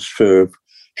transfer of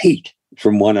heat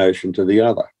from one ocean to the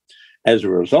other. As a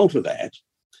result of that,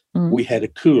 we had a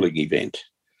cooling event.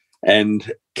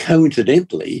 And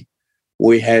coincidentally,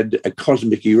 we had a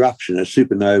cosmic eruption, a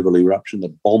supernoval eruption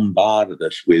that bombarded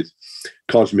us with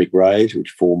cosmic rays,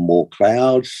 which form more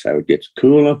clouds, so it gets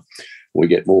cooler, we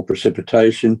get more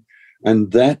precipitation,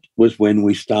 and that was when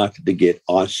we started to get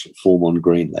ice form on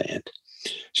Greenland.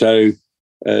 So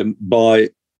by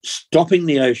stopping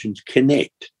the oceans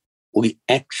connect, we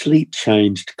actually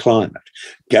changed climate.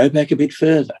 Go back a bit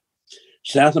further.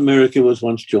 South America was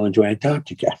once joined to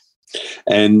Antarctica.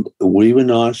 And we were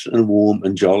nice and warm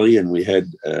and jolly, and we had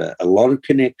a lot of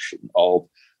connection of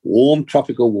warm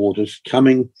tropical waters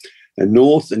coming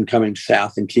north and coming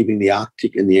south and keeping the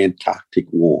Arctic and the Antarctic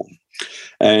warm.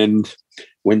 And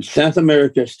when South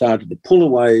America started to pull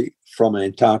away from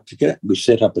Antarctica, we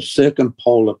set up a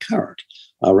circumpolar current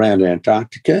around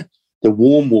Antarctica. The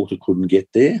warm water couldn't get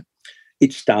there.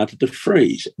 It started to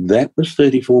freeze. That was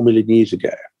 34 million years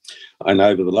ago. And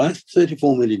over the last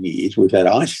 34 million years, we've had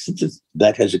ice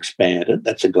that has expanded,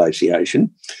 that's a glaciation,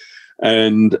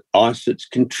 and ice that's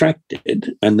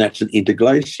contracted, and that's an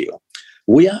interglacial.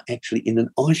 We are actually in an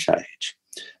ice age.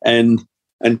 And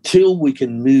until we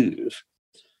can move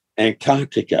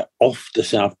Antarctica off the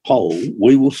South Pole,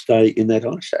 we will stay in that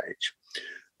ice age.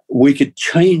 We could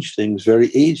change things very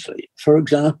easily. For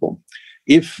example,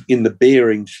 if in the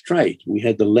Bering Strait we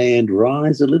had the land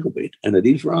rise a little bit, and it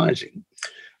is rising,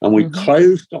 and we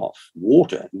closed off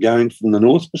water going from the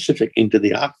North Pacific into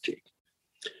the Arctic,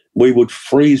 we would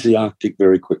freeze the Arctic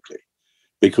very quickly,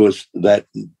 because that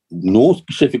North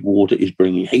Pacific water is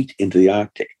bringing heat into the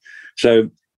Arctic. So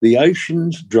the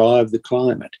oceans drive the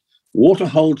climate. Water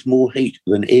holds more heat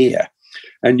than air.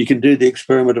 And you can do the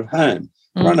experiment at home.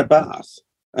 Run a bath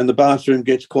and the bathroom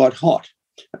gets quite hot.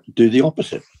 Do the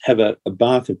opposite. Have a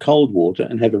bath of cold water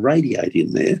and have a radiator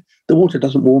in there. The water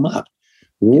doesn't warm up.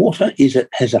 Water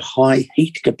has a high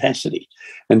heat capacity.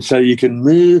 And so you can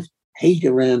move heat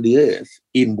around the earth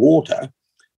in water,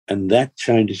 and that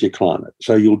changes your climate.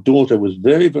 So your daughter was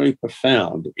very, very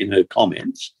profound in her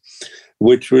comments,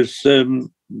 which was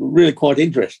really quite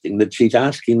interesting that she's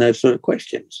asking those sort of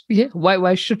questions. Yeah,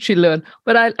 why should she learn?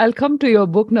 But I'll come to your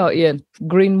book now, Ian,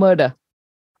 Green Murder.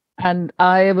 And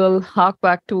I will hark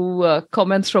back to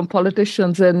comments from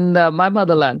politicians in my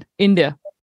motherland, India.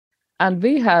 And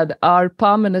we had our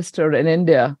Prime Minister in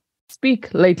India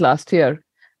speak late last year.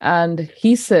 And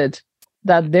he said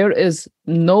that there is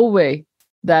no way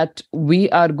that we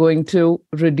are going to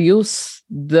reduce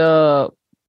the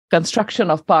construction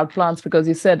of power plants, because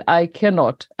he said, I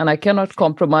cannot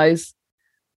compromise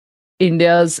they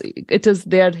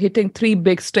are hitting 3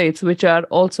 big states, which are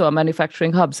also our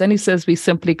manufacturing hubs. And he says we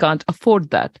simply can't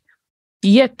afford that.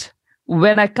 Yet,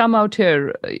 when I come out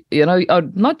here, or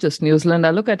not just New Zealand,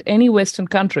 I look at any Western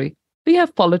country, we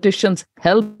have politicians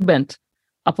hell-bent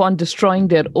upon destroying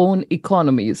their own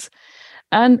economies.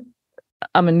 And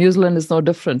I mean, New Zealand is no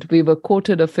different. We were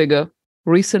quoted a figure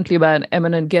recently by an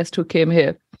eminent guest who came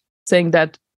here saying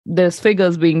that there's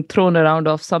figures being thrown around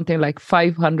of something like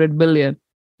 500 billion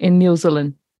in New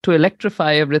Zealand to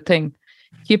electrify everything,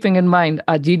 keeping in mind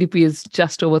our GDP is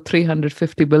just over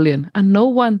 350 billion. And no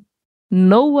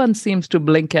one seems to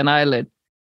blink an eyelid.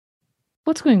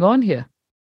 What's going on here?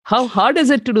 How hard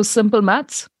is it to do simple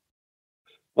maths?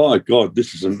 Oh, God,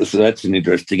 that's an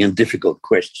interesting and difficult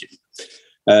question.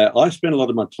 I spent a lot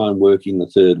of my time working in the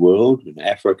third world, in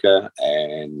Africa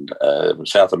and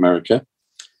South America,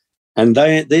 and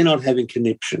they're not having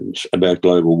connections about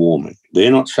global warming. They're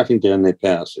not shutting down their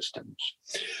power systems.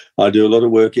 I do a lot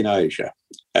of work in Asia,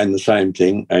 and the same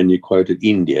thing, and you quoted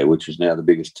India, which is now the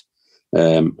biggest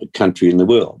country in the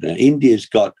world. Now, India's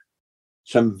got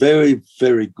some very,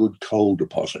 very good coal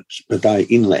deposits, but they're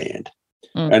inland.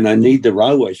 And they need the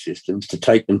railway systems to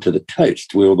take them to the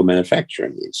coast where all the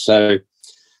manufacturing is. So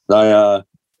they are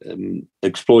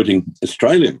exploiting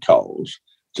Australian coals.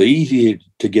 It's easier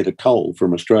to get a coal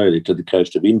from Australia to the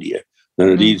coast of India than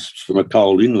it is from a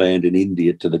coal inland in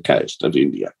India to the coast of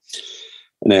India.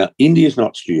 Now, India's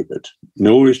not stupid,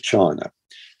 nor is China.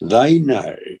 They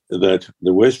know that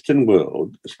the Western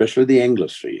world, especially the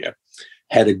Anglosphere,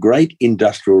 had a great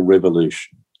industrial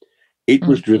revolution. It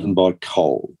was driven by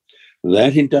coal.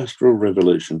 That industrial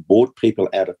revolution brought people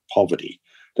out of poverty.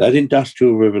 That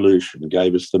industrial revolution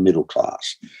gave us the middle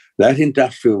class. That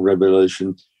industrial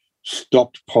revolution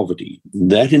stopped poverty.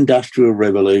 That industrial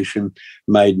revolution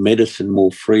made medicine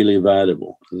more freely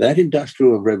available. That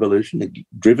industrial revolution,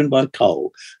 driven by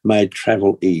coal, made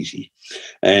travel easy.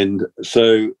 And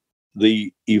so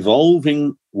the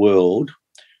evolving world,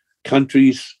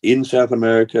 countries in South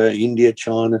America, India,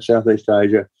 China, Southeast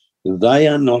Asia, they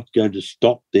are not going to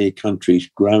stop their countries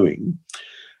growing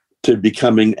to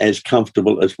becoming as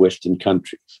comfortable as Western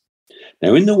countries.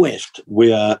 Now, in the West,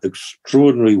 we are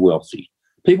extraordinarily wealthy.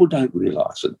 People don't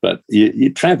realise it, but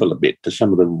you travel a bit to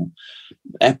some of the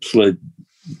absolute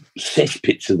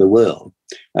cesspits of the world,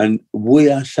 and we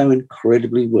are so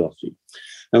incredibly wealthy.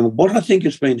 And what I think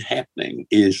has been happening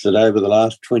is that over the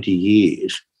last 20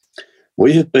 years,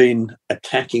 we have been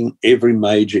attacking every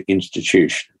major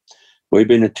institution. We've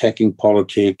been attacking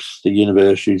politics, the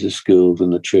universities, the schools,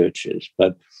 and the churches.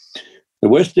 But the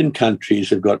Western countries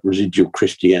have got residual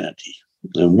Christianity.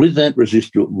 And with that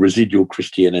residual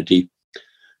Christianity,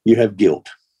 you have guilt.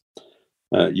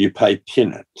 You pay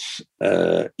penance.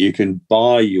 You can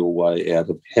buy your way out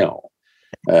of hell.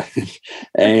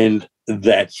 And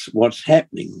that's what's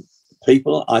happening.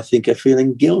 People, I think, are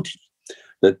feeling guilty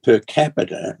that per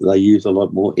capita they use a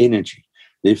lot more energy.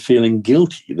 They're feeling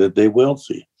guilty that they're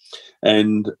wealthy.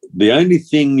 And the only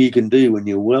thing you can do when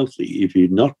you're wealthy, if you're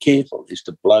not careful, is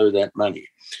to blow that money.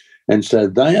 And so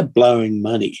they are blowing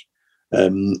money,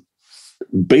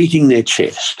 beating their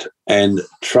chest and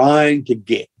trying to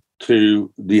get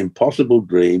to the impossible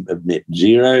dream of net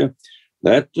zero.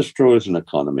 That destroys an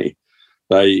economy.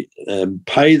 They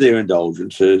pay their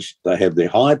indulgences. They have their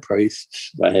high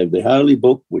priests. They have their holy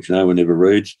book, which no one ever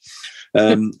reads.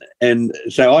 And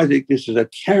so I think this is a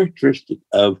characteristic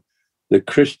of the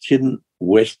Christian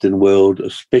Western world,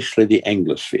 especially the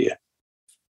Anglosphere.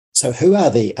 So who are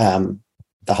the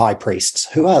high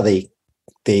priests? Who are the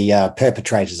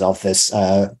perpetrators of this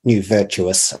new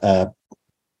virtuous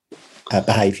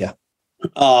behaviour?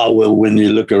 Oh, well, when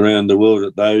you look around the world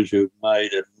at those who've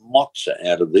made a mozza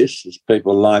out of this, there's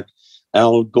people like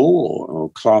Al Gore or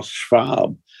Klaus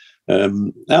Schwab.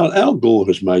 Al Gore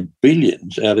has made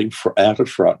billions out of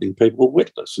frightening people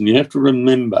witless. And you have to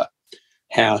remember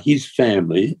how his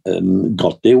family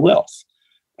got their wealth.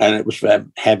 And it was for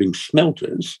having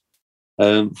smelters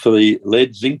for the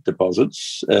lead zinc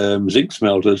deposits, zinc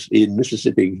smelters in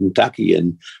Mississippi and Kentucky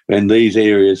and these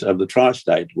areas of the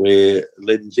tri-state where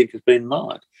lead and zinc has been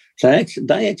mined. So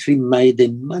they actually made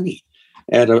their money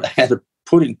out of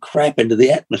putting crap into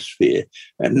the atmosphere.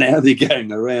 And now they're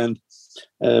going around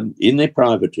in their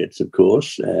private jets, of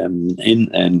course, and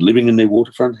living in their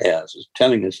waterfront houses,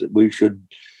 telling us that we should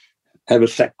have a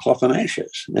sackcloth and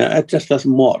ashes. Now, it just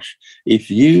doesn't wash.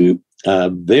 If you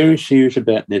are very serious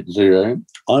about net zero,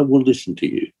 I will listen to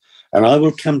you. And I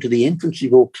will come to the entrance of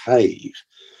your cave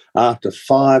after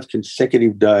 5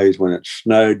 consecutive days when it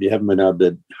snowed, you haven't been able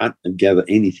to hunt and gather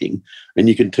anything, and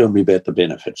you can tell me about the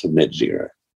benefits of net zero.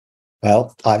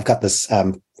 Well, I've got this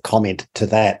comment to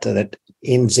that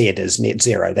NZ is net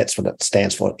zero. That's what it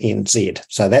stands for, NZ.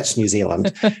 So that's New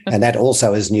Zealand, and that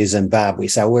also is New Zimbabwe.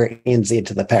 So we're NZ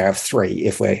to the power of 3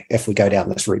 if we go down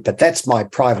this route. But that's my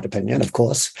private opinion, of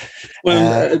course.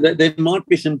 Well, there might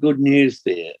be some good news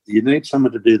there. You need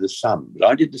someone to do the sums.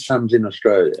 I did the sums in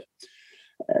Australia.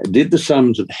 Did the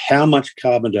sums of how much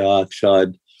carbon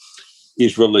dioxide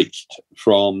is released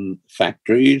from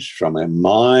factories, from our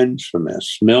mines, from our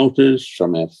smelters,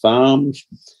 from our farms.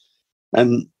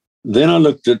 And then I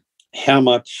looked at how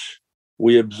much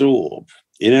we absorb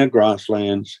in our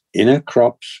grasslands, in our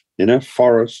crops, in our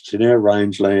forests, in our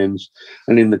rangelands,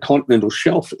 and in the continental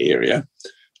shelf area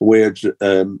where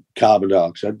carbon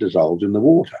dioxide dissolves in the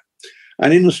water.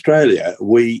 And in Australia,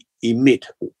 we emit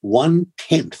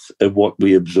 1/10 of what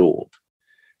we absorb.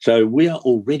 So we are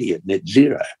already at net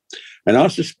zero. And I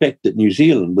suspect that New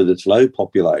Zealand, with its low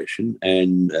population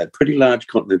and a pretty large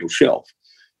continental shelf,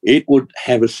 it would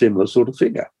have a similar sort of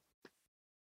figure.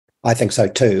 I think so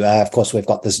too. Of course, we've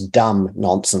got this dumb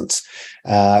nonsense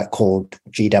called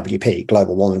GWP,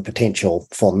 global warming potential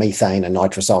for methane and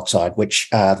nitrous oxide, which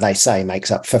they say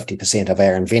makes up 50% of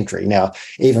our inventory. Now,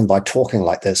 even by talking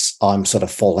like this, I'm sort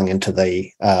of falling into the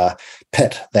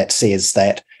pit that says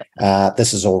that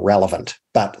this is all relevant.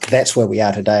 But that's where we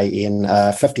are today in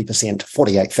 50%,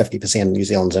 50% of New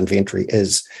Zealand's inventory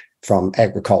is from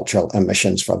agricultural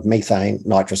emissions from methane,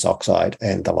 nitrous oxide,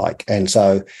 and the like. And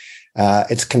so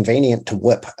it's convenient to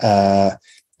whip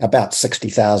about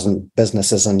 60,000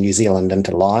 businesses in New Zealand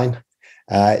into line.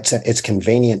 It's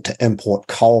convenient to import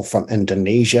coal from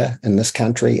Indonesia in this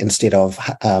country instead of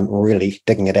really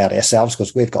digging it out ourselves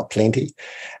because we've got plenty.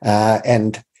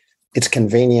 And it's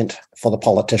convenient for the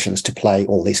politicians to play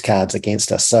all these cards against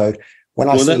us. So when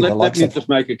I see the likes let me just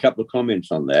make a couple of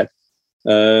comments on that.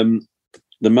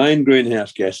 The main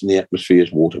greenhouse gas in the atmosphere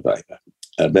is water vapour.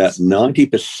 About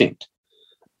 90%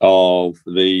 of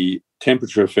the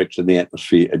temperature effects in the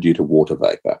atmosphere are due to water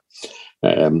vapour.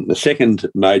 The second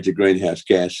major greenhouse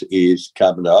gas is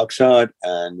carbon dioxide,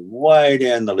 and way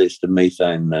down the list of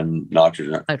methane and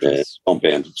nitrogen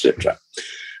compounds, etc.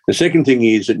 The second thing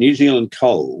is that New Zealand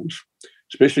coals,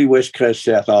 especially West Coast,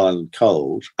 South Island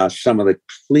coals, are some of the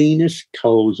cleanest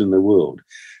coals in the world.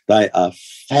 They are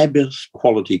fabulous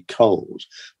quality coals.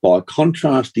 By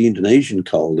contrast, the Indonesian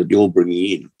coal that you're bringing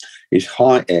in is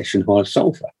high ash and high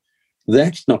sulphur.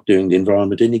 That's not doing the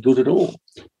environment any good at all.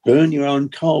 Burn your own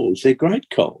coals. They're great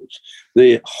coals.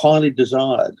 They're highly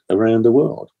desired around the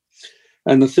world.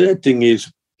 And the third thing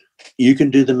is you can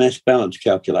do the mass balance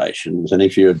calculations. And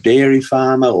if you're a dairy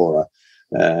farmer or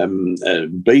a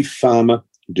beef farmer,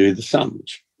 do the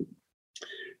sums.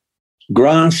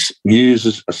 Grass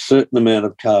uses a certain amount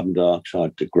of carbon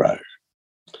dioxide to grow,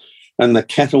 and the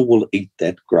cattle will eat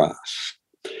that grass.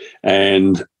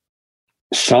 And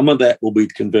some of that will be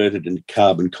converted into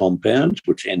carbon compounds,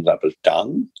 which ends up as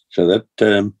dung, so that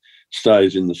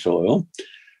stays in the soil.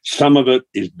 Some of it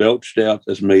is belched out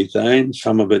as methane.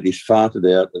 Some of it is farted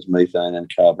out as methane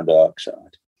and carbon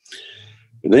dioxide.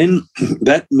 Then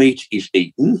that meat is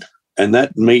eaten, and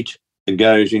that meat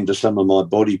goes into some of my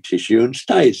body tissue and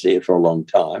stays there for a long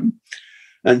time.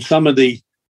 And some of the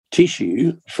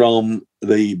tissue from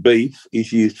the beef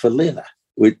is used for leather,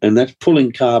 and that's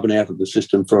pulling carbon out of the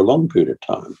system for a long period of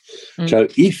time. So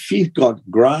if you've got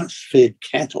grass-fed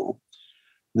cattle,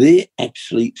 they're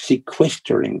actually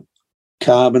sequestering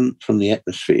carbon from the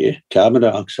atmosphere, carbon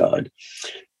dioxide,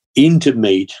 into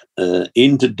meat,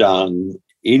 into dung,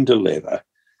 into leather,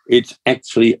 It's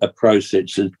actually a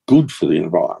process that's good for the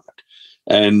environment.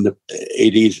 And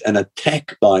it is an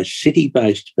attack by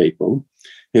city-based people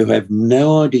who have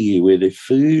no idea where their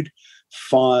food,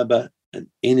 fibre and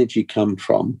energy come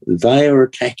from. They are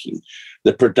attacking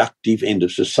the productive end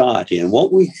of society. And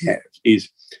what we have is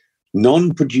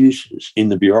non-producers in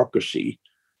the bureaucracy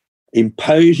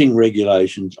imposing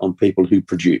regulations on people who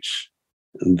produce.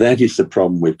 And that is the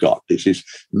problem we've got. There's this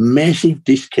massive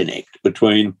disconnect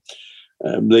between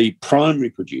the primary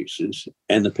producers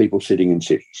and the people sitting in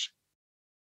cities.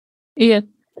 Ian,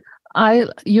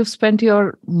 you've spent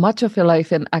much of your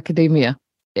life in academia,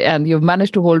 and you've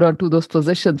managed to hold on to those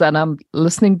positions. And I'm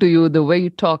listening to you, the way you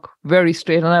talk, very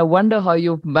straight. And I wonder how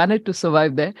you've managed to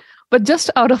survive there. But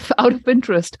just out of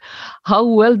interest, how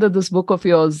well did this book of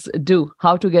yours do?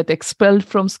 How to get expelled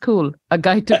from school, a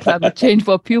guide to climate change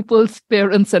for pupils,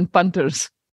 parents, and punters.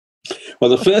 Well,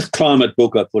 the first climate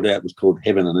book I put out was called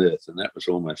Heaven and Earth, and that was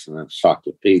almost an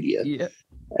encyclopedia. Yeah.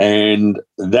 And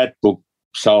that book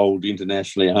sold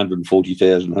internationally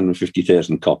 140,000,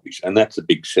 150,000 copies, and that's a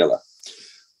big seller.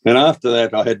 And after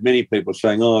that, I had many people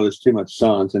saying, oh, there's too much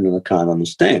science in it, I can't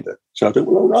understand it. So I thought,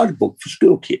 well, I'll write a book for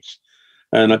school kids.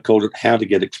 And I called it How to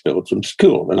Get Expelled from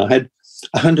School. And I had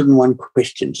 101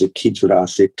 questions that kids would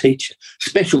ask their teacher,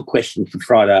 special questions for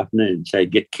Friday afternoon, say,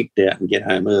 get kicked out and get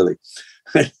home early.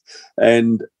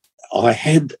 And I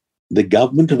had the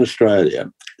government of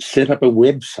Australia set up a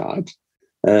website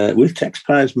with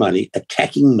taxpayers' money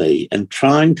attacking me and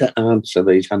trying to answer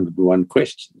these 101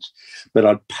 questions. But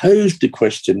I posed the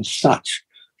questions such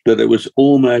that it was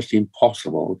almost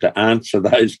impossible to answer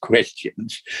those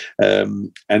questions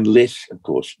unless, of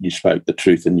course, you spoke the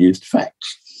truth and used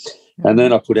facts. And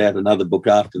then I put out another book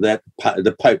after that.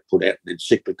 The Pope put out an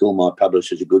encyclical. My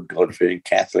publisher's a good God-fearing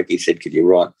Catholic. He said, could you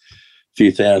write a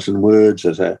few thousand words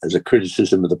as a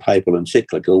criticism of the papal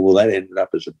encyclical? Well, that ended up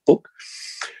as a book,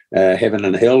 Heaven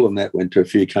and Hell, and that went to a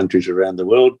few countries around the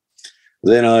world.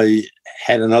 Then I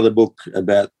had another book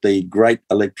about the great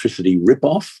electricity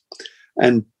rip-off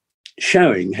and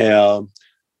showing how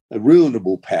a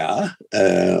renewable power,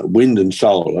 wind and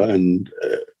solar, and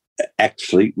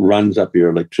actually runs up your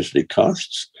electricity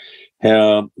costs,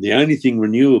 how the only thing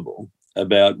renewable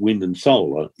about wind and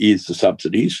solar is the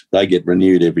subsidies. They get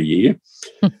renewed every year.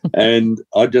 And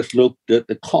I just looked at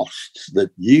the costs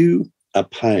that you are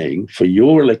paying for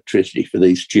your electricity for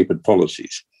these stupid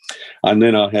policies. And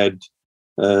then I had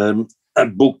a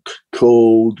book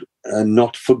called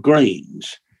Not for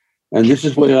Greens. And this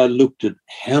is where I looked at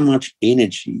how much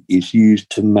energy is used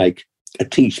to make a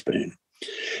teaspoon,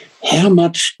 how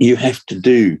much you have to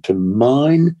do to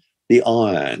mine the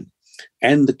iron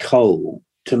and the coal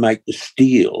to make the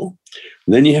steel.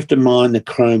 Then you have to mine the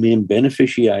chromium,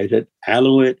 beneficiate it,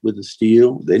 alloy it with the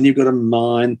steel. Then you've got to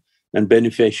mine and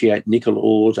beneficiate nickel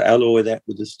ores, alloy that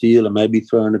with the steel, and maybe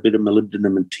throw in a bit of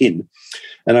molybdenum and tin.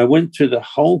 And I went through the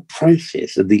whole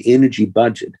process of the energy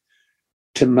budget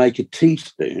to make a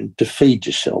teaspoon to feed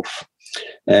yourself.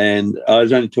 And I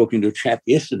was only talking to a chap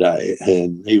yesterday,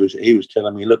 and he was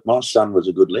telling me, look, my son was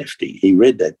a good lefty. He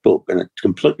read that book and it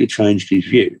completely changed his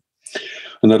view.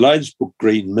 And the latest book,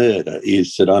 Green Murder,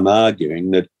 is that I'm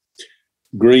arguing that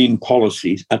green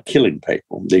policies are killing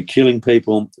people. They're killing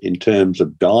people in terms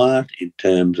of diet, in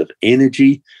terms of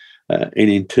energy, and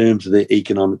in terms of their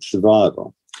economic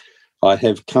survival. I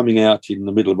have coming out in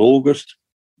the middle of August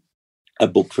a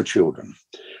book for children.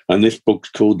 And this book's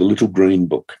called The Little Green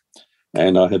Book.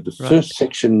 And I have the first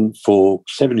section for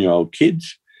 7-year-old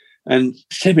kids. And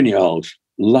 7-year-olds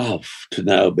love to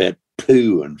know about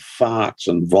poo and farts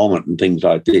and vomit and things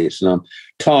like this. And I'm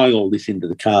tying all this into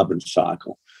the carbon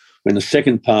cycle. And the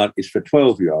second part is for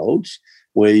 12-year-olds,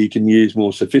 where you can use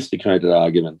more sophisticated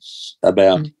arguments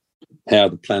about how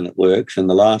the planet works. And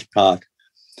the last part,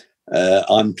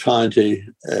 I'm trying to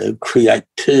create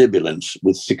turbulence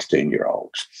with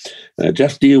 16-year-olds.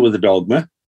 Just deal with the dogma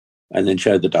and then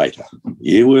show the data.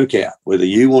 You work out whether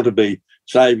you want to be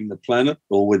saving the planet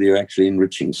or whether you're actually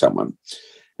enriching someone.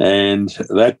 And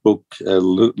that book,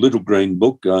 Little Green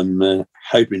Book, I'm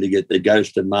hoping to get the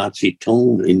ghost of Mao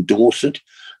Zedong endorse it,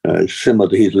 similar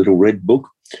to his Little Red Book.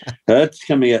 It's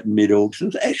coming out in mid-August.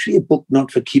 It's actually a book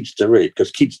not for kids to read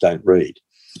because kids don't read.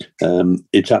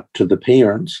 It's up to the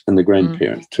parents and the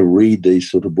grandparents to read these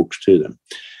sort of books to them.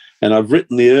 And I've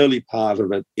written the early part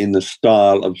of it in the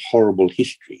style of horrible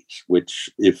histories, which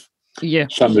if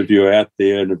some of you are out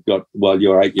there and have got, well,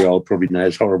 your 8-year-old probably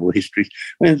knows horrible histories.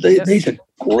 I mean, these are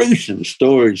gruesome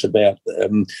stories about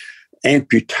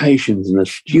amputations and the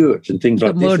Stuarts and things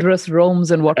like the this. murderous Romes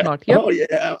and whatnot. Oh,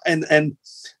 yeah.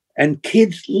 And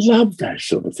kids love those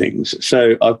sort of things.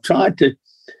 So I've tried to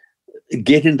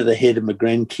get into the head of my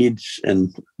grandkids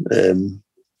and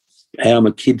how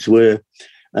my kids were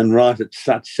and write it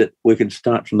such that we can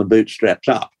start from the bootstraps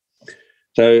up.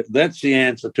 So that's the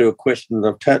answer to a question that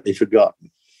I've totally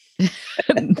forgotten.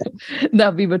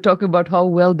 Now, we were talking about how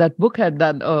well that book had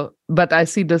done, but I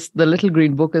see the Little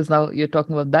Green Book is now, you're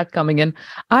talking about that coming in.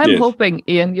 I'm hoping,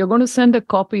 Ian, you're going to send a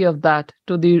copy of that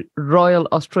to the Royal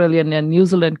Australian and New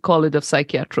Zealand College of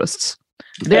Psychiatrists.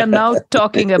 They are now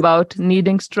talking about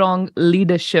needing strong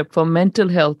leadership for mental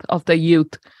health of the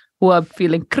youth who are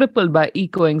feeling crippled by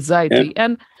eco-anxiety.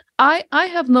 And I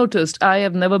have noticed, I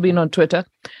have never been on Twitter,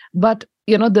 but,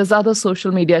 there's other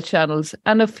social media channels.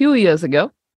 And a few years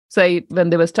ago, say when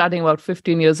they were starting about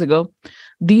 15 years ago,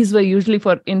 these were usually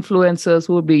for influencers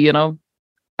who would be,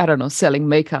 selling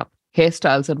makeup,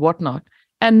 hairstyles and whatnot.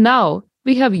 And now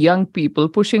we have young people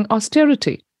pushing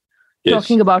austerity,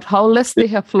 talking about how less they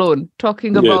have flown,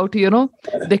 talking about,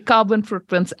 the carbon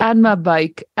footprints and my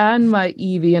bike and my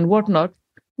EV and whatnot.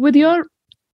 With your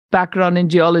background in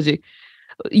geology,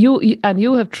 you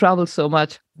have traveled so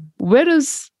much. Where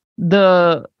is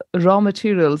the raw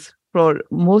materials for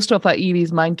most of our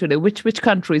EVs mined today? Which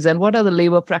countries, and what are the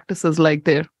labor practices like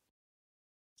there?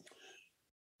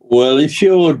 Well, if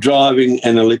you're driving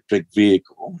an electric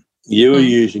vehicle, you are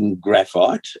using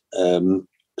graphite.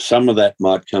 Some of that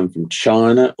might come from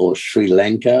China or Sri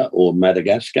Lanka or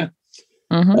Madagascar,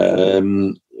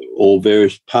 or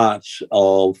various parts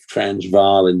of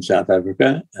Transvaal in South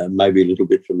Africa, maybe a little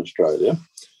bit from Australia.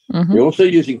 You're also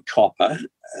using copper.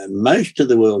 Most of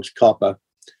the world's copper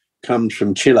comes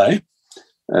from Chile.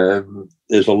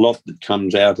 There's a lot that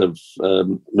comes out of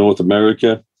North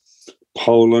America,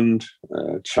 Poland,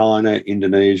 China,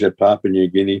 Indonesia, Papua New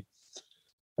Guinea,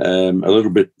 a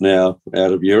little bit now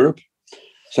out of Europe.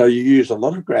 So you use a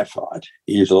lot of graphite,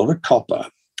 you use a lot of copper.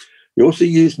 You also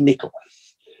use nickel.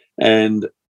 And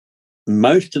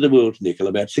most of the world's nickel,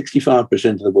 about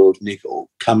 65% of the world's nickel,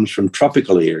 comes from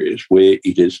tropical areas where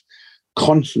it is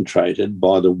concentrated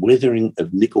by the weathering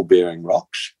of nickel-bearing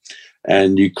rocks,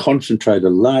 and you concentrate a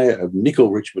layer of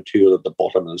nickel-rich material at the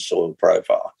bottom of the soil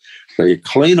profile. So you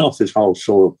clean off this whole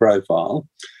soil profile,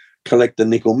 collect the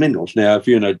nickel minerals. Now, if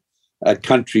you're in a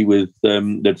country with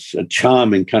that's a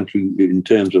charming country in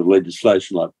terms of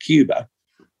legislation like Cuba,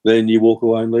 then you walk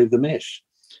away and leave the mess.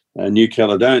 New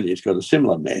Caledonia's got a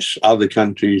similar mess. Other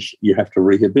countries, you have to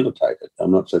rehabilitate it.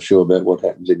 I'm not so sure about what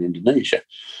happens in Indonesia.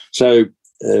 So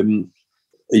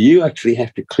you actually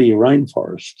have to clear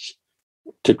rainforests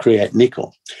to create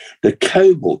nickel. The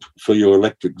cobalt for your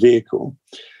electric vehicle,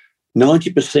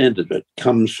 90% of it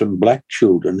comes from black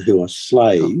children who are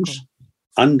slaves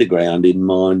underground in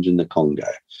mines in the Congo.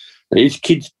 These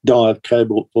kids die of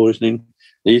cobalt poisoning.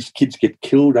 These kids get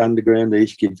killed underground.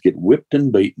 These kids get whipped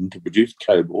and beaten to produce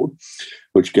cobalt,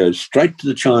 which goes straight to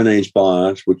the Chinese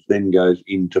buyers, which then goes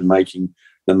into making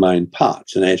the main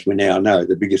parts. And as we now know,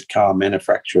 the biggest car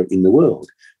manufacturer in the world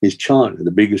is China.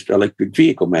 The biggest electric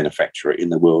vehicle manufacturer in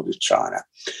the world is China.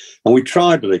 And we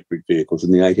tried electric vehicles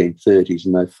in the 1830s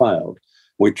and they failed.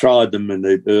 We tried them in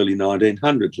the early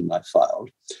 1900s and they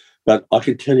failed. But I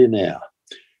can tell you now,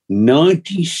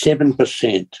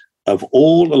 97% of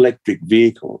all electric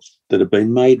vehicles that have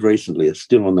been made recently are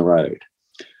still on the road.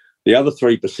 The other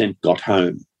 3% got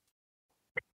home.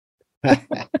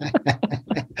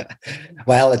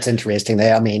 Well, it's interesting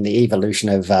there. I mean, the evolution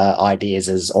of ideas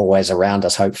is always around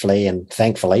us, hopefully and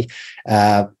thankfully.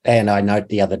 And I note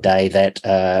the other day that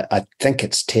I think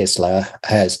it's Tesla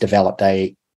has developed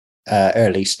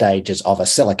early stages of a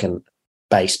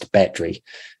silicon-based battery.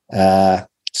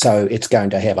 So it's going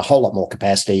to have a whole lot more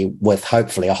capacity with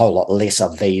hopefully a whole lot less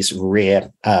of these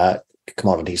rare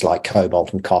commodities like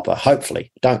cobalt and copper.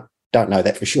 Hopefully, don't know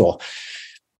that for sure.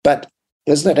 But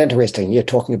isn't it interesting? You're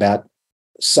talking about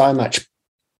so much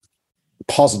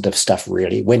positive stuff,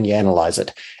 really, when you analyze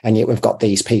it. And yet we've got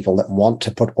these people that want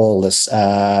to put all this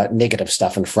negative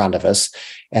stuff in front of us.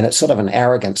 And it's sort of an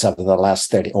arrogance over the last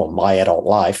 30 or my adult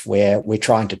life where we're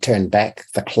trying to turn back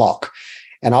the clock.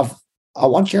 And I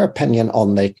want your opinion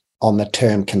on the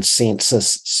term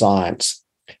consensus science.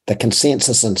 The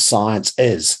consensus in science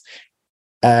is,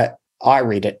 I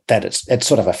read it that it's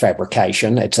sort of a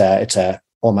fabrication. It's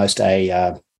almost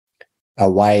a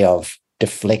way of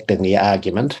deflecting the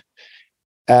argument.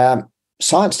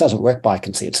 Science doesn't work by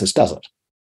consensus, does it?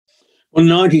 Well,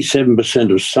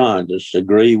 97% of scientists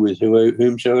agree with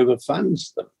whomsoever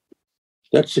funds them.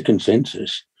 That's the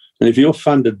consensus. And if you're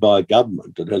funded by a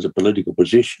government that has a political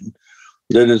position,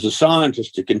 then as a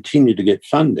scientist to continue to get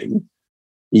funding,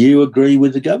 you agree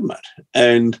with the government.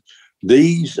 And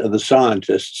these are the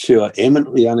scientists who are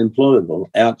eminently unemployable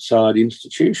outside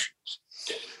institutions.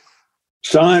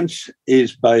 Science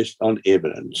is based on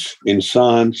evidence. In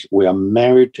science, we are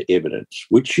married to evidence,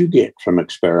 which you get from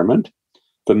experiment,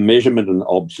 from measurement and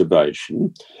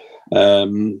observation.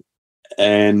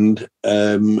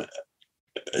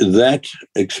 That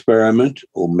experiment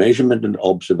or measurement and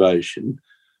observation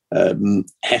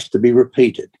has to be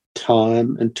repeated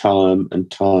time and time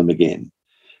and time again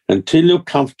until you're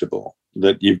comfortable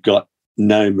that you've got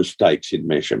no mistakes in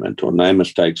measurement or no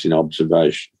mistakes in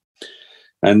observation.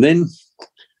 And then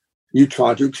you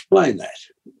try to explain that,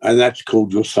 and that's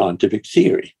called your scientific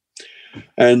theory.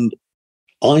 And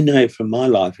I know from my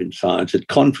life in science, at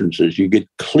conferences, you get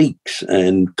cliques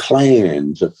and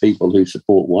clans of people who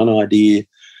support one idea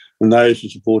and those who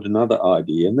support another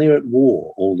idea, and they're at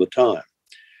war all the time.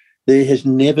 There has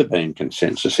never been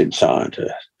consensus in science,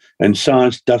 and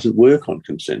science doesn't work on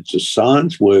consensus.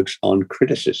 Science works on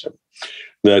criticism.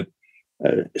 That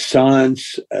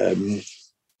science,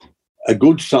 a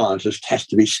good scientist has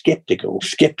to be skeptical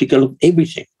of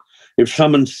everything. If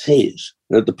someone says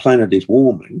that the planet is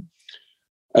warming,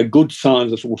 a good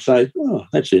scientist will say, oh,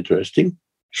 that's interesting,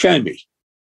 show me.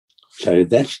 So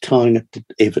that's tying it to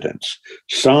evidence.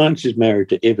 Science is married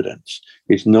to evidence.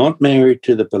 It's not married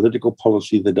to the political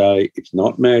policy of the day. It's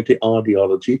not married to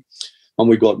ideology. And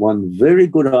we got one very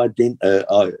good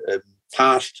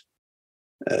past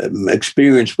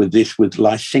experience with this with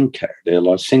Lysenko. Now,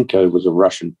 Lysenko was a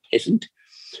Russian peasant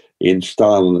in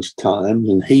Stalinist times,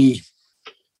 and he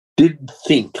did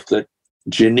think that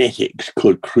genetics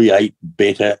could create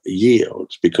better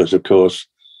yields because, of course,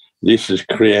 this is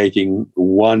creating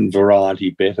one variety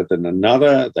better than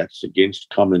another. That's against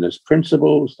communist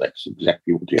principles. That's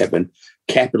exactly what you have in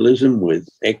capitalism, with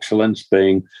excellence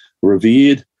being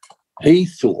revered. He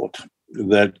thought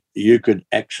that you could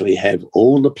actually have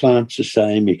all the plants the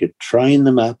same. You could train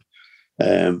them up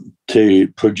to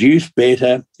produce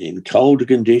better in colder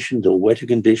conditions or wetter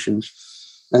conditions.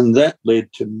 And that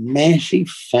led to massive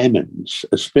famines,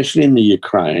 especially in the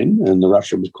Ukraine. And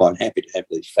Russia was quite happy to have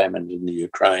these famines in the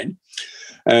Ukraine.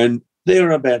 And there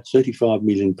are about 35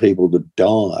 million people that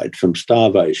died from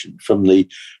starvation, from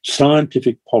the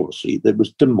scientific policy that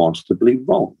was demonstrably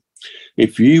wrong.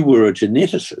 If you were a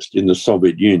geneticist in the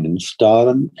Soviet Union,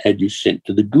 Stalin had you sent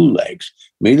to the gulags.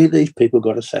 Many of these people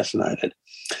got assassinated.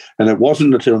 And it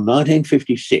wasn't until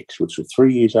 1956, which was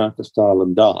 3 years after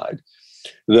Stalin died,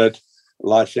 that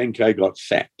Lysenko got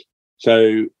sacked.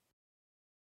 So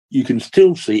you can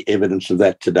still see evidence of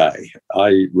that today.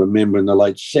 I remember in the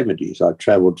late 70s, I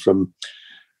travelled from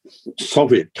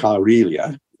Soviet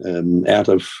Karelia out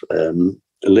of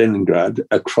Leningrad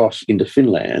across into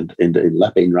Finland, into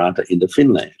Lapinranta, into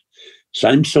Finland.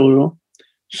 Same soil,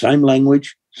 same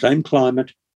language, same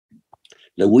climate.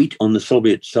 The wheat on the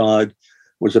Soviet side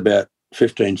was about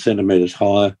 15 centimetres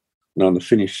high, and on the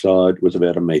Finnish side was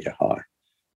about a metre high.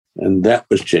 And that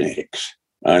was genetics.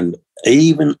 And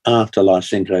even after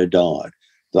Lysenko died,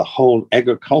 the whole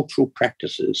agricultural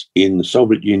practices in the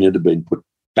Soviet Union have been put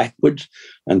backwards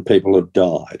and people have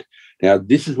died. Now,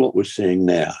 this is what we're seeing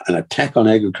now, an attack on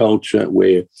agriculture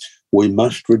where we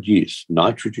must reduce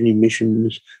nitrogen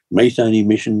emissions, methane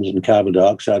emissions and carbon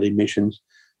dioxide emissions.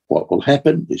 What will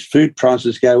happen is food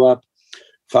prices go up,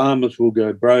 farmers will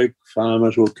go broke,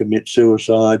 farmers will commit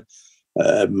suicide,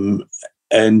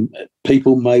 and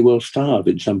people may well starve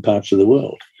in some parts of the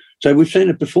world. So we've seen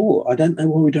it before. I don't know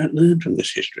why we don't learn from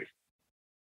this history.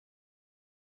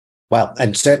 Well,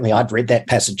 and certainly I'd read that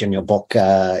passage in your book,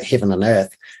 Heaven and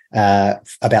Earth,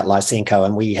 about Lysenko,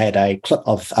 and we had a clip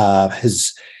of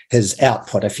his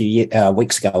output a few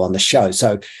weeks ago on the show.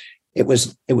 So it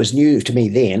was new to me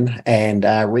then, and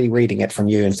rereading it from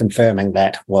you and confirming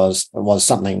that was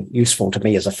something useful to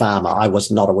me as a farmer. I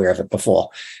was not aware of it before.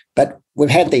 But we've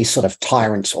had these sort of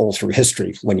tyrants all through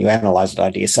history when you analyse it, I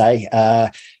dare say.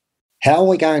 How are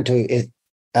we going to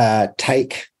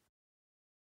take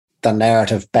the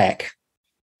narrative back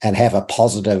and have a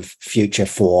positive future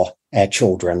for our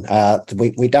children?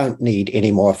 We don't need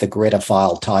any more of the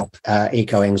Greta-file type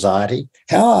eco-anxiety.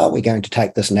 How are we going to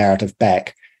take this narrative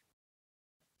back?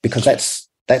 Because that's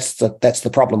the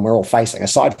problem we're all facing.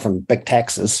 Aside from big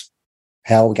taxes,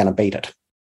 how are we going to beat it?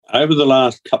 Over the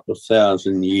last couple of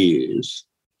 1,000 years,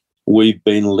 we've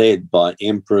been led by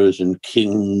emperors and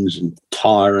kings and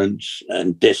tyrants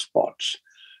and despots.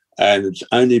 And it's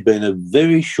only been a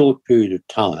very short period of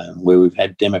time where we've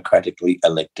had democratically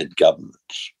elected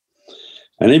governments.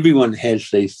 And everyone has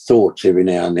these thoughts every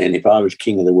now and then. If I was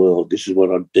king of the world, this is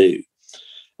what I'd do.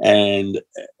 And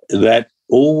that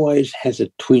always has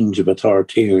a twinge of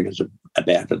authoritarianism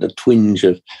about it, a twinge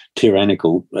of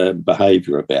tyrannical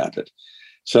behaviour about it.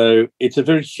 So it's a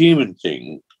very human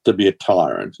thing to be a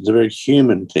tyrant. It's a very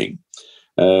human thing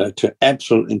to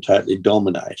absolutely and totally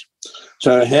dominate.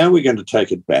 So how are we going to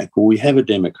take it back? Well, we have a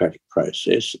democratic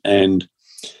process, and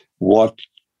what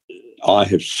I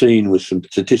have seen with some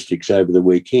statistics over the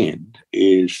weekend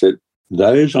is that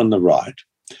those on the right,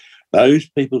 those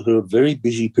people who are very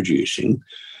busy producing,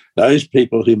 those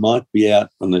people who might be out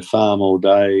on the farm all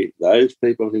day, those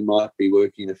people who might be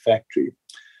working in a factory,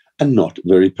 are not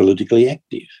very politically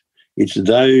active. It's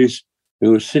those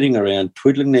who are sitting around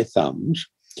twiddling their thumbs,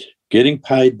 getting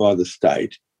paid by the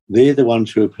state. They're the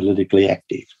ones who are politically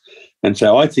active. And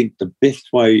so I think the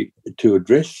best way to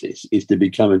address this is to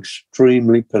become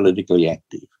extremely politically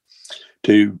active,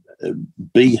 to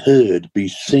be heard, be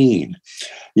seen.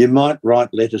 You might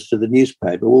write letters to the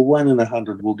newspaper. Well, 1 in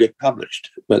 100 will get published,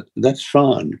 but that's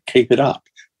fine. Keep it up.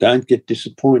 Don't get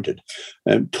disappointed.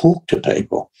 Talk to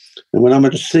people. And when I'm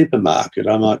at a supermarket,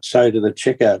 I might say to the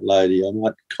checkout lady, I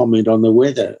might comment on the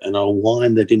weather, and I'll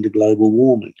wind that into global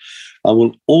warming. I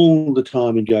will all the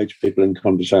time engage people in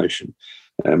conversation.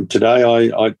 Today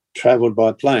I travelled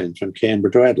by plane from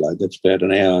Canberra to Adelaide. That's about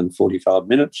an hour and 45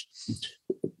 minutes.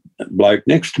 A bloke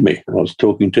next to me I was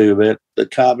talking to about the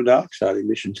carbon dioxide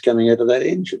emissions coming out of that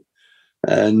engine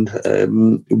and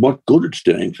what good it's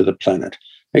doing for the planet.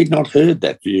 He'd not heard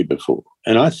that view before.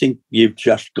 And I think you've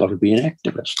just got to be an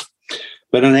activist,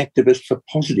 but an activist for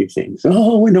positive things.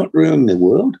 Oh, we're not ruining the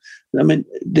world. I mean,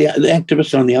 the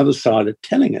activists on the other side are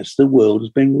telling us the world is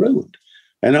being ruined.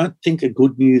 And I think a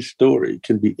good news story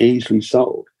can be easily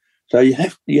sold. So you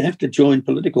have to join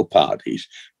political parties.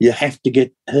 You have to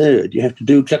get heard. You have to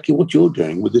do exactly what you're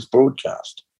doing with this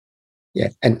broadcast. Yeah,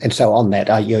 and so on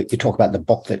that, you talk about the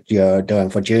book that you're doing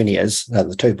for juniors,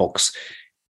 the 2 books.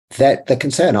 That the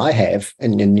concern I have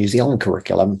in the New Zealand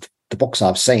curriculum, the books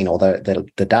I've seen or the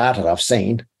data that I've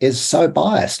seen is so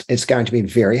biased. It's going to be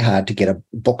very hard to get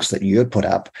books that you put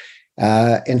up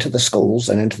into the schools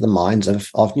and into the minds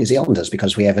of New Zealanders,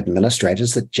 because we have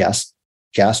administrators that just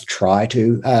try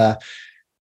to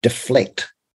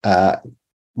deflect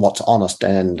what's honest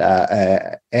and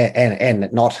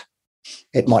not.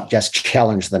 It might just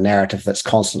challenge the narrative that's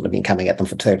constantly been coming at them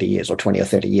for 30 years or 20 or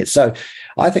 30 years. So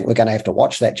I think we're going to have to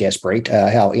watch that, Jaspreet,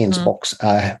 how Ian's books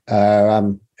are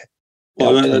in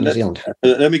New Zealand.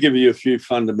 Let me give you a few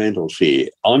fundamentals here.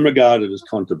 I'm regarded as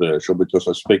controversial because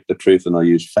I speak the truth and I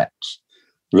use facts.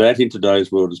 That in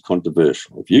today's world is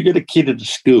controversial. If you get a kid at a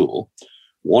school,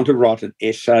 want to write an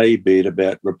essay, be it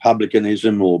about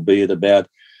republicanism or be it about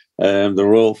the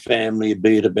royal family,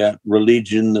 be it about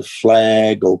religion, the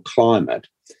flag or climate,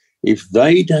 if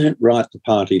they don't write the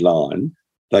party line,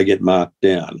 they get marked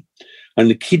down. And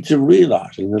the kids are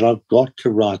realising that I've got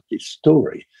to write this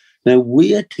story. Now,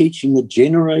 we are teaching a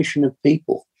generation of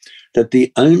people that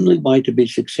the only way to be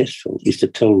successful is to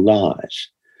tell lies.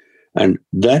 And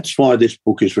that's why this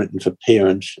book is written for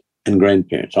parents and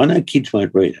grandparents. I know kids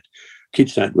won't read it.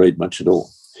 Kids don't read much at all.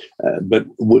 But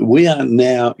we are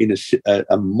now in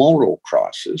a moral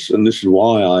crisis, and this is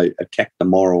why I attack the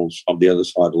morals of the other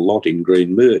side a lot in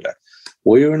Green Murder.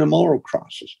 We are in a moral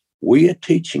crisis. We are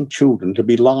teaching children to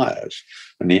be liars,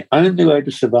 and the only way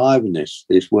to survive in this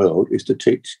world is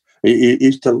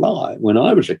to lie. When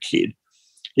I was a kid,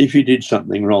 if you did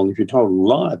something wrong, if you told a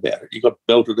lie about it, you got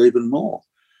belted even more.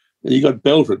 You got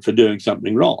belted for doing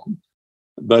something wrong,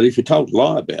 but if you told a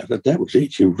lie about it, that was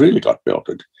it. You really got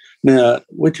belted. Now,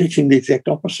 we're teaching the exact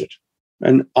opposite,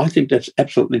 and I think that's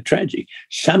absolutely tragic.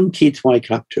 Some kids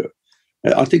wake up to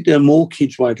it. I think there are more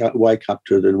kids wake up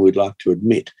to it than we'd like to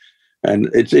admit, and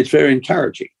it's very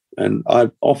encouraging. And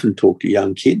I've often talked to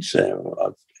young kids. I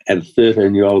had a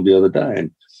 13-year-old the other day, and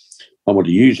I want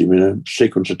to use him in a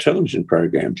sequence of television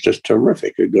programs, just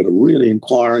terrific. They've got a really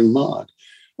inquiring mind,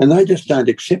 and they just don't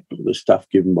accept all the stuff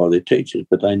given by their teachers,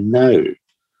 but they know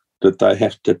that they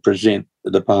have to present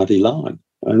the party line.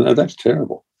 And that's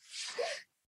terrible.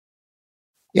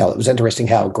 Yeah, it was interesting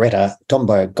how Greta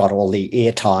Thunberg got all the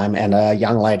airtime, and a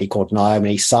young lady called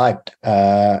Naomi Seib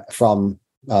from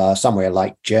somewhere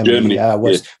like Germany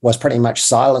was pretty much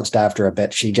silenced after a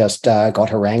bit. She just got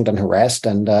harangued and harassed,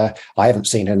 and I haven't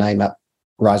seen her name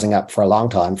rising up for a long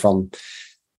time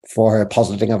for her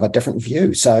positing of a different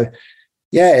view. So,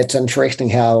 yeah, it's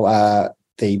interesting how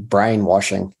the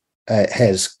brainwashing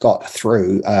has got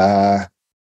through.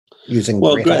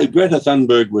 Greta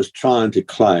Thunberg was trying to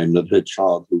claim that her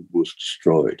childhood was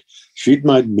destroyed. She'd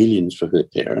made millions for her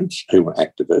parents, who were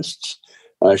activists.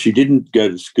 She didn't go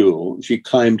to school. She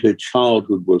claimed her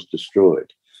childhood was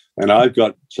destroyed. And I've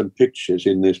got some pictures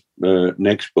in this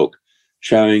next book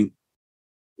showing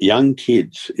young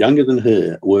kids, younger than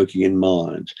her, working in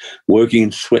mines, working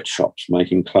in sweatshops,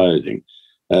 making clothing.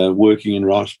 working in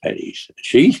rice paddies.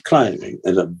 She's claiming,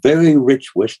 as a very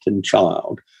rich Western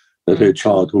child, that her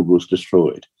childhood was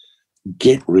destroyed.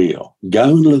 Get real. Go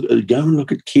and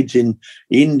look at kids in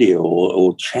India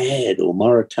or Chad or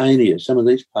Mauritania, some of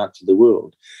these parts of the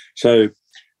world. So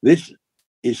this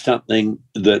is something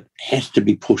that has to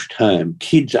be pushed home.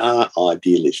 Kids are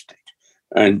idealistic,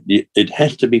 and it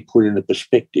has to be put in a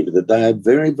perspective that they are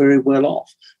very, very well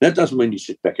off. That doesn't mean you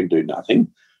sit back and do nothing.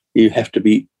 You have to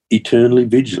be eternally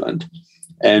vigilant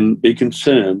and be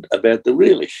concerned about the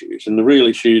real issues. And the real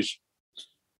issues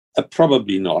are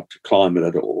probably not climate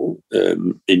at all.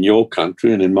 In your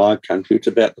country and in my country, it's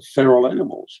about the feral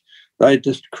animals. They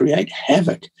just create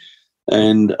havoc.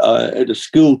 And at a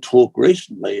school talk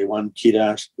recently, one kid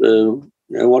asked,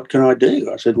 what can I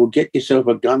do? I said, well, get yourself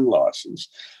a gun license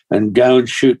and go and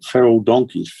shoot feral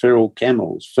donkeys, feral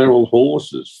camels, feral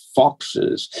horses,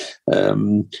 foxes,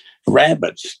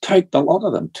 rabbits. Take the lot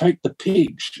of them. Take the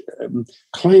pigs.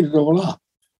 Clean it all up.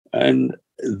 And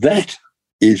that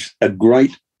is a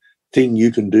great thing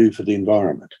you can do for the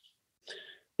environment.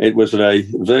 It was at a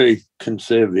very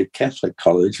conservative Catholic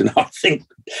college, and I think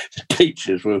the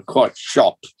teachers were quite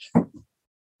shocked.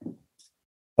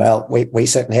 Well, we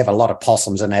certainly have a lot of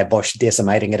possums in our bush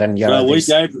decimating it. And we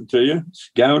gave them to you.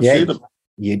 Go and shoot them.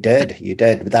 You did.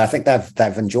 But I think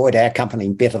they've enjoyed our company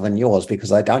better than yours,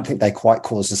 because I don't think they quite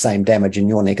cause the same damage in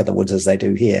your neck of the woods as they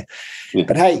do here. Yeah.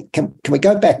 But hey, can we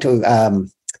go back to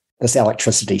this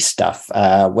electricity stuff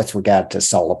with regard to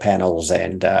solar panels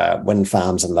and wind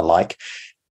farms and the like?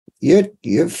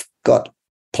 You've got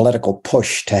political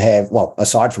push to have, well,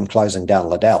 aside from closing down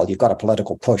Liddell, you've got a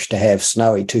political push to have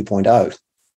Snowy 2.0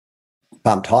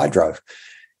 pumped hydro.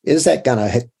 Is that going to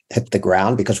hit the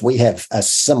ground? Because we have a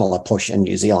similar push in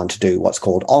New Zealand to do what's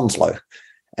called Onslow.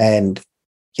 And,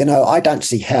 I don't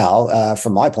see how,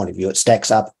 from my point of view, it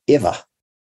stacks up ever.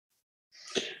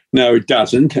 No, it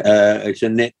doesn't. It's a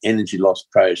net energy loss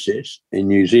process. In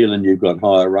New Zealand, you've got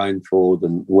higher rainfall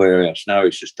than where our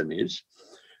snowy system is.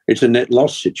 It's a net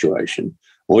loss situation.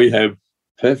 We have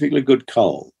perfectly good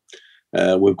coal.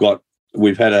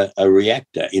 We've had a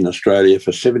reactor in Australia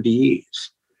for 70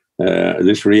 years.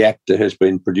 This reactor has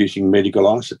been producing medical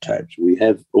isotopes. We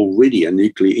have already a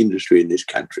nuclear industry in this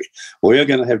country. We are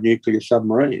going to have nuclear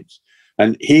submarines.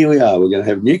 And here we are. We're going to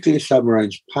have nuclear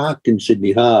submarines parked in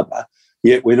Sydney Harbour,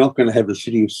 yet we're not going to have the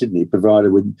city of Sydney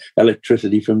provided with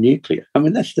electricity from nuclear. I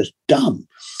mean, that's just dumb.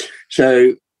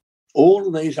 So all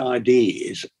of these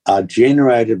ideas are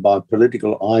generated by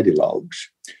political ideologues,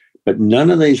 but none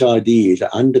of these ideas are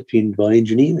underpinned by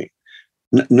engineering,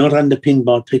 not underpinned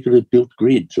by people who built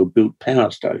grids or built power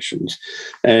stations.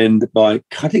 And by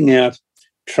cutting out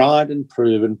tried and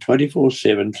proven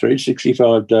 24/7,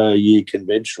 365-day-a-year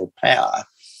conventional power,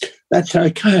 that's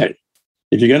okay.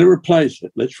 If you're going to replace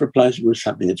it, let's replace it with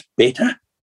something that's better,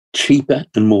 cheaper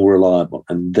and more reliable.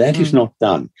 And that is not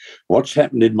done. What's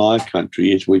happened in my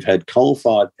country is we've had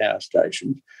coal-fired power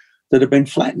stations that have been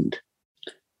flattened.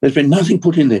 There's been nothing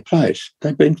put in their place.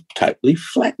 They've been totally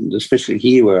flattened, especially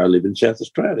here where I live in South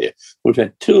Australia. We've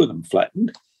had 2 of them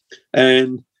flattened,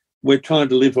 and we're trying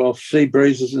to live off sea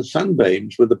breezes and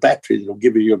sunbeams with a battery that will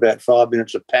give you about 5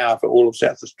 minutes of power for all of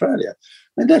South Australia.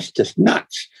 And that's just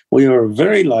nuts. We are a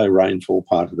very low rainfall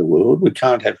part of the world. We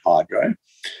can't have hydro.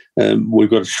 We've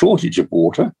got a shortage of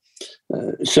water.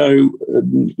 So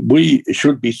we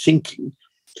should be thinking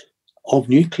of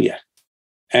nuclear.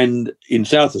 And in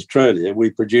South Australia, we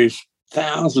produce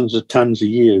thousands of tonnes a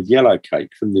year of yellowcake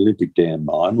from the Olympic Dam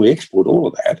mine. We export all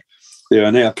of that. There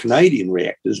are now Canadian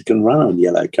reactors that can run on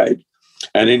yellowcake,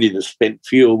 and any of the spent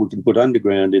fuel we can put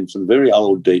underground in some very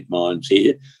old deep mines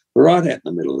here, right out in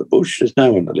the middle of the bush. There's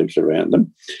no one that lives around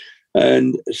them.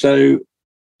 And so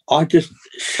I just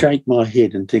shake my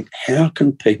head and think, how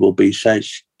can people be so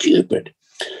stupid?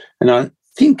 And I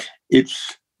think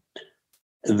it's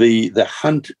the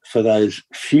hunt for those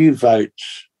few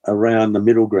votes around the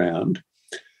middle ground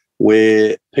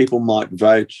where people might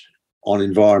vote on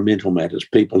environmental matters.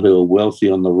 People who are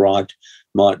wealthy on the right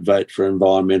might vote for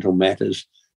environmental matters,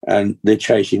 and they're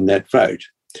chasing that vote.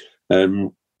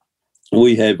 Although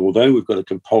we've got a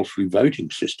compulsory voting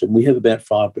system, we have about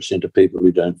 5% of people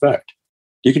who don't vote.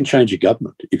 You can change your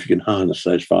government if you can harness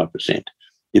those 5%.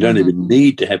 You don't even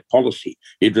need to have policy.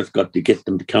 You've just got to get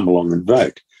them to come along and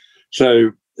vote.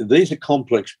 So these are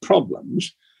complex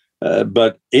problems,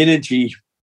 but energy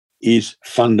is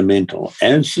fundamental.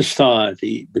 As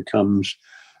society becomes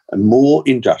more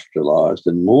industrialised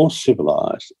and more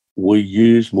civilised, we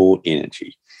use more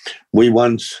energy. We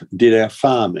once did our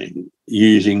farming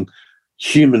using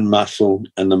human muscle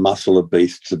and the muscle of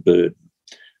beasts of burden.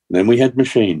 Then we had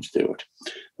machines do it.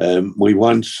 We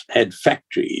once had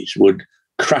factories would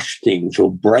crush things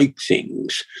or break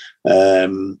things.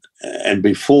 And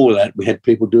before that, we had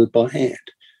people do it by hand.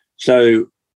 So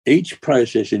each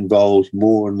process involves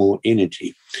more and more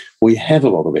energy. We have a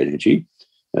lot of energy.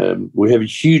 We have a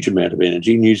huge amount of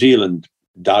energy. New Zealand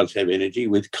does have energy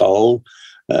with coal,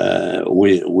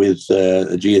 with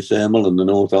geothermal in the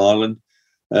North Island.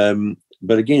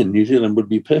 But again, New Zealand would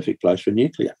be a perfect place for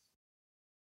nuclear.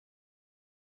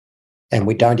 And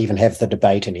we don't even have the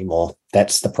debate anymore.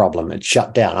 That's the problem. It's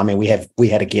shut down. I mean, we had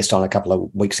a guest on a couple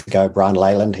of weeks ago, Brian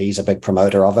Leyland. He's a big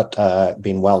promoter of it,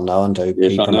 been well known to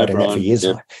be promoting that for years.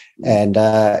 Yeah. And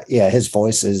his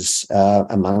voice is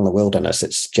among the wilderness.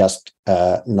 It's just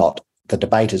not, the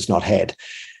debate is not had.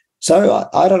 So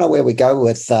I don't know where we go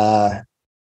with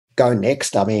go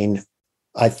next. I mean,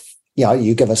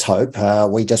 you give us hope.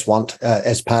 We just want,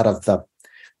 as part of the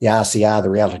RCR, the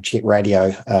Reality Check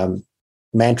Radio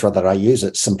mantra that I use,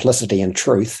 it's simplicity and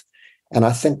truth. And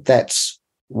I think that's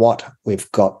what we've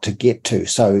got to get to,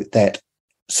 so that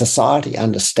society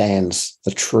understands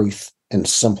the truth in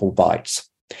simple bites.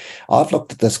 I've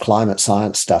looked at this climate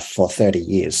science stuff for 30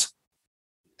 years.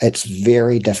 It's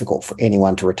very difficult for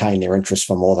anyone to retain their interest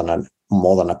for more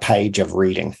than a page of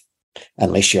reading,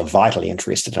 unless you're vitally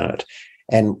interested in it.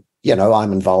 And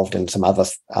I'm involved in some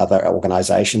other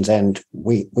organisations, and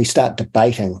we start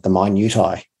debating the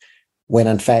minutiae, when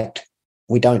in fact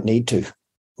we don't need to.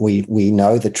 We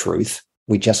know the truth.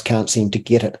 We just can't seem to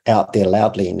get it out there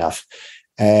loudly enough.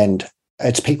 And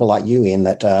it's people like you, Ian,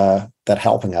 that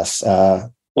helping us.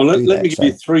 Let me give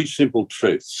you three simple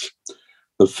truths.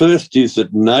 The first is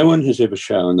that no one has ever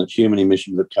shown that human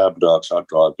emissions of carbon dioxide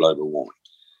drive global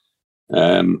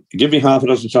warming. Give me half a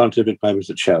dozen scientific papers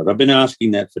that show it. I've been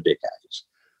asking that for decades.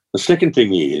 The second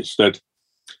thing is that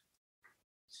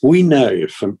we know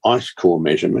from ice core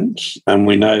measurements, and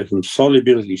we know from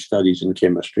solubility studies in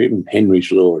chemistry, and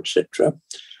Henry's law, etc.,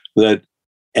 that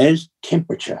as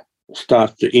temperature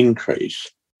starts to increase,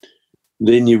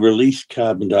 then you release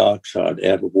carbon dioxide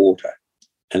out of water,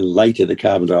 and later the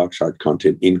carbon dioxide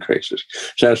content increases.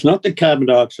 So it's not that carbon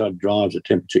dioxide drives a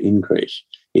temperature increase.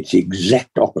 It's the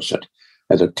exact opposite.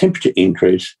 As a temperature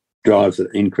increase drives an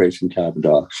increase in carbon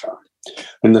dioxide.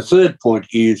 And the third point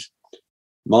is,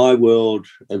 my world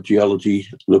of geology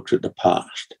looks at the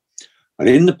past. And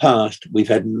in the past, we've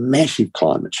had massive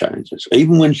climate changes.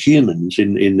 Even when humans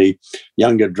in the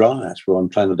younger Dryas were on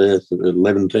planet Earth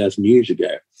 11,000 years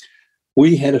ago,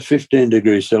 we had a 15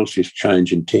 degrees Celsius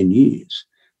change in 10 years.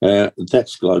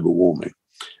 That's global warming.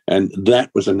 And that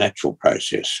was a natural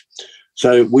process.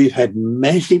 So we've had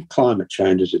massive climate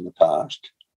changes in the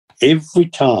past. Every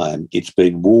time it's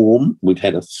been warm, we've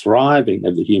had a thriving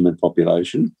of the human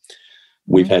population.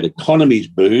 We've had economies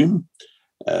boom.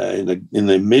 In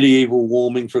the medieval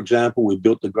warming, for example, we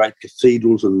built the great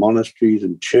cathedrals and monasteries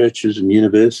and churches and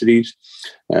universities.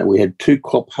 We had 2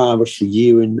 crop harvests a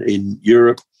year in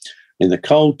Europe. In the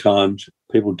cold times,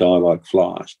 people die like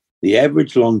flies. The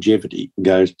average longevity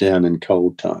goes down in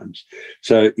cold times.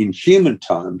 So in human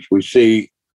times, we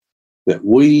see that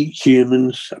we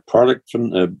humans, a product from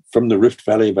the Rift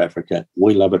Valley of Africa,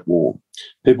 we love it warm.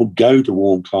 People go to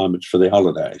warm climates for their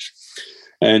holidays.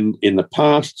 And in the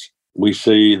past, we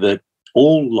see that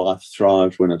all life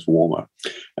thrives when it's warmer.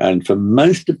 And for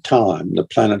most of time, the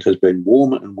planet has been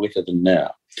warmer and wetter than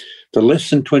now. For less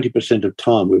than 20% of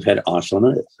time, we've had ice on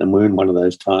Earth, and we're in one of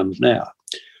those times now.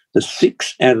 The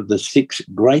 6 out of the 6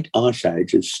 great ice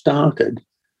ages started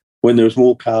when there was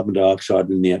more carbon dioxide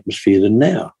in the atmosphere than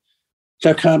now.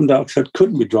 So carbon dioxide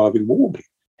couldn't be driving warming.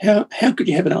 How could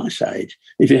you have an ice age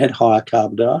if you had higher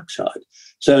carbon dioxide?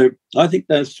 So I think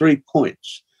those 3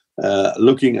 points,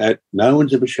 looking at, no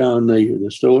one's ever shown the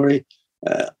story,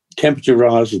 temperature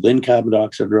rises, then carbon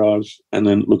dioxide rises, and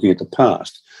then looking at the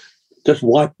past, just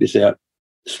wipe this out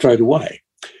straight away.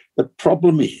 The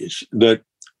problem is that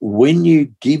when you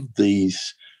give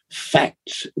these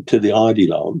facts to the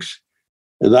ideologues,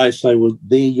 they say, well,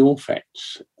 they're your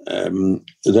facts.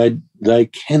 They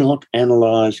cannot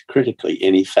analyse critically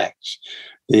any facts.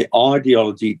 Their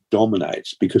ideology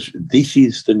dominates because this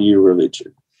is the new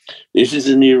religion. This is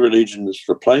the new religion that's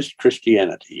replaced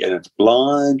Christianity, and it's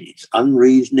blind, it's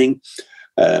unreasoning.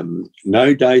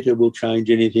 No data will change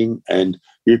anything, and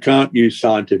you can't use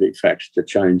scientific facts to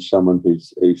change someone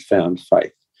who's found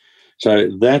faith.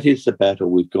 So that is the battle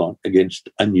we've got against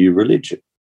a new religion.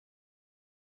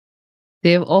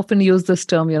 They've often used this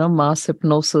term, mass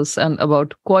hypnosis, and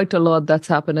about quite a lot that's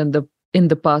happened in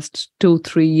the past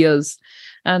 2-3 years.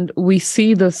 And we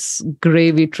see this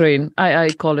gravy train. I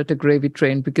call it a gravy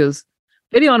train because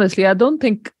very honestly, I don't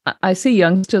think I see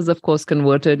youngsters, of course,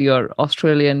 converted. Your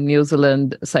Australian, New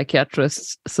Zealand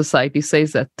Psychiatrists Society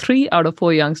says that 3 out of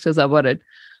 4 youngsters are worried.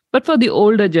 But for the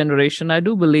older generation, I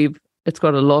do believe it's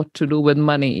got a lot to do with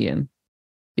money. And,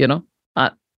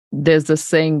 there's this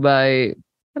saying by,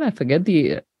 and I forget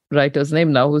the writer's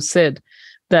name now, who said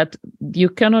that you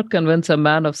cannot convince a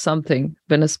man of something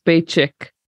when his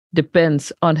paycheck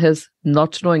depends on his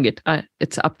not knowing it.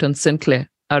 It's Upton Sinclair.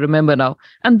 I remember now.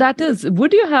 And that is,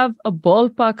 would you have a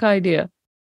ballpark idea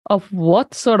of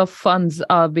what sort of funds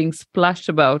are being splashed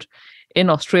about in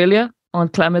Australia on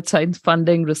climate science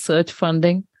funding, research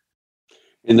funding?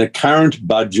 In the current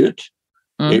budget,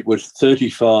 it was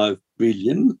 35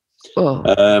 billion.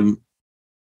 Oh.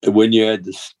 When you add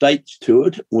the states to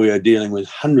it, we are dealing with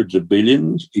hundreds of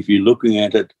billions. If you're looking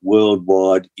at it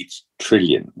worldwide, it's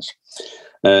trillions.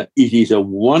 It is a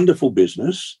wonderful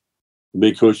business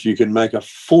because you can make a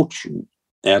fortune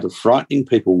out of frightening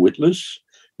people witless.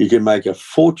 You can make a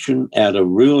fortune out of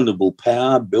renewable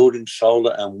power, building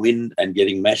solar and wind and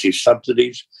getting massive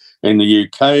subsidies. In the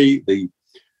UK, the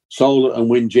solar and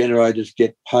wind generators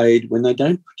get paid when they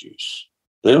don't produce.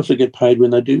 They also get paid when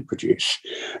they do produce.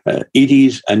 It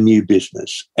is a new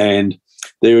business, and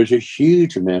there is a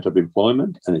huge amount of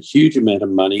employment and a huge amount of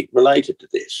money related to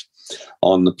this.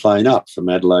 On the plane up from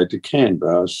Adelaide to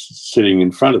Canberra, I was sitting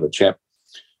in front of a chap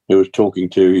who was talking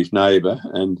to his neighbour,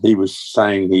 and he was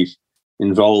saying he's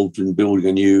involved in building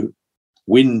a new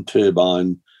wind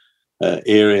turbine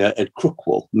area at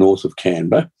Crookwell, north of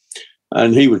Canberra.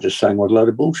 And he was just saying what a load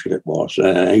of bullshit it was.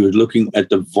 He was looking at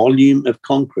the volume of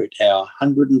concrete, how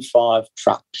 105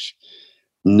 trucks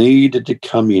needed to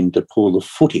come in to pour the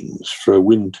footings for a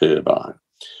wind turbine.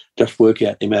 Just work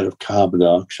out the amount of carbon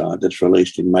dioxide that's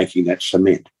released in making that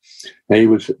cement. He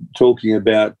was talking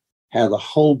about how the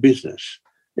whole business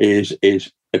is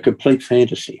a complete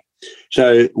fantasy.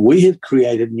 So we have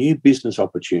created new business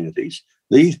opportunities.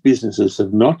 These businesses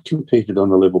have not competed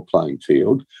on a level playing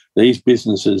field. These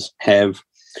businesses have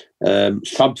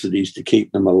subsidies to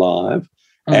keep them alive.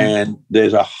 And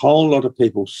there's a whole lot of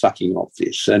people sucking off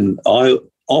this. And I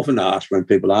often ask, when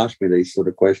people ask me these sort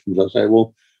of questions, I say,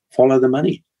 well, follow the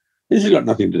money. This has got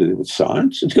nothing to do with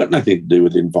science. It's got nothing to do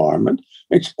with environment.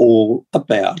 It's all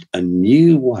about a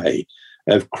new way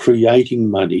of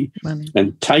creating money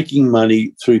and taking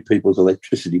money through people's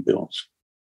electricity bills.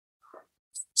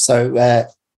 So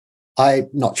I'm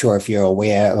not sure if you're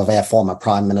aware of our former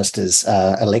Prime Minister's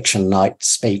election night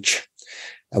speech.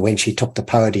 When she took the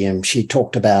podium, she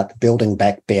talked about building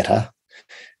back better,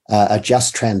 a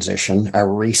just transition, a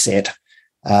reset,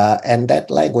 and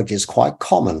that language is quite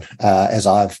common, as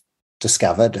I've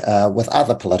discovered, with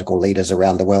other political leaders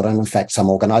around the world, and in fact some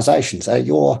organisations. Are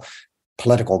your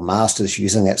political masters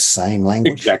using that same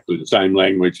language? Exactly the same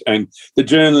language. And the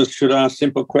journalists should ask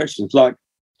simple questions like,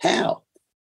 how?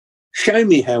 Show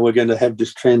me how we're going to have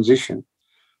this transition.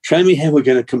 Show me how we're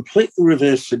going to completely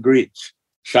reverse the grids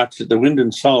such that the wind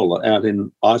and solar out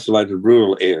in isolated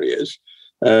rural areas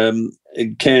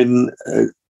can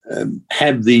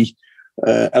have the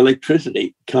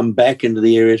electricity come back into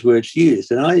the areas where it's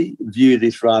used. And I view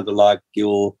this rather like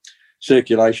your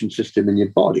circulation system in your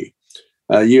body.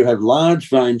 You have large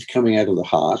veins coming out of the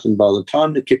heart, and by the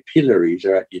time the capillaries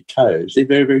are at your toes, they're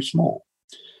very, very small.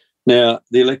 Now,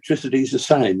 the electricity is the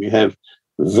same. You have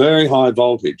very high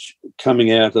voltage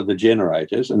coming out of the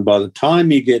generators, and by the time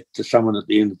you get to someone at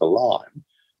the end of the line,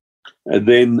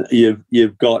 then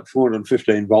you've got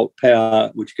 415 volt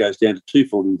power, which goes down to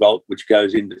 240 volt, which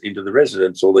goes into the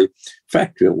residence or the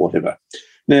factory or whatever.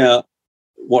 Now,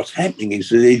 what's happening is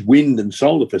that these wind and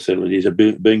solar facilities are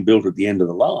being built at the end of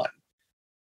the line.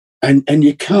 And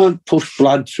you can't push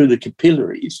blood through the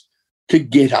capillaries to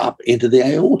get up into the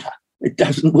aorta. It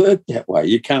doesn't work that way.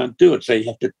 You can't do it. So you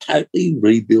have to totally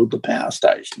rebuild the power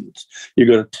stations. You've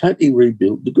got to totally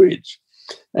rebuild the grids.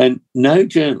 And no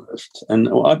journalist, and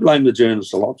I blame the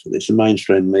journalists a lot for this, the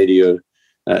mainstream media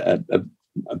are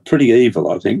pretty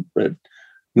evil, I think, but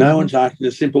no one's asking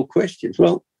the simple questions.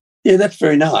 Well, yeah, that's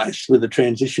very nice with the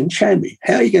transition. Show me.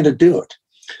 How are you going to do it?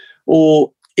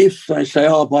 Or if they say,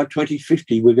 oh, by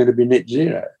 2050, we're going to be net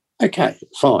zero. Okay,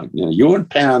 fine. Now, you're in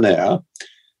power now.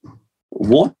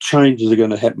 What changes are going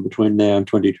to happen between now and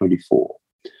 2024?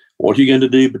 What are you going to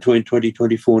do between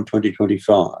 2024 and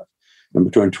 2025? And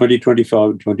between 2025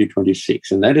 and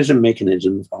 2026? And that is a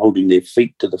mechanism for holding their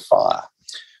feet to the fire.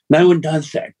 No one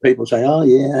does that. People say, oh,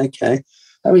 yeah, okay.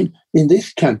 I mean, in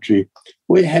this country,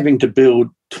 we're having to build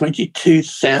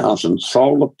 22,000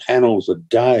 solar panels a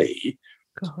day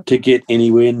to get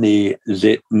anywhere near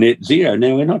net zero.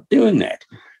 Now, we're not doing that.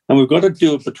 And we've got to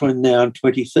do it between now and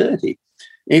 2030.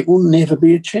 it will never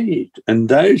be achieved. And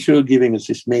those who are giving us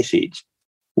this message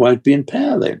won't be in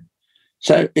power then.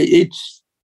 So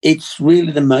it's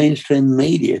really the mainstream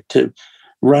media to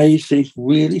raise these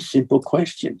really simple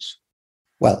questions.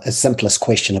 Well, the simplest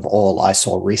question of all I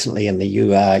saw recently in the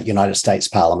United States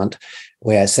Parliament,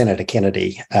 where Senator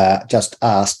Kennedy just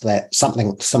asked that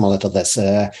something similar to this.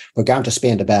 We're going to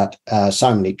spend about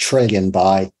so many trillion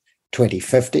by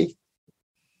 2050.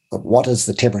 But what is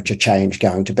the temperature change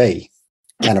going to be?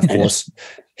 And of course,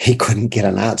 he couldn't get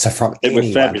an answer from anyone. It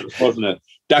was fabulous, wasn't it?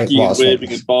 Ducking and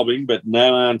weaving and bobbing, but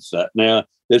no answer. Now,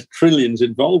 there's trillions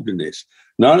involved in this.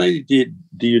 Not only do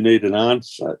you need an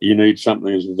answer, you need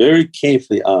something that's very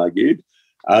carefully argued,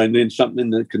 and then something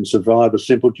that can survive a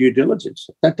simple due diligence.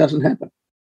 That doesn't happen.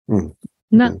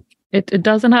 No, it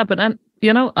doesn't happen. And,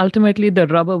 ultimately the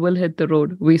rubber will hit the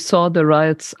road. We saw the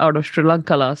riots out of Sri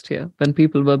Lanka last year when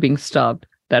people were being starved.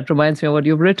 That reminds me of what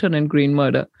you've written in Green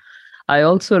Murder. I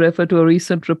also refer to a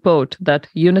recent report that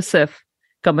UNICEF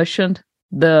commissioned.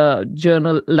 The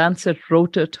journal Lancet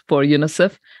wrote it for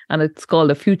UNICEF, and it's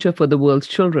called A Future for the World's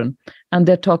Children. And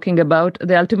they're talking about,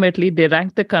 they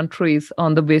rank the countries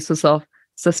on the basis of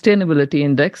Sustainability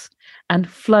Index and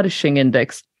Flourishing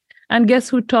Index. And guess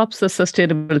who tops the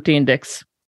Sustainability Index?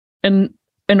 In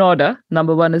order,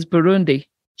 number 1 is Burundi,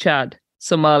 Chad,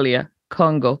 Somalia,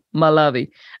 Congo, Malawi.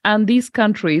 And these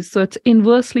countries, so it's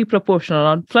inversely proportional.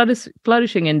 On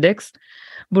Flourishing Index,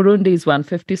 Burundi is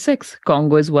 156,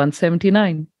 Congo is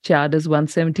 179, Chad is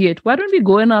 178. Why don't we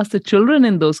go and ask the children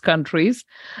in those countries?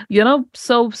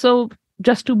 So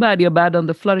just too bad you're bad on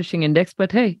the Flourishing Index,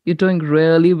 but hey, you're doing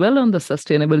really well on the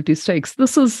sustainability stakes.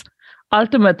 This is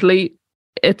ultimately,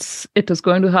 it is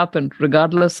going to happen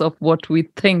regardless of what we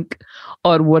think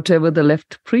or whatever the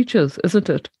left preaches, isn't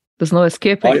it? There's no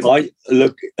escaping.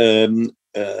 Look,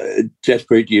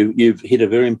 Jaspreet, you've hit a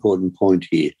very important point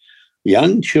here.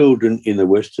 Young children in the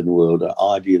Western world are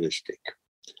idealistic,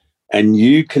 and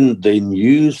you can then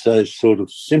use those sort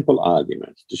of simple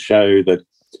arguments to show that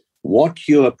what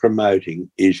you are promoting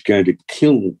is going to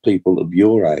kill people of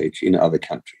your age in other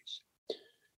countries.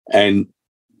 And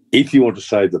if you want to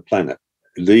save the planet,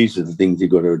 these are the things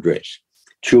you've got to address.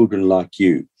 Children like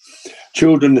you,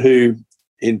 children who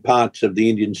in parts of the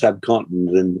Indian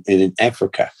subcontinent and in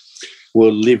Africa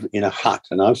will live in a hut.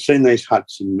 And I've seen these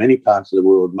huts in many parts of the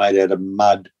world made out of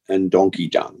mud and donkey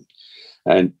dung.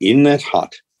 And in that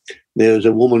hut, there's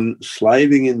a woman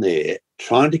slaving in there,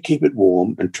 trying to keep it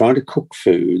warm and trying to cook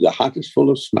food. The hut is full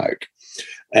of smoke.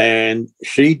 And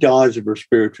she dies of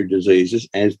respiratory diseases,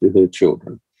 as do her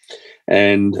children.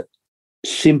 And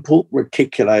simple,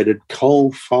 reticulated,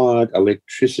 coal-fired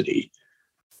electricity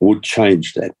would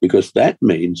change that, because that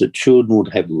means that children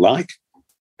would have light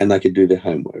and they could do their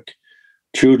homework.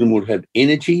 Children would have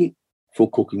energy for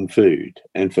cooking food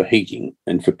and for heating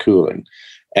and for cooling.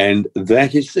 And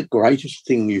that is the greatest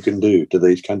thing you can do to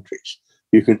these countries.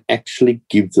 You can actually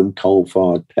give them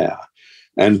coal-fired power.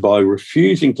 And by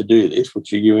refusing to do this, which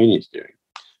the UN is doing,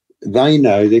 they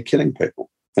know they're killing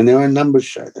people. And their own numbers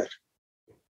show that.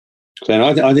 So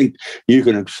I think you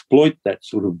can exploit that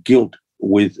sort of guilt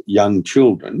with young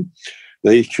children.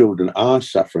 These children are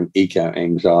suffering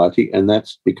eco-anxiety, and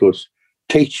that's because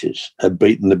teachers have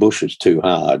beaten the bushes too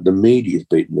hard. The media's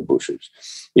beaten the bushes.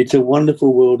 It's a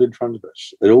wonderful world in front of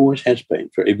us. It always has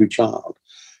been for every child.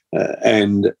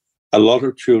 And a lot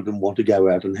of children want to go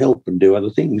out and help and do other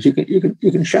things. You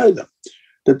can show them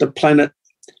that the planet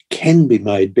can be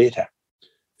made better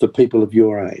for people of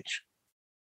your age.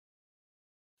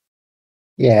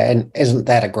 Yeah, and isn't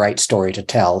that a great story to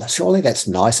tell? Surely that's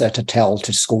nicer to tell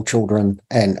to school children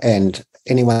and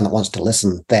anyone that wants to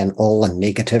listen than all the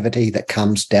negativity that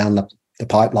comes down the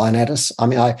pipeline at us. I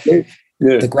mean,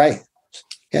 the great,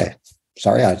 yeah.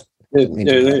 Sorry, I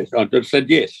just said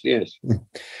yes.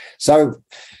 So,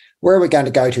 where are we going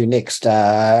to go to next?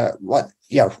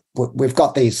 We've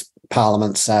got these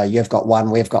parliaments. You've got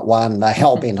one, we've got one. They're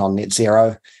hell bent on net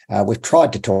zero. We've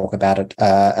tried to talk about it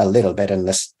a little bit in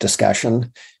this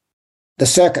discussion. The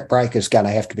circuit breaker is going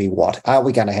to have to be what? Are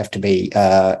we going to have to be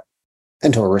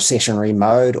into a recessionary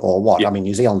mode or what? Yep. I mean,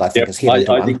 New Zealand, I think, is heading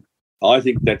to one. I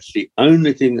think that's the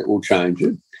only thing that will change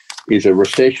it, is a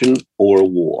recession or a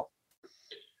war.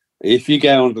 If you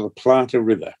go onto the Plata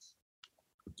River,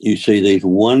 you see these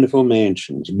wonderful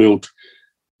mansions built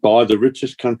by the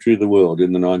richest country of the world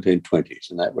in the 1920s,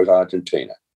 and that was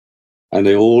Argentina. And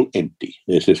they're all empty.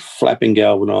 There's this flapping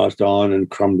galvanised iron and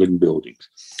crumbling buildings.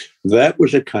 That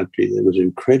was a country that was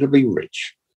incredibly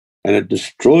rich, and it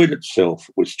destroyed itself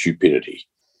with stupidity.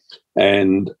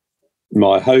 And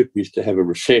my hope is to have a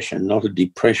recession, not a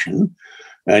depression.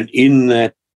 And in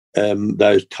that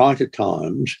those tighter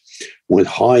times with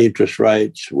high interest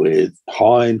rates, with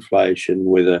high inflation,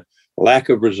 with a lack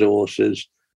of resources,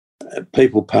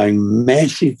 people paying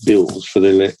massive bills for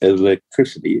their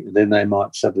electricity, then they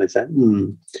might suddenly say,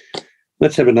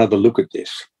 let's have another look at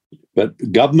this. But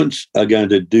governments are going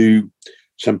to do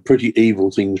some pretty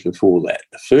evil things before that.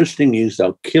 The first thing is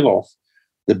they'll kill off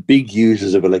the big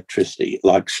users of electricity,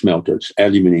 like smelters,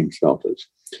 aluminium smelters.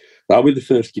 They'll be the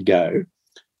first to go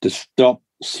to stop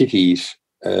cities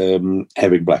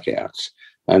having blackouts.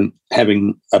 And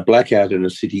having a blackout in a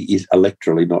city is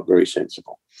electorally not very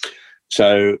sensible.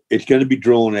 So it's going to be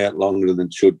drawn out longer than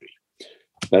it should be.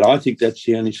 But I think that's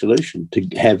the only solution, to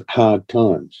have hard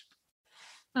times.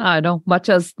 I know, much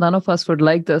as none of us would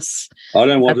like this. I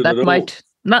don't want it at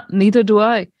all. Neither do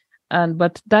I.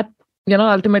 But that,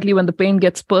 ultimately when the pain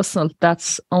gets personal,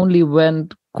 that's only when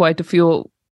quite a few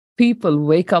people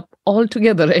wake up all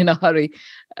together in a hurry.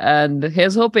 And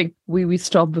here's hoping we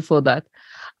stop before that.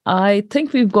 I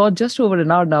think we've got just over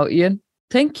an hour now, Ian.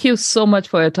 Thank you so much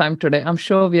for your time today. I'm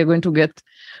sure we are going to get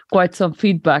quite some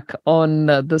feedback on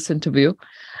this interview.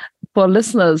 For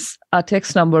listeners, our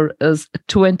text number is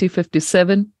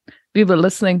 2057. We were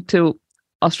listening to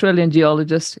Australian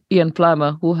geologist Ian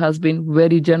Plimer, who has been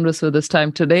very generous with his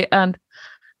time today. And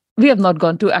we have not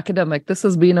gone too academic. This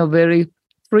has been a very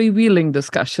freewheeling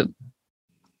discussion.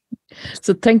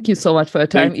 So thank you so much for your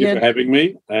time, Thank you Ian. for having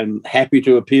me, and happy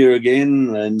to appear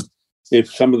again. And if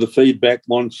some of the feedback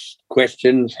wants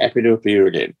questions, happy to appear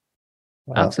again.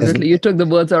 Well, absolutely. You took the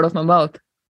words out of my mouth.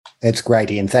 It's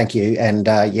great, Ian. Thank you. And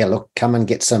look, come and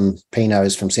get some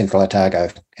Pinots from Central Otago.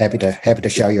 Happy to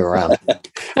show you around.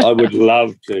 I would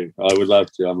love to. I'm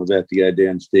about to go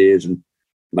downstairs and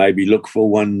maybe look for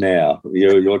one now.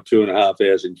 You're 2.5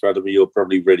 hours in front of me. You're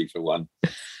probably ready for one.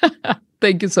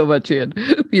 Thank you so much, Ian.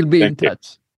 We'll be in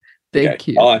touch. Thank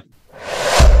you. Bye.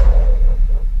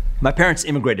 My parents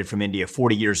immigrated from India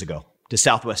 40 years ago to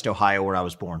Southwest Ohio, where I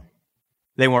was born.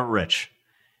 They weren't rich.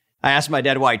 I asked my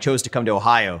dad why he chose to come to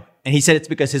Ohio, and he said it's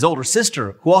because his older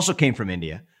sister, who also came from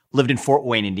India, lived in Fort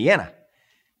Wayne, Indiana.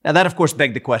 Now that, of course,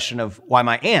 begged the question of why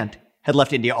my aunt had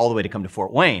left India all the way to come to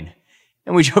Fort Wayne.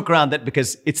 And we joke around that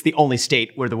because it's the only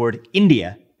state where the word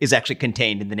India is actually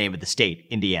contained in the name of the state,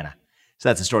 Indiana. So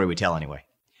that's the story we tell anyway.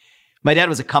 My dad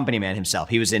was a company man himself.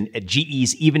 He was at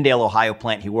GE's Evendale, Ohio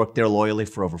plant. He worked there loyally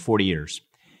for over 40 years.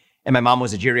 And my mom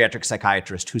was a geriatric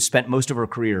psychiatrist who spent most of her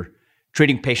career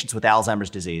treating patients with Alzheimer's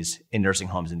disease in nursing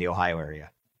homes in the Ohio area.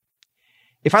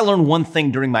 If I learned one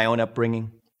thing during my own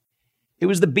upbringing, it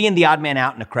was that being the odd man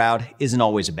out in a crowd isn't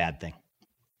always a bad thing.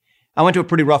 I went to a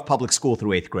pretty rough public school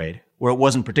through 8th grade, where it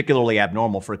wasn't particularly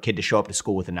abnormal for a kid to show up to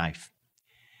school with a knife.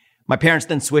 My parents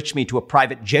then switched me to a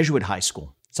private Jesuit high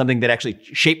school, something that actually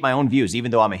shaped my own views,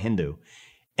 even though I'm a Hindu.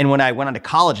 And when I went on to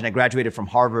college and I graduated from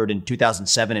Harvard in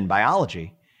 2007 in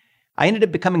biology, I ended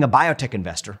up becoming a biotech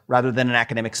investor rather than an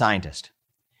academic scientist.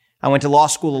 I went to law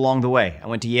school along the way. I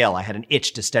went to Yale. I had an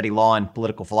itch to study law and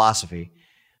political philosophy,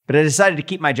 but I decided to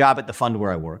keep my job at the fund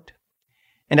where I worked.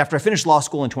 And after I finished law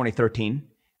school in 2013,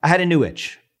 I had a new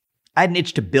itch. I had an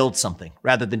itch to build something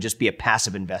rather than just be a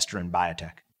passive investor in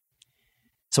biotech.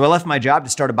 So I left my job to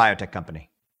start a biotech company.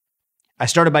 I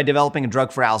started by developing a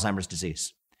drug for Alzheimer's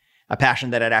disease, a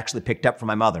passion that I'd actually picked up from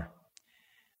my mother.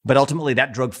 But ultimately,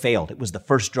 that drug failed. It was the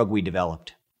first drug we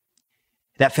developed.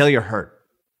 That failure hurt,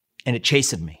 and it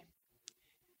chastened me.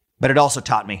 But it also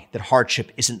taught me that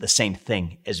hardship isn't the same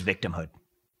thing as victimhood.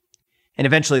 And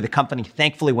eventually, the company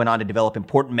thankfully went on to develop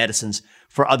important medicines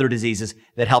for other diseases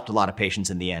that helped a lot of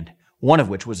patients in the end, one of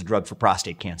which was a drug for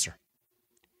prostate cancer.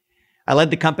 I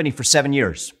led the company for 7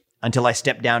 years until I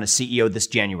stepped down as CEO this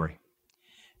January,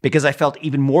 because I felt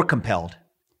even more compelled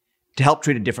to help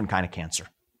treat a different kind of cancer.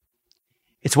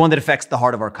 It's one that affects the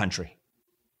heart of our country.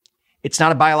 It's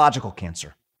not a biological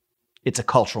cancer. It's a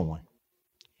cultural one.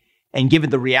 And given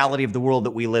the reality of the world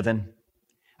that we live in,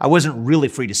 I wasn't really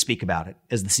free to speak about it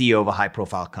as the CEO of a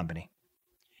high-profile company.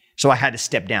 So I had to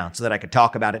step down so that I could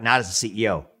talk about it not as a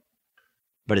CEO,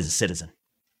 but as a citizen.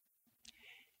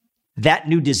 That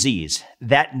new disease,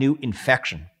 that new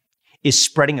infection, is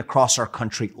spreading across our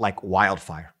country like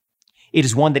wildfire. It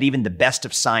is one that even the best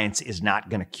of science is not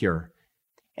going to cure.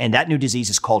 And that new disease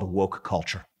is called woke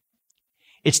culture.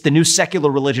 It's the new secular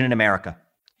religion in America.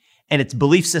 And its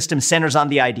belief system centers on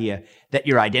the idea that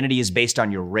your identity is based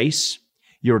on your race,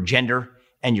 your gender,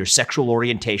 and your sexual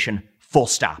orientation, full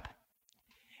stop.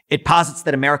 It posits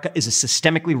that America is a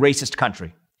systemically racist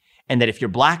country, and that if you're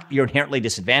black, you're inherently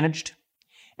disadvantaged,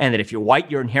 and that if you're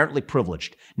white, you're inherently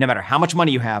privileged, no matter how much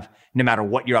money you have, no matter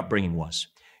what your upbringing was.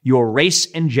 Your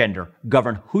race and gender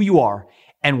govern who you are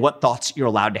and what thoughts you're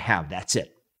allowed to have. That's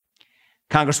it.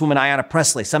 Congresswoman Ayanna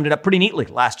Pressley summed it up pretty neatly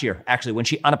last year, actually, when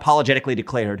she unapologetically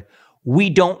declared, "We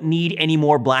don't need any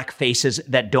more black faces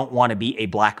that don't want to be a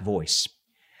black voice.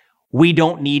 We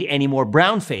don't need any more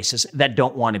brown faces that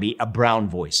don't want to be a brown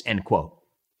voice," end quote.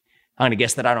 I'm going to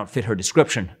guess that I don't fit her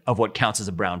description of what counts as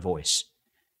a brown voice.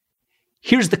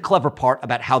 Here's the clever part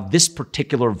about how this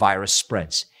particular virus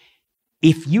spreads.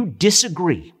 If you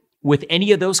disagree with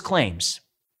any of those claims,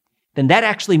 then that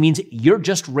actually means you're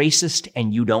just racist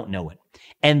and you don't know it.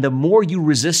 And the more you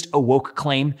resist a woke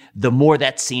claim, the more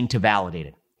that's seen to validate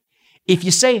it. If you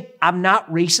say, "I'm not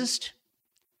racist,"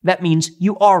 that means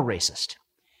you are racist.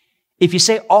 If you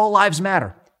say all lives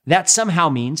matter, that somehow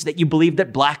means that you believe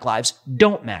that black lives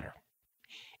don't matter.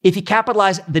 If you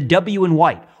capitalize the W in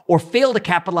white or fail to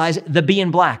capitalize the B in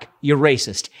black, you're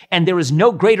racist. And there is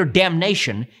no greater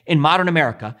damnation in modern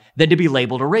America than to be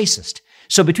labeled a racist.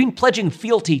 So between pledging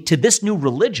fealty to this new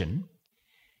religion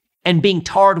and being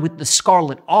tarred with the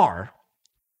scarlet R,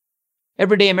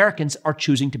 everyday Americans are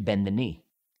choosing to bend the knee.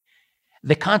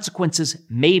 The consequences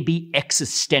may be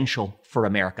existential for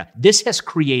America. This has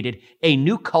created a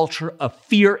new culture of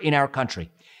fear in our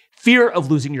country. Fear of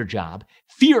losing your job,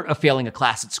 fear of failing a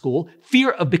class at school,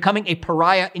 fear of becoming a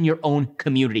pariah in your own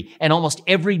community. And almost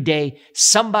every day,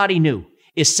 somebody new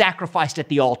is sacrificed at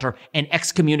the altar and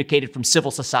excommunicated from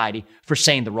civil society for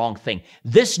saying the wrong thing.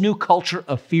 This new culture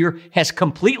of fear has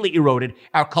completely eroded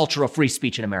our culture of free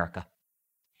speech in America.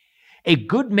 A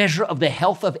good measure of the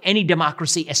health of any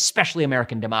democracy, especially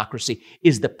American democracy,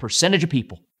 is the percentage of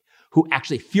people who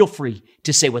actually feel free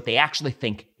to say what they actually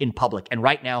think in public. And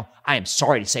right now, I am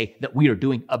sorry to say that we are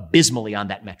doing abysmally on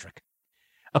that metric.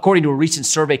 According to a recent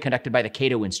survey conducted by the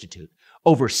Cato Institute,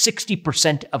 over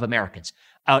 60% of Americans,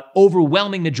 an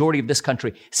overwhelming majority of this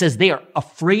country, says they are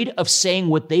afraid of saying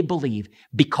what they believe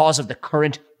because of the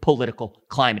current political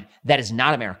climate. That is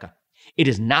not America. It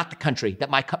is not the country that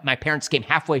my parents came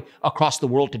halfway across the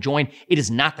world to join. It is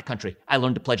not the country I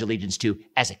learned to pledge allegiance to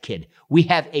as a kid. We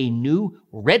have a new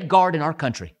red guard in our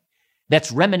country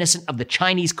that's reminiscent of the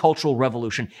Chinese Cultural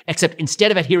Revolution, except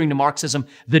instead of adhering to Marxism,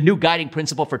 the new guiding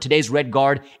principle for today's red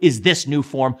guard is this new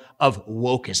form of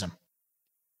wokeism.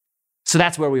 So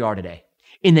that's where we are today.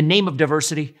 In the name of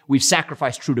diversity, we've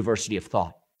sacrificed true diversity of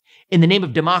thought. In the name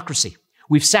of democracy,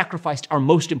 we've sacrificed our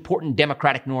most important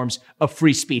democratic norms of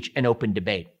free speech and open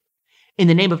debate. In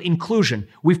the name of inclusion,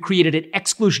 we've created an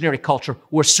exclusionary culture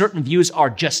where certain views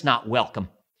are just not welcome.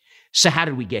 So how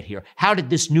did we get here? How did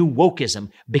this new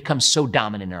wokeism become so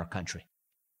dominant in our country?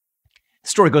 The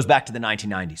story goes back to the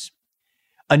 1990s.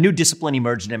 A new discipline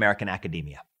emerged in American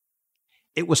academia.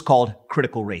 It was called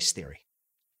critical race theory.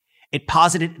 It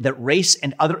posited that race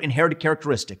and other inherited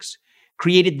characteristics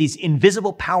created these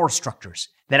invisible power structures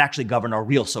that actually govern our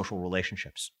real social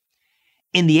relationships.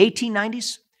 In the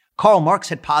 1890s, Karl Marx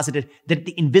had posited that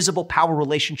the invisible power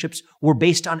relationships were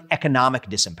based on economic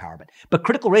disempowerment. But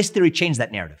critical race theory changed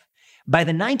that narrative. By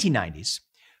the 1990s,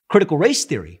 critical race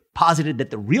theory posited that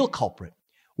the real culprit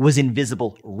was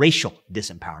invisible racial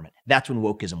disempowerment. That's when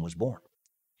wokeism was born.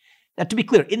 Now, to be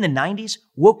clear, in the 90s,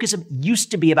 wokeism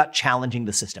used to be about challenging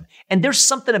the system. And there's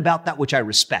something about that which I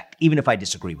respect, even if I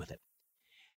disagree with it.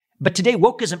 But today,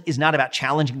 wokeism is not about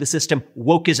challenging the system.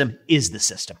 Wokeism is the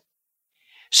system.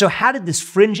 So how did this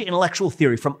fringe intellectual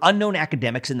theory from unknown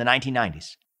academics in the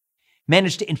 1990s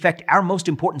manage to infect our most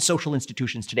important social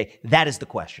institutions today? That is the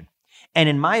question. And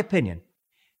in my opinion,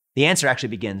 the answer actually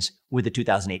begins with the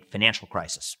 2008 financial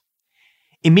crisis.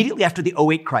 Immediately after the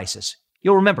 2008 crisis,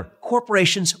 you'll remember,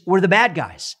 corporations were the bad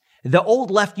guys. The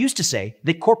old left used to say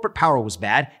that corporate power was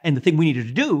bad, and the thing we needed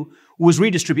to do was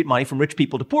redistribute money from rich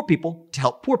people to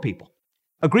help poor people.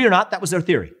 Agree or not, that was their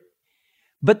theory.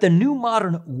 But the new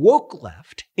modern woke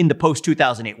left in the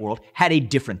post-2008 world had a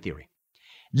different theory.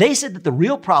 They said that the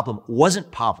real problem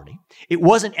wasn't poverty, it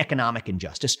wasn't economic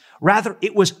injustice, rather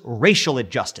it was racial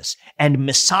injustice and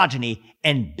misogyny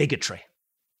and bigotry.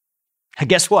 And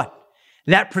guess what?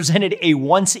 That presented a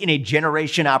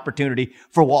once-in-a-generation opportunity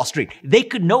for Wall Street. They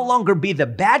could no longer be the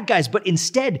bad guys, but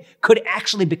instead could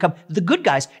actually become the good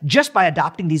guys just by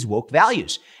adopting these woke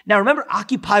values. Now, remember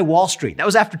Occupy Wall Street? That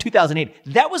was after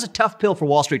 2008. That was a tough pill for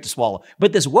Wall Street to swallow.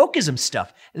 But this wokeism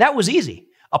stuff, that was easy.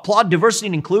 Applaud diversity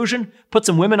and inclusion, put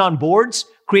some women on boards,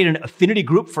 create an affinity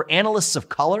group for analysts of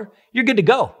color. You're good to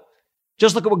go.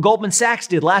 Just look at what Goldman Sachs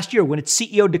did last year when its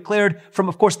CEO declared from,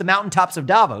 of course, the mountaintops of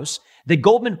Davos that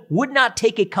Goldman would not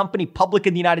take a company public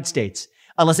in the United States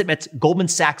unless it met Goldman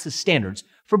Sachs' standards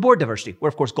for board diversity, where,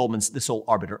 of course, Goldman's the sole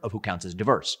arbiter of who counts as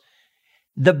diverse.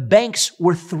 The banks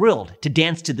were thrilled to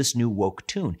dance to this new woke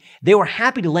tune. They were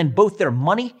happy to lend both their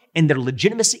money and their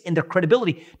legitimacy and their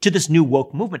credibility to this new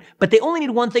woke movement. But they only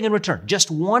need one thing in return,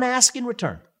 just one ask in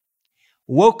return.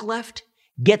 Woke left,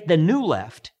 get the new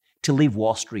left to leave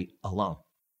Wall Street alone.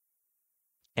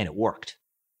 And it worked.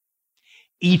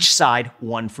 Each side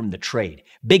won from the trade.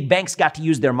 Big banks got to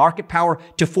use their market power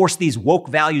to force these woke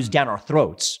values down our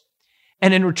throats.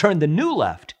 And in return, the new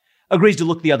left agrees to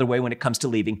look the other way when it comes to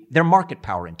leaving their market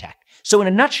power intact. So in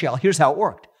a nutshell, here's how it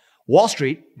worked. Wall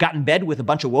Street got in bed with a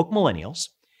bunch of woke millennials.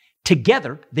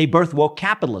 Together, they birthed woke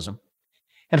capitalism.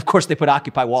 And of course, they put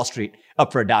Occupy Wall Street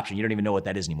up for adoption. You don't even know what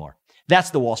that is anymore. That's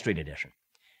the Wall Street edition.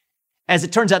 As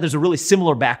it turns out, there's a really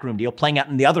similar backroom deal playing out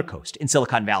in the other coast, in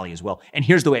Silicon Valley as well. And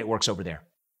here's the way it works over there.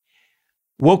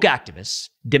 Woke activists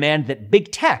demand that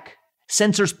big tech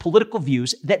censors political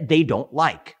views that they don't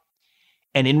like.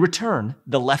 And in return,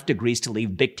 the left agrees to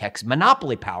leave big tech's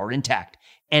monopoly power intact.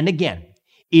 And again,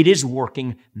 it is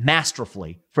working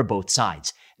masterfully for both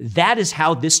sides. That is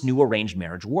how this new arranged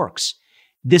marriage works.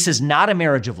 This is not a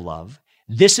marriage of love.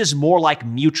 This is more like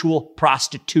mutual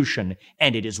prostitution,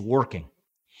 and it is working.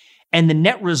 And the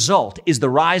net result is the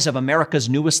rise of America's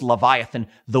newest Leviathan,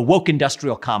 the woke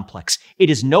industrial complex. It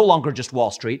is no longer just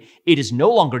Wall Street. It is no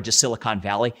longer just Silicon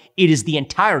Valley. It is the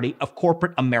entirety of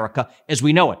corporate America as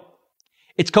we know it.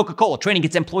 It's Coca-Cola training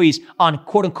its employees on,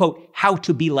 quote unquote, how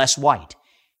to be less white,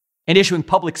 and issuing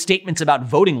public statements about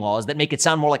voting laws that make it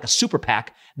sound more like a super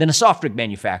PAC than a soft drink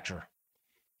manufacturer.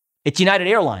 It's United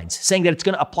Airlines saying that it's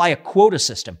going to apply a quota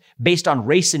system based on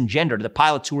race and gender to the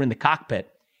pilots who are in the cockpit,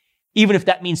 even if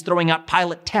that means throwing out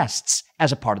pilot tests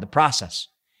as a part of the process.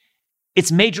 It's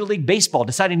Major League Baseball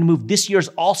deciding to move this year's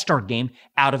All-Star game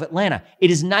out of Atlanta. It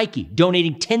is Nike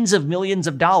donating tens of millions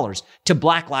of dollars to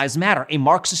Black Lives Matter, a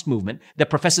Marxist movement that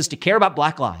professes to care about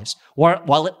black lives,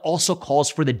 while it also calls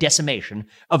for the decimation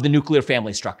of the nuclear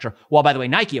family structure. While, by the way,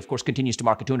 Nike, of course, continues to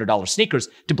market $200 sneakers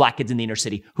to black kids in the inner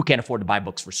city who can't afford to buy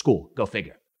books for school. Go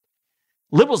figure.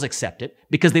 Liberals accept it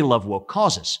because they love woke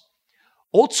causes.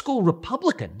 Old school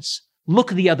Republicans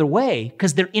look the other way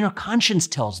because their inner conscience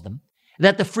tells them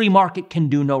that the free market can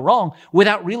do no wrong,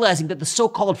 without realizing that the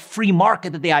so-called free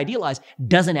market that they idealize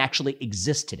doesn't actually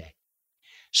exist today.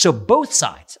 So both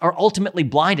sides are ultimately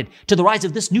blinded to the rise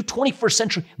of this new 21st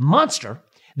century monster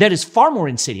that is far more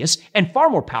insidious and far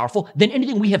more powerful than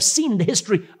anything we have seen in the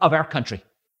history of our country.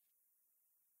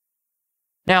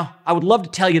 Now, I would love to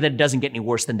tell you that it doesn't get any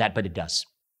worse than that, but it does.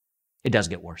 It does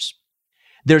get worse.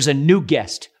 There's a new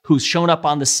guest who's shown up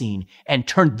on the scene and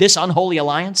turned this unholy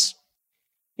alliance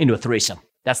into a threesome.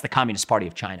 That's the Communist Party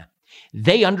of China.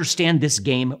 They understand this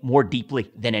game more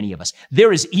deeply than any of us.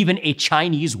 There is even a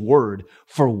Chinese word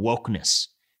for wokeness.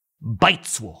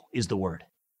 Baizuo is the word.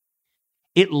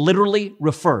 It literally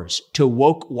refers to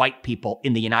woke white people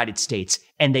in the United States,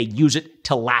 and they use it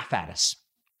to laugh at us.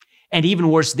 And even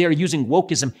worse, they're using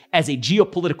wokeism as a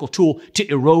geopolitical tool to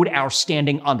erode our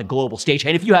standing on the global stage.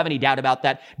 And if you have any doubt about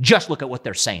that, just look at what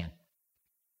they're saying.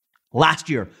 Last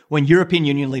year, when European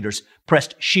Union leaders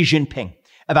pressed Xi Jinping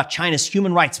about China's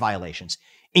human rights violations,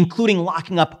 including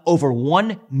locking up over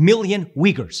 1 million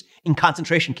Uyghurs in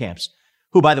concentration camps,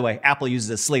 who, by the way, Apple uses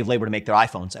as slave labor to make their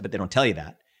iPhones. I bet they don't tell you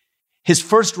that. His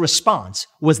first response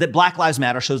was that Black Lives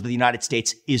Matter shows that the United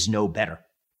States is no better.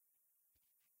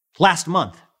 Last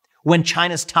month, when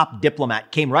China's top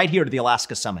diplomat came right here to the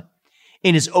Alaska summit,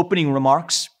 in his opening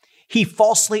remarks, he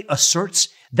falsely asserts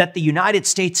that the United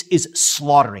States is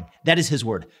slaughtering, that is his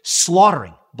word,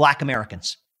 slaughtering black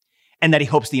Americans, and that he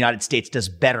hopes the United States does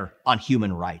better on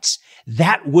human rights.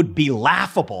 That would be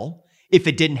laughable if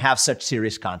it didn't have such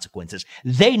serious consequences.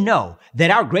 They know that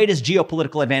our greatest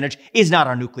geopolitical advantage is not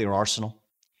our nuclear arsenal.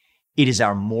 It is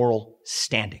our moral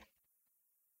standing.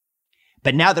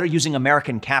 But now they're using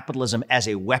American capitalism as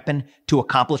a weapon to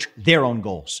accomplish their own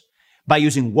goals by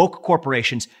using woke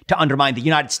corporations to undermine the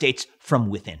United States from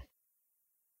within.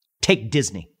 Take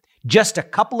Disney. Just a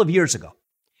couple of years ago,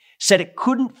 said it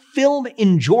couldn't film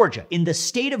in Georgia, in the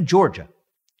state of Georgia,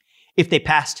 if they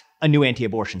passed a new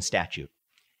anti-abortion statute.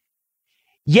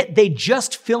 Yet they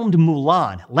just filmed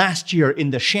Mulan last year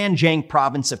in the Xinjiang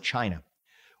province of China,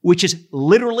 which is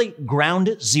literally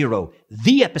ground zero,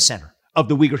 the epicenter of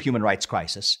the Uyghur human rights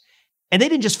crisis. And they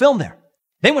didn't just film there.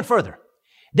 They went further.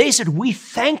 They said, we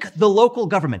thank the local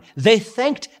government. They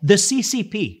thanked the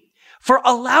CCP for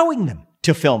allowing them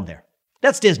to film there.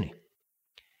 That's Disney.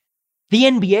 The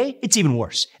NBA, it's even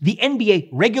worse. The NBA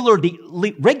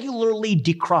regularly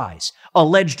decries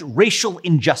alleged racial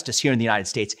injustice here in the United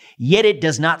States, yet it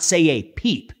does not say a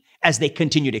peep as they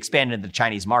continue to expand into the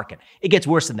Chinese market. It gets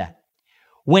worse than that.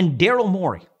 When Daryl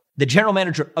Morey, the general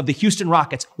manager of the Houston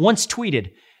Rockets, once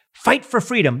tweeted, "Fight for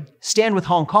freedom, stand with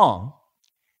Hong Kong,"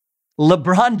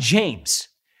 LeBron James,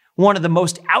 one of the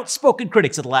most outspoken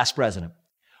critics of the last president,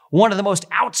 one of the most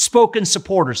outspoken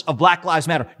supporters of Black Lives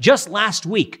Matter, just last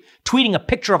week, tweeting a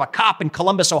picture of a cop in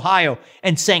Columbus, Ohio,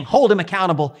 and saying, hold him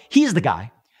accountable. He's the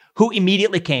guy who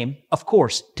immediately came, of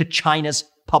course, to China's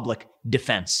public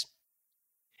defense.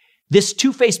 This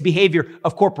two-faced behavior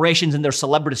of corporations and their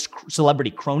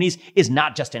celebrity cronies is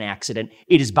not just an accident.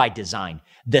 It is by design.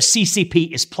 The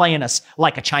CCP is playing us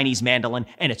like a Chinese mandolin,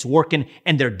 and it's working,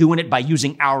 and they're doing it by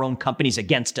using our own companies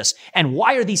against us. And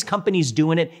why are these companies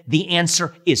doing it? The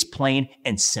answer is plain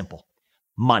and simple.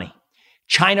 Money.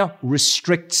 China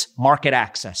restricts market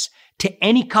access to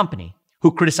any company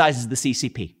who criticizes the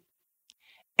CCP.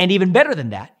 And even better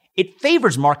than that, it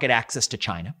favors market access to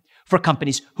China for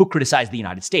companies who criticize the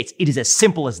United States. It is as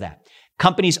simple as that.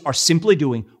 Companies are simply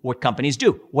doing what companies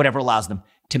do, whatever allows them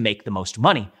to make the most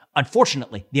money.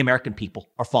 Unfortunately, the American people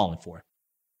are falling for it.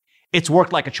 It's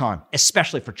worked like a charm,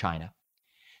 especially for China.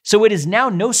 So it is now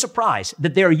no surprise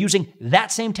that they are using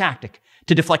that same tactic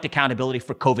to deflect accountability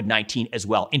for COVID-19 as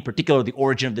well, in particular the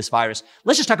origin of this virus.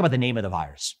 Let's just talk about the name of the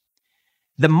virus.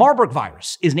 The Marburg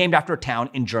virus is named after a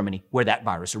town in Germany where that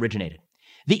virus originated.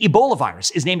 The Ebola virus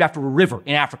is named after a river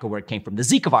in Africa where it came from. The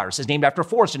Zika virus is named after a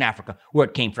forest in Africa where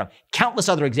it came from. Countless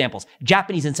other examples.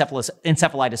 Japanese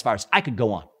encephalitis virus. I could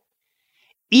go on.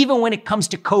 Even when it comes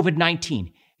to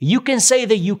COVID-19, you can say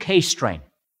the UK strain.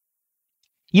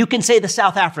 You can say the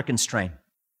South African strain.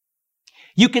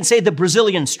 You can say the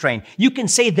Brazilian strain. You can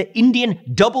say the Indian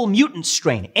double mutant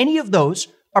strain. Any of those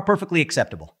are perfectly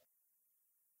acceptable.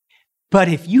 But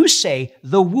if you say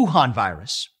the Wuhan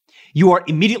virus, you are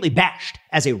immediately bashed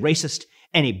as a racist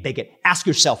and a bigot. Ask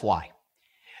yourself why.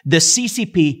 The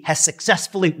CCP has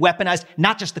successfully weaponized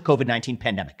not just the COVID-19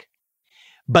 pandemic,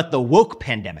 but the woke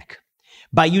pandemic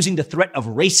by using the threat of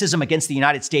racism against the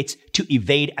United States to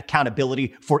evade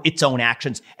accountability for its own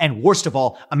actions. And worst of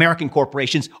all, American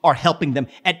corporations are helping them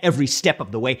at every step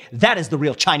of the way. That is the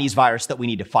real Chinese virus that we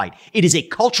need to fight. It is a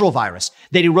cultural virus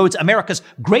that erodes America's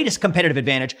greatest competitive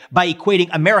advantage by equating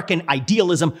American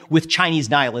idealism with Chinese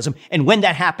nihilism. And when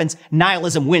that happens,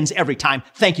 nihilism wins every time.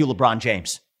 Thank you, LeBron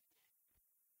James.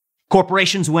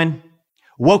 Corporations win.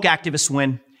 Woke activists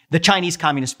win. The Chinese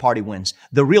Communist Party wins.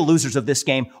 The real losers of this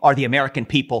game are the American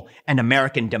people and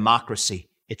American democracy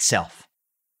itself.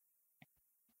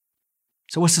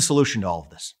 So what's the solution to all of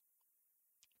this?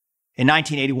 In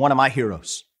 1980, one of my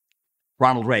heroes,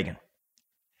 Ronald Reagan,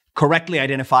 correctly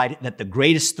identified that the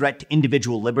greatest threat to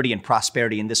individual liberty and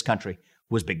prosperity in this country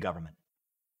was big government.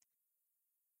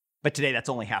 But today, that's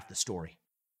only half the story.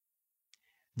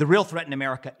 The real threat in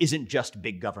America isn't just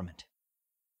big government.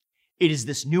 It is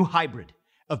this new hybrid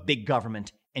of big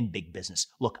government and big business.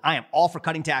 Look, I am all for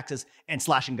cutting taxes and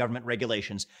slashing government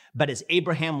regulations. But as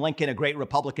Abraham Lincoln, a great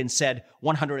Republican, said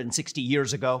 160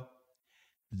 years ago,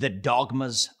 the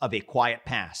dogmas of a quiet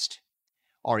past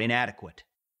are inadequate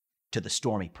to the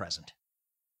stormy present.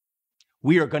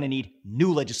 We are going to need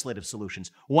new legislative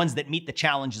solutions, ones that meet the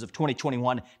challenges of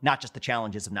 2021, not just the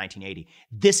challenges of 1980.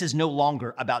 This is no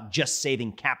longer about just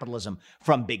saving capitalism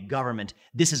from big government.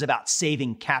 This is about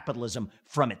saving capitalism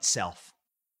from itself.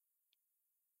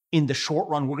 In the short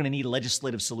run, we're going to need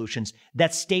legislative solutions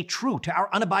that stay true to our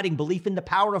unabiding belief in the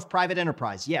power of private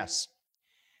enterprise, yes,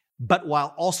 but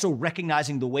while also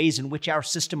recognizing the ways in which our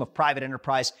system of private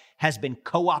enterprise has been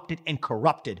co-opted and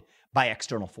corrupted by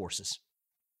external forces.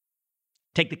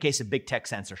 Take the case of big tech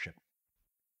censorship.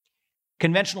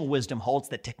 Conventional wisdom holds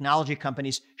that technology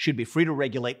companies should be free to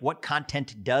regulate what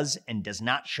content does and does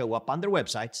not show up on their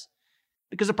websites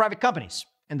because of private companies,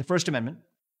 and the First Amendment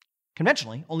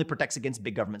conventionally only protects against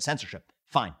big government censorship.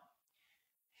 Fine.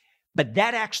 But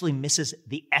that actually misses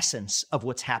the essence of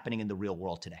what's happening in the real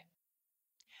world today.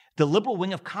 The liberal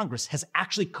wing of Congress has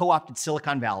actually co-opted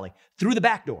Silicon Valley through the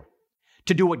back door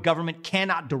to do what government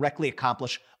cannot directly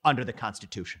accomplish under the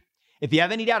Constitution. If you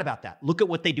have any doubt about that, look at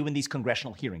what they do in these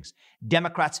congressional hearings.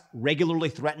 Democrats regularly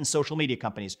threaten social media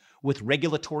companies with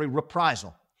regulatory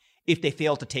reprisal if they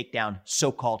fail to take down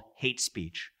so-called hate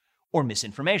speech or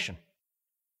misinformation.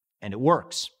 And it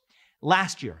works.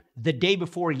 Last year, the day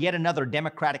before yet another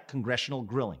Democratic congressional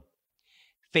grilling,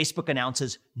 Facebook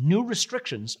announces new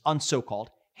restrictions on so-called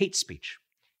hate speech.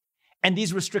 And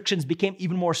these restrictions became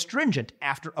even more stringent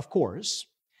after, of course,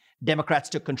 Democrats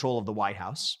took control of the White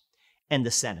House and the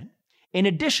Senate, in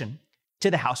addition to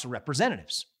the House of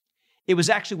Representatives. It was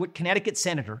actually what Connecticut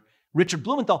Senator Richard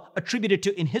Blumenthal attributed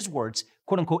to, in his words,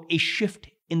 quote unquote, a shift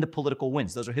in the political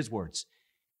winds. Those are his words.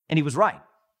 And he was right.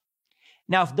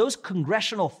 Now, if those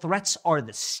congressional threats are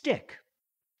the stick,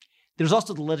 there's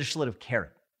also the legislative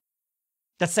carrot.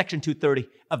 That's Section 230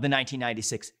 of the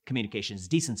 1996 Communications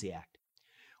Decency Act,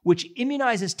 which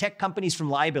immunizes tech companies from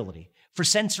liability for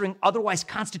censoring otherwise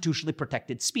constitutionally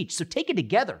protected speech. So taken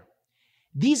together,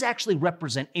 these actually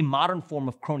represent a modern form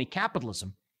of crony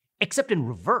capitalism, except in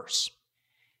reverse.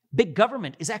 Big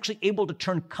government is actually able to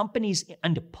turn companies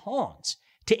into pawns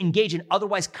to engage in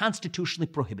otherwise constitutionally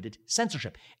prohibited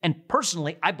censorship. And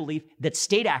personally, I believe that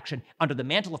state action under the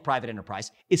mantle of private enterprise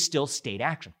is still state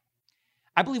action.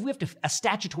 I believe we have a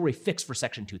statutory fix for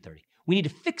Section 230. We need to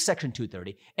fix Section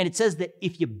 230, and it says that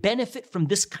if you benefit from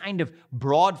this kind of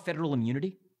broad federal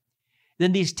immunity,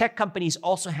 then these tech companies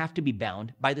also have to be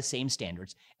bound by the same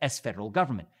standards as federal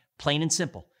government. Plain and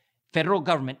simple. Federal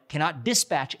government cannot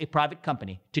dispatch a private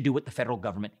company to do what the federal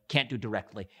government can't do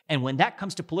directly. And when that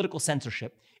comes to political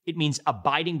censorship, it means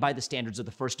abiding by the standards of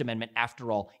the First Amendment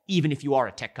after all, even if you are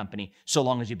a tech company, so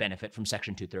long as you benefit from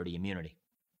Section 230 immunity.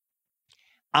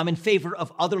 I'm in favor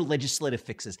of other legislative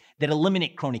fixes that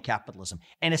eliminate crony capitalism,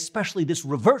 and especially this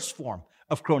reverse form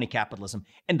of crony capitalism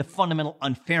and the fundamental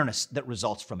unfairness that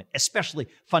results from it, especially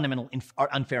fundamental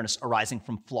unfairness arising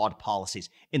from flawed policies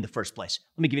in the first place.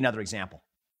 Let me give you another example.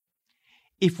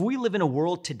 If we live in a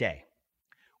world today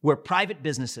where private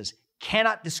businesses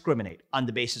cannot discriminate on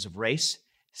the basis of race,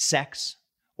 sex,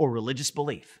 or religious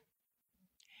belief,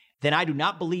 then I do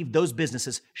not believe those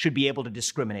businesses should be able to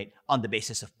discriminate on the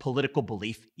basis of political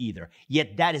belief either.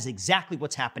 Yet that is exactly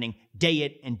what's happening day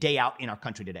in and day out in our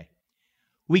country today.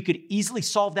 We could easily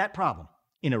solve that problem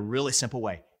in a really simple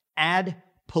way. Add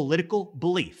political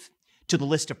belief to the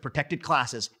list of protected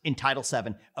classes in Title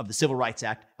VII of the Civil Rights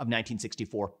Act of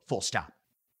 1964, full stop.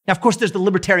 Now, of course, there's the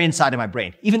libertarian side of my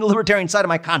brain, even the libertarian side of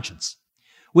my conscience,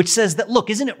 which says that,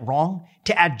 look, isn't it wrong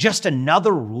to add just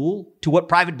another rule to what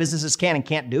private businesses can and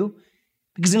can't do?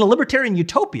 Because in a libertarian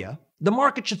utopia, the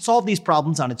market should solve these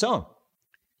problems on its own.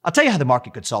 I'll tell you how the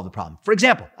market could solve the problem. For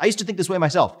example, I used to think this way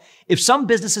myself. If some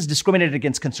businesses discriminated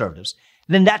against conservatives,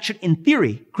 then that should, in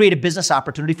theory, create a business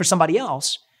opportunity for somebody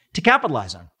else to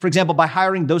capitalize on. For example, by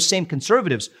hiring those same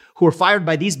conservatives who are fired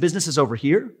by these businesses over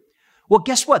here. Well,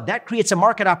 guess what? That creates a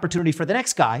market opportunity for the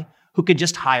next guy who can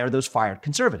just hire those fired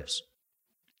conservatives.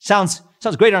 Sounds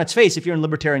great on its face if you're in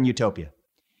libertarian utopia.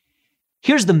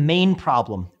 Here's the main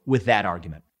problem with that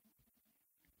argument.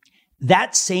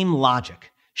 That same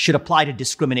logic should apply to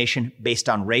discrimination based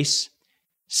on race,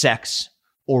 sex,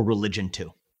 or religion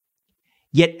too.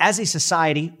 Yet as a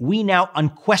society, we now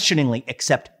unquestioningly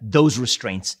accept those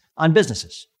restraints on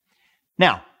businesses.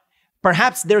 Now,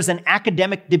 perhaps there's an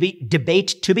academic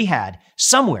debate to be had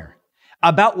somewhere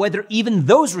about whether even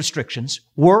those restrictions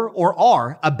were or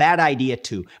are a bad idea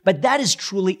too. But that is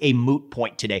truly a moot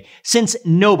point today, since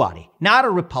nobody, not a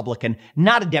Republican,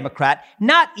 not a Democrat,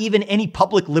 not even any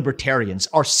public libertarians,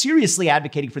 are seriously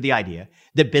advocating for the idea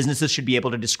that businesses should be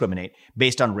able to discriminate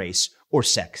based on race or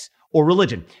sex or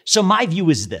religion. So my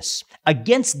view is this: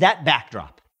 against that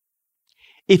backdrop,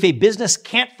 if a business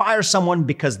can't fire someone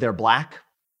because they're black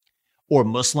or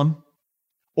Muslim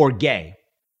or gay,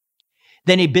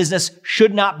 then a business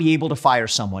should not be able to fire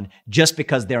someone just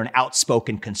because they're an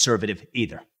outspoken conservative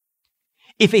either.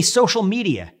 If a social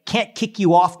media can't kick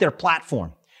you off their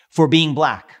platform for being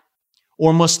black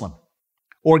or Muslim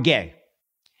or gay,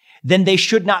 then they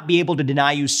should not be able to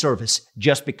deny you service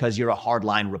just because you're a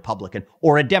hardline Republican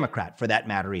or a Democrat for that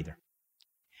matter either.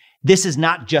 This is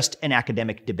not just an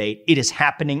academic debate. It is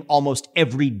happening almost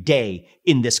every day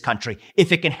in this country.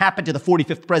 If it can happen to the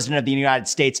 45th president of the United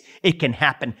States, it can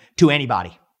happen to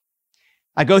anybody.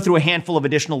 I go through a handful of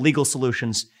additional legal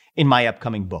solutions in my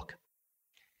upcoming book.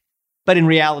 But in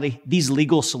reality, these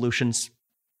legal solutions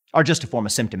are just a form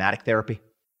of symptomatic therapy.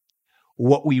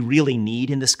 What we really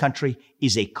need in this country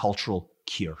is a cultural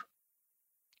cure.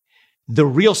 The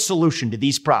real solution to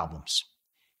these problems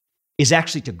is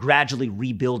actually to gradually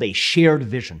rebuild a shared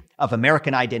vision of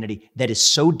American identity that is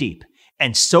so deep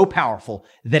and so powerful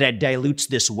that it dilutes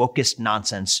this wokest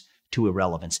nonsense to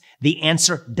irrelevance. The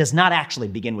answer does not actually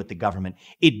begin with the government.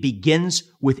 It begins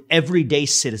with everyday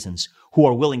citizens who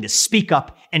are willing to speak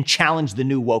up and challenge the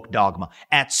new woke dogma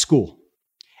at school,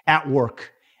 at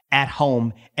work, at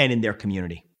home, and in their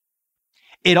community.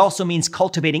 It also means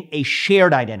cultivating a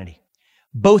shared identity,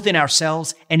 both in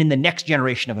ourselves and in the next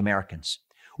generation of Americans,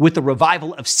 with the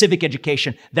revival of civic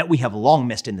education that we have long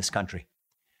missed in this country.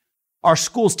 Our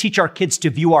schools teach our kids to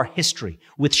view our history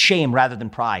with shame rather than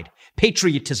pride.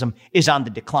 Patriotism is on the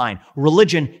decline.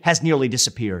 Religion has nearly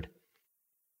disappeared.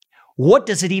 What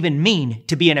does it even mean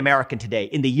to be an American today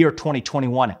in the year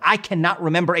 2021? I cannot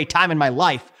remember a time in my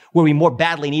life where we more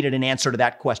badly needed an answer to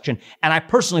that question. And I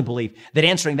personally believe that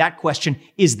answering that question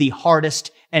is the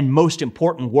hardest and most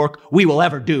important work we will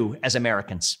ever do as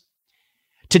Americans.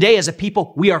 Today, as a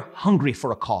people, we are hungry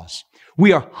for a cause.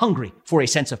 We are hungry for a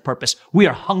sense of purpose. We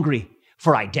are hungry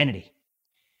for identity.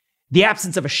 The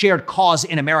absence of a shared cause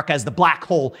in America is the black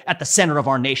hole at the center of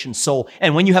our nation's soul.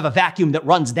 And when you have a vacuum that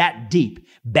runs that deep,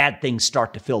 bad things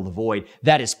start to fill the void.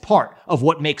 That is part of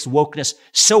what makes wokeness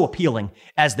so appealing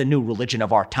as the new religion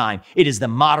of our time. It is the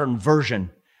modern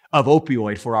version of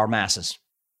opioid for our masses.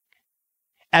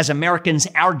 As Americans,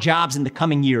 our jobs in the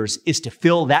coming years is to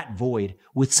fill that void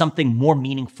with something more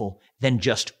meaningful than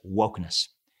just wokeness.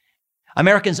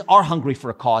 Americans are hungry for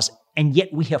a cause, and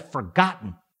yet we have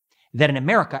forgotten that in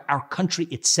America, our country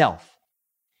itself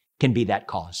can be that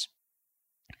cause.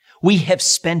 We have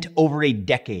spent over a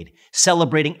decade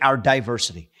celebrating our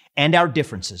diversity and our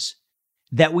differences,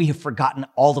 that we have forgotten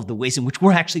all of the ways in which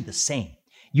we're actually the same,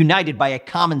 united by a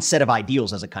common set of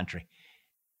ideals as a country.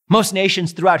 Most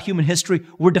nations throughout human history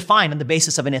were defined on the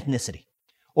basis of an ethnicity,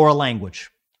 or a language,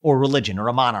 or religion, or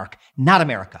a monarch. Not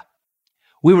America.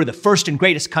 We were the first and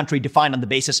greatest country defined on the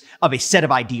basis of a set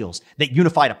of ideals that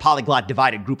unified a polyglot,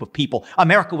 divided group of people.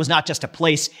 America was not just a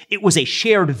place, it was a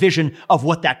shared vision of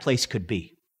what that place could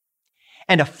be.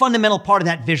 And a fundamental part of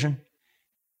that vision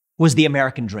was the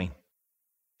American dream.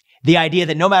 The idea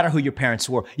that no matter who your parents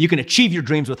were, you can achieve your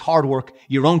dreams with hard work,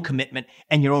 your own commitment,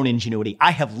 and your own ingenuity.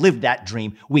 I have lived that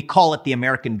dream. We call it the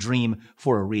American dream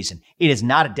for a reason. It is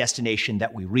not a destination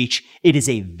that we reach. It is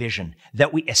a vision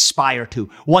that we aspire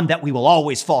to, one that we will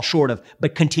always fall short of,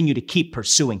 but continue to keep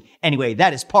pursuing. Anyway,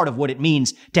 that is part of what it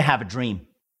means to have a dream.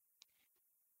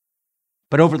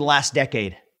 But over the last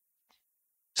decade,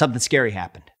 something scary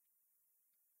happened.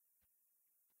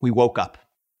 We woke up.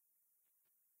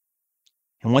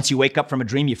 And once you wake up from a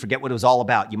dream, you forget what it was all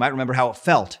about. You might remember how it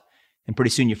felt, and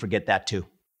pretty soon you forget that too.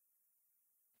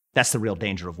 That's the real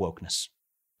danger of wokeness.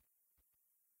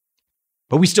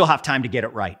 But we still have time to get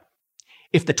it right.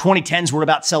 If the 2010s were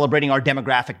about celebrating our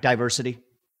demographic diversity,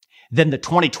 then the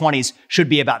 2020s should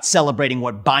be about celebrating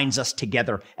what binds us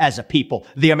together as a people,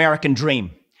 the American dream.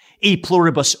 E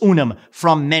pluribus unum,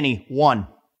 from many, one.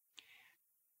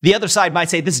 The other side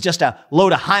might say this is just a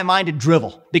load of high-minded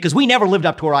drivel because we never lived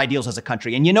up to our ideals as a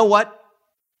country. And you know what?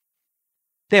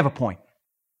 They have a point.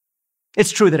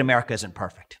 It's true that America isn't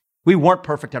perfect. We weren't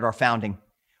perfect at our founding.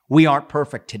 We aren't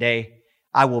perfect today.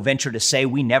 I will venture to say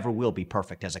we never will be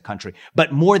perfect as a country.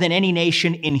 But more than any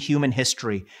nation in human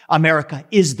history, America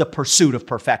is the pursuit of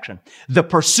perfection, the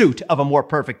pursuit of a more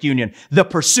perfect union, the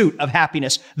pursuit of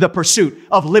happiness, the pursuit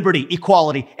of liberty,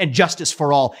 equality, and justice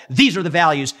for all. These are the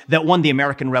values that won the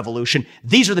American Revolution.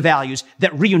 These are the values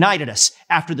that reunited us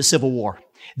after the Civil War.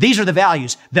 These are the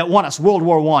values that won us World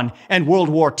War I and World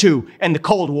War II and the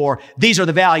Cold War. These are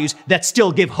the values that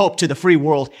still give hope to the free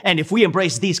world. And if we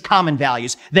embrace these common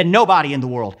values, then nobody in the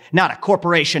world, not a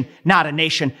corporation, not a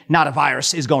nation, not a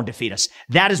virus, is going to defeat us.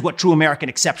 That is what true American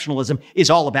exceptionalism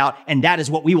is all about. And that is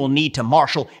what we will need to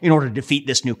marshal in order to defeat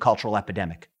this new cultural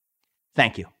epidemic.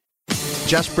 Thank you.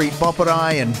 Jaspreet,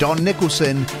 Boparai and Don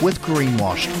Nicholson with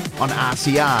Greenwashed on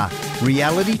RCR,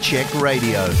 Reality Check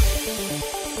Radio.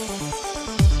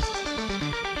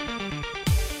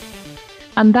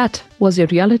 And that was your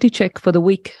reality check for the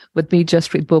week with me,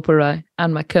 Jaspreet Boparai,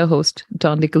 and my co-host,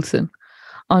 Don Nicholson.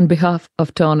 On behalf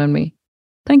of Don and me,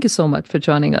 thank you so much for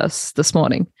joining us this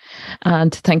morning.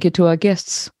 And thank you to our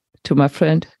guests, to my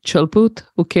friend, Chul Booth,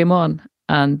 who came on.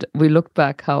 And we looked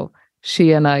back how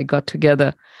she and I got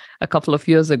together a couple of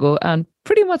years ago and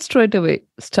pretty much straight away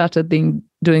started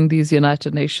doing these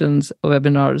United Nations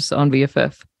webinars on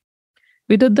VFF.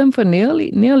 We did them for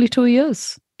nearly 2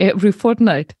 years, every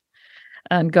fortnight.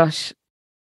 And gosh,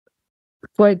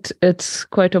 it's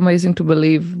quite amazing to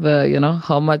believe,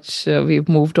 how much we've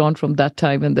moved on from that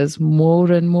time, and there's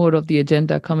more and more of the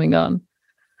agenda coming on.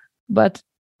 But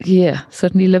yeah,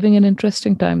 certainly living in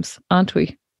interesting times, aren't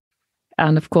we?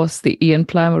 And of course, the Ian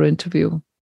Plimer interview.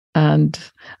 And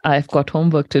I've got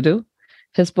homework to do.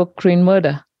 His book, Green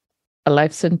Murder, A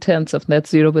Life Sentence of Net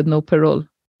Zero with No Parole.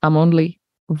 I'm only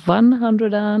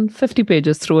 150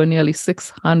 pages through a nearly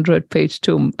 600-page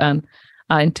tome, and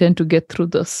I intend to get through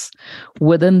this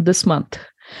within this month.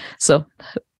 So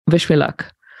wish me luck.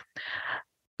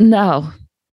 Now,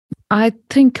 I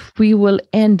think we will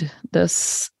end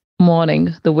this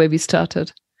morning the way we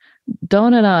started.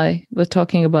 Don and I were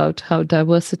talking about how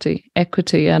diversity,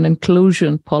 equity, and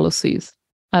inclusion policies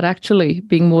are actually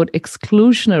being more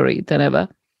exclusionary than ever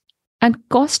and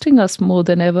costing us more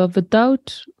than ever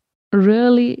without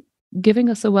really giving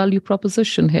us a value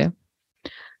proposition here.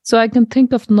 So I can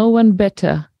think of no one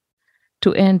better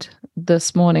to end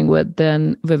this morning with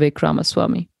then Vivek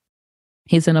Ramaswamy.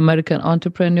 He's an American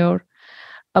entrepreneur,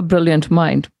 a brilliant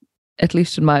mind, at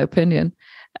least in my opinion.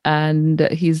 And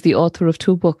he's the author of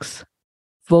 2 books,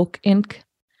 Woke Inc.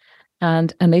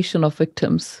 and A Nation of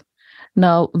Victims.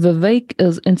 Now, Vivek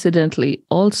is incidentally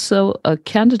also a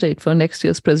candidate for next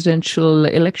year's presidential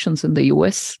elections in the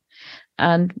US.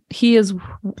 And he is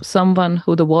someone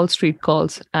who the Wall Street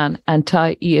calls an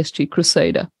anti-ESG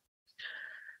crusader.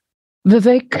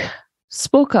 Vivek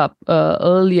spoke up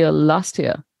earlier last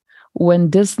year when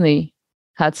Disney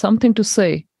had something to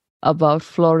say about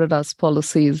Florida's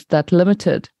policies that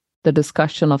limited the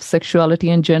discussion of sexuality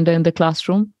and gender in the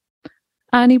classroom.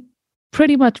 And he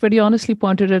pretty much very honestly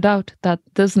pointed it out that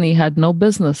Disney had no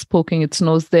business poking its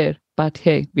nose there. But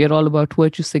hey, we are all about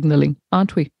virtue signaling,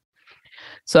 aren't we?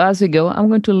 So as we go, I'm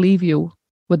going to leave you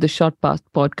with the Short Path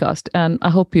podcast, and I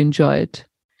hope you enjoy it.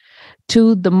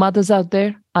 To the mothers out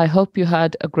there, I hope you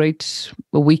had a great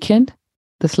weekend,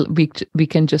 this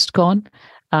weekend just gone.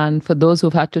 And for those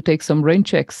who've had to take some rain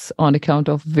checks on account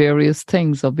of various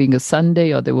things, of being a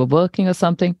Sunday or they were working or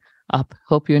something, I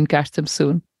hope you can catch them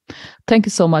soon. Thank you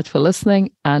so much for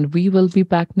listening, and we will be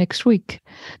back next week.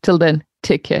 Till then,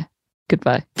 take care.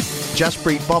 Goodbye.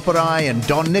 Jaspreet Boparai and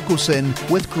Don Nicholson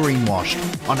with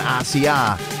Greenwashed on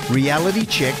RCR, Reality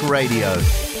Check Radio.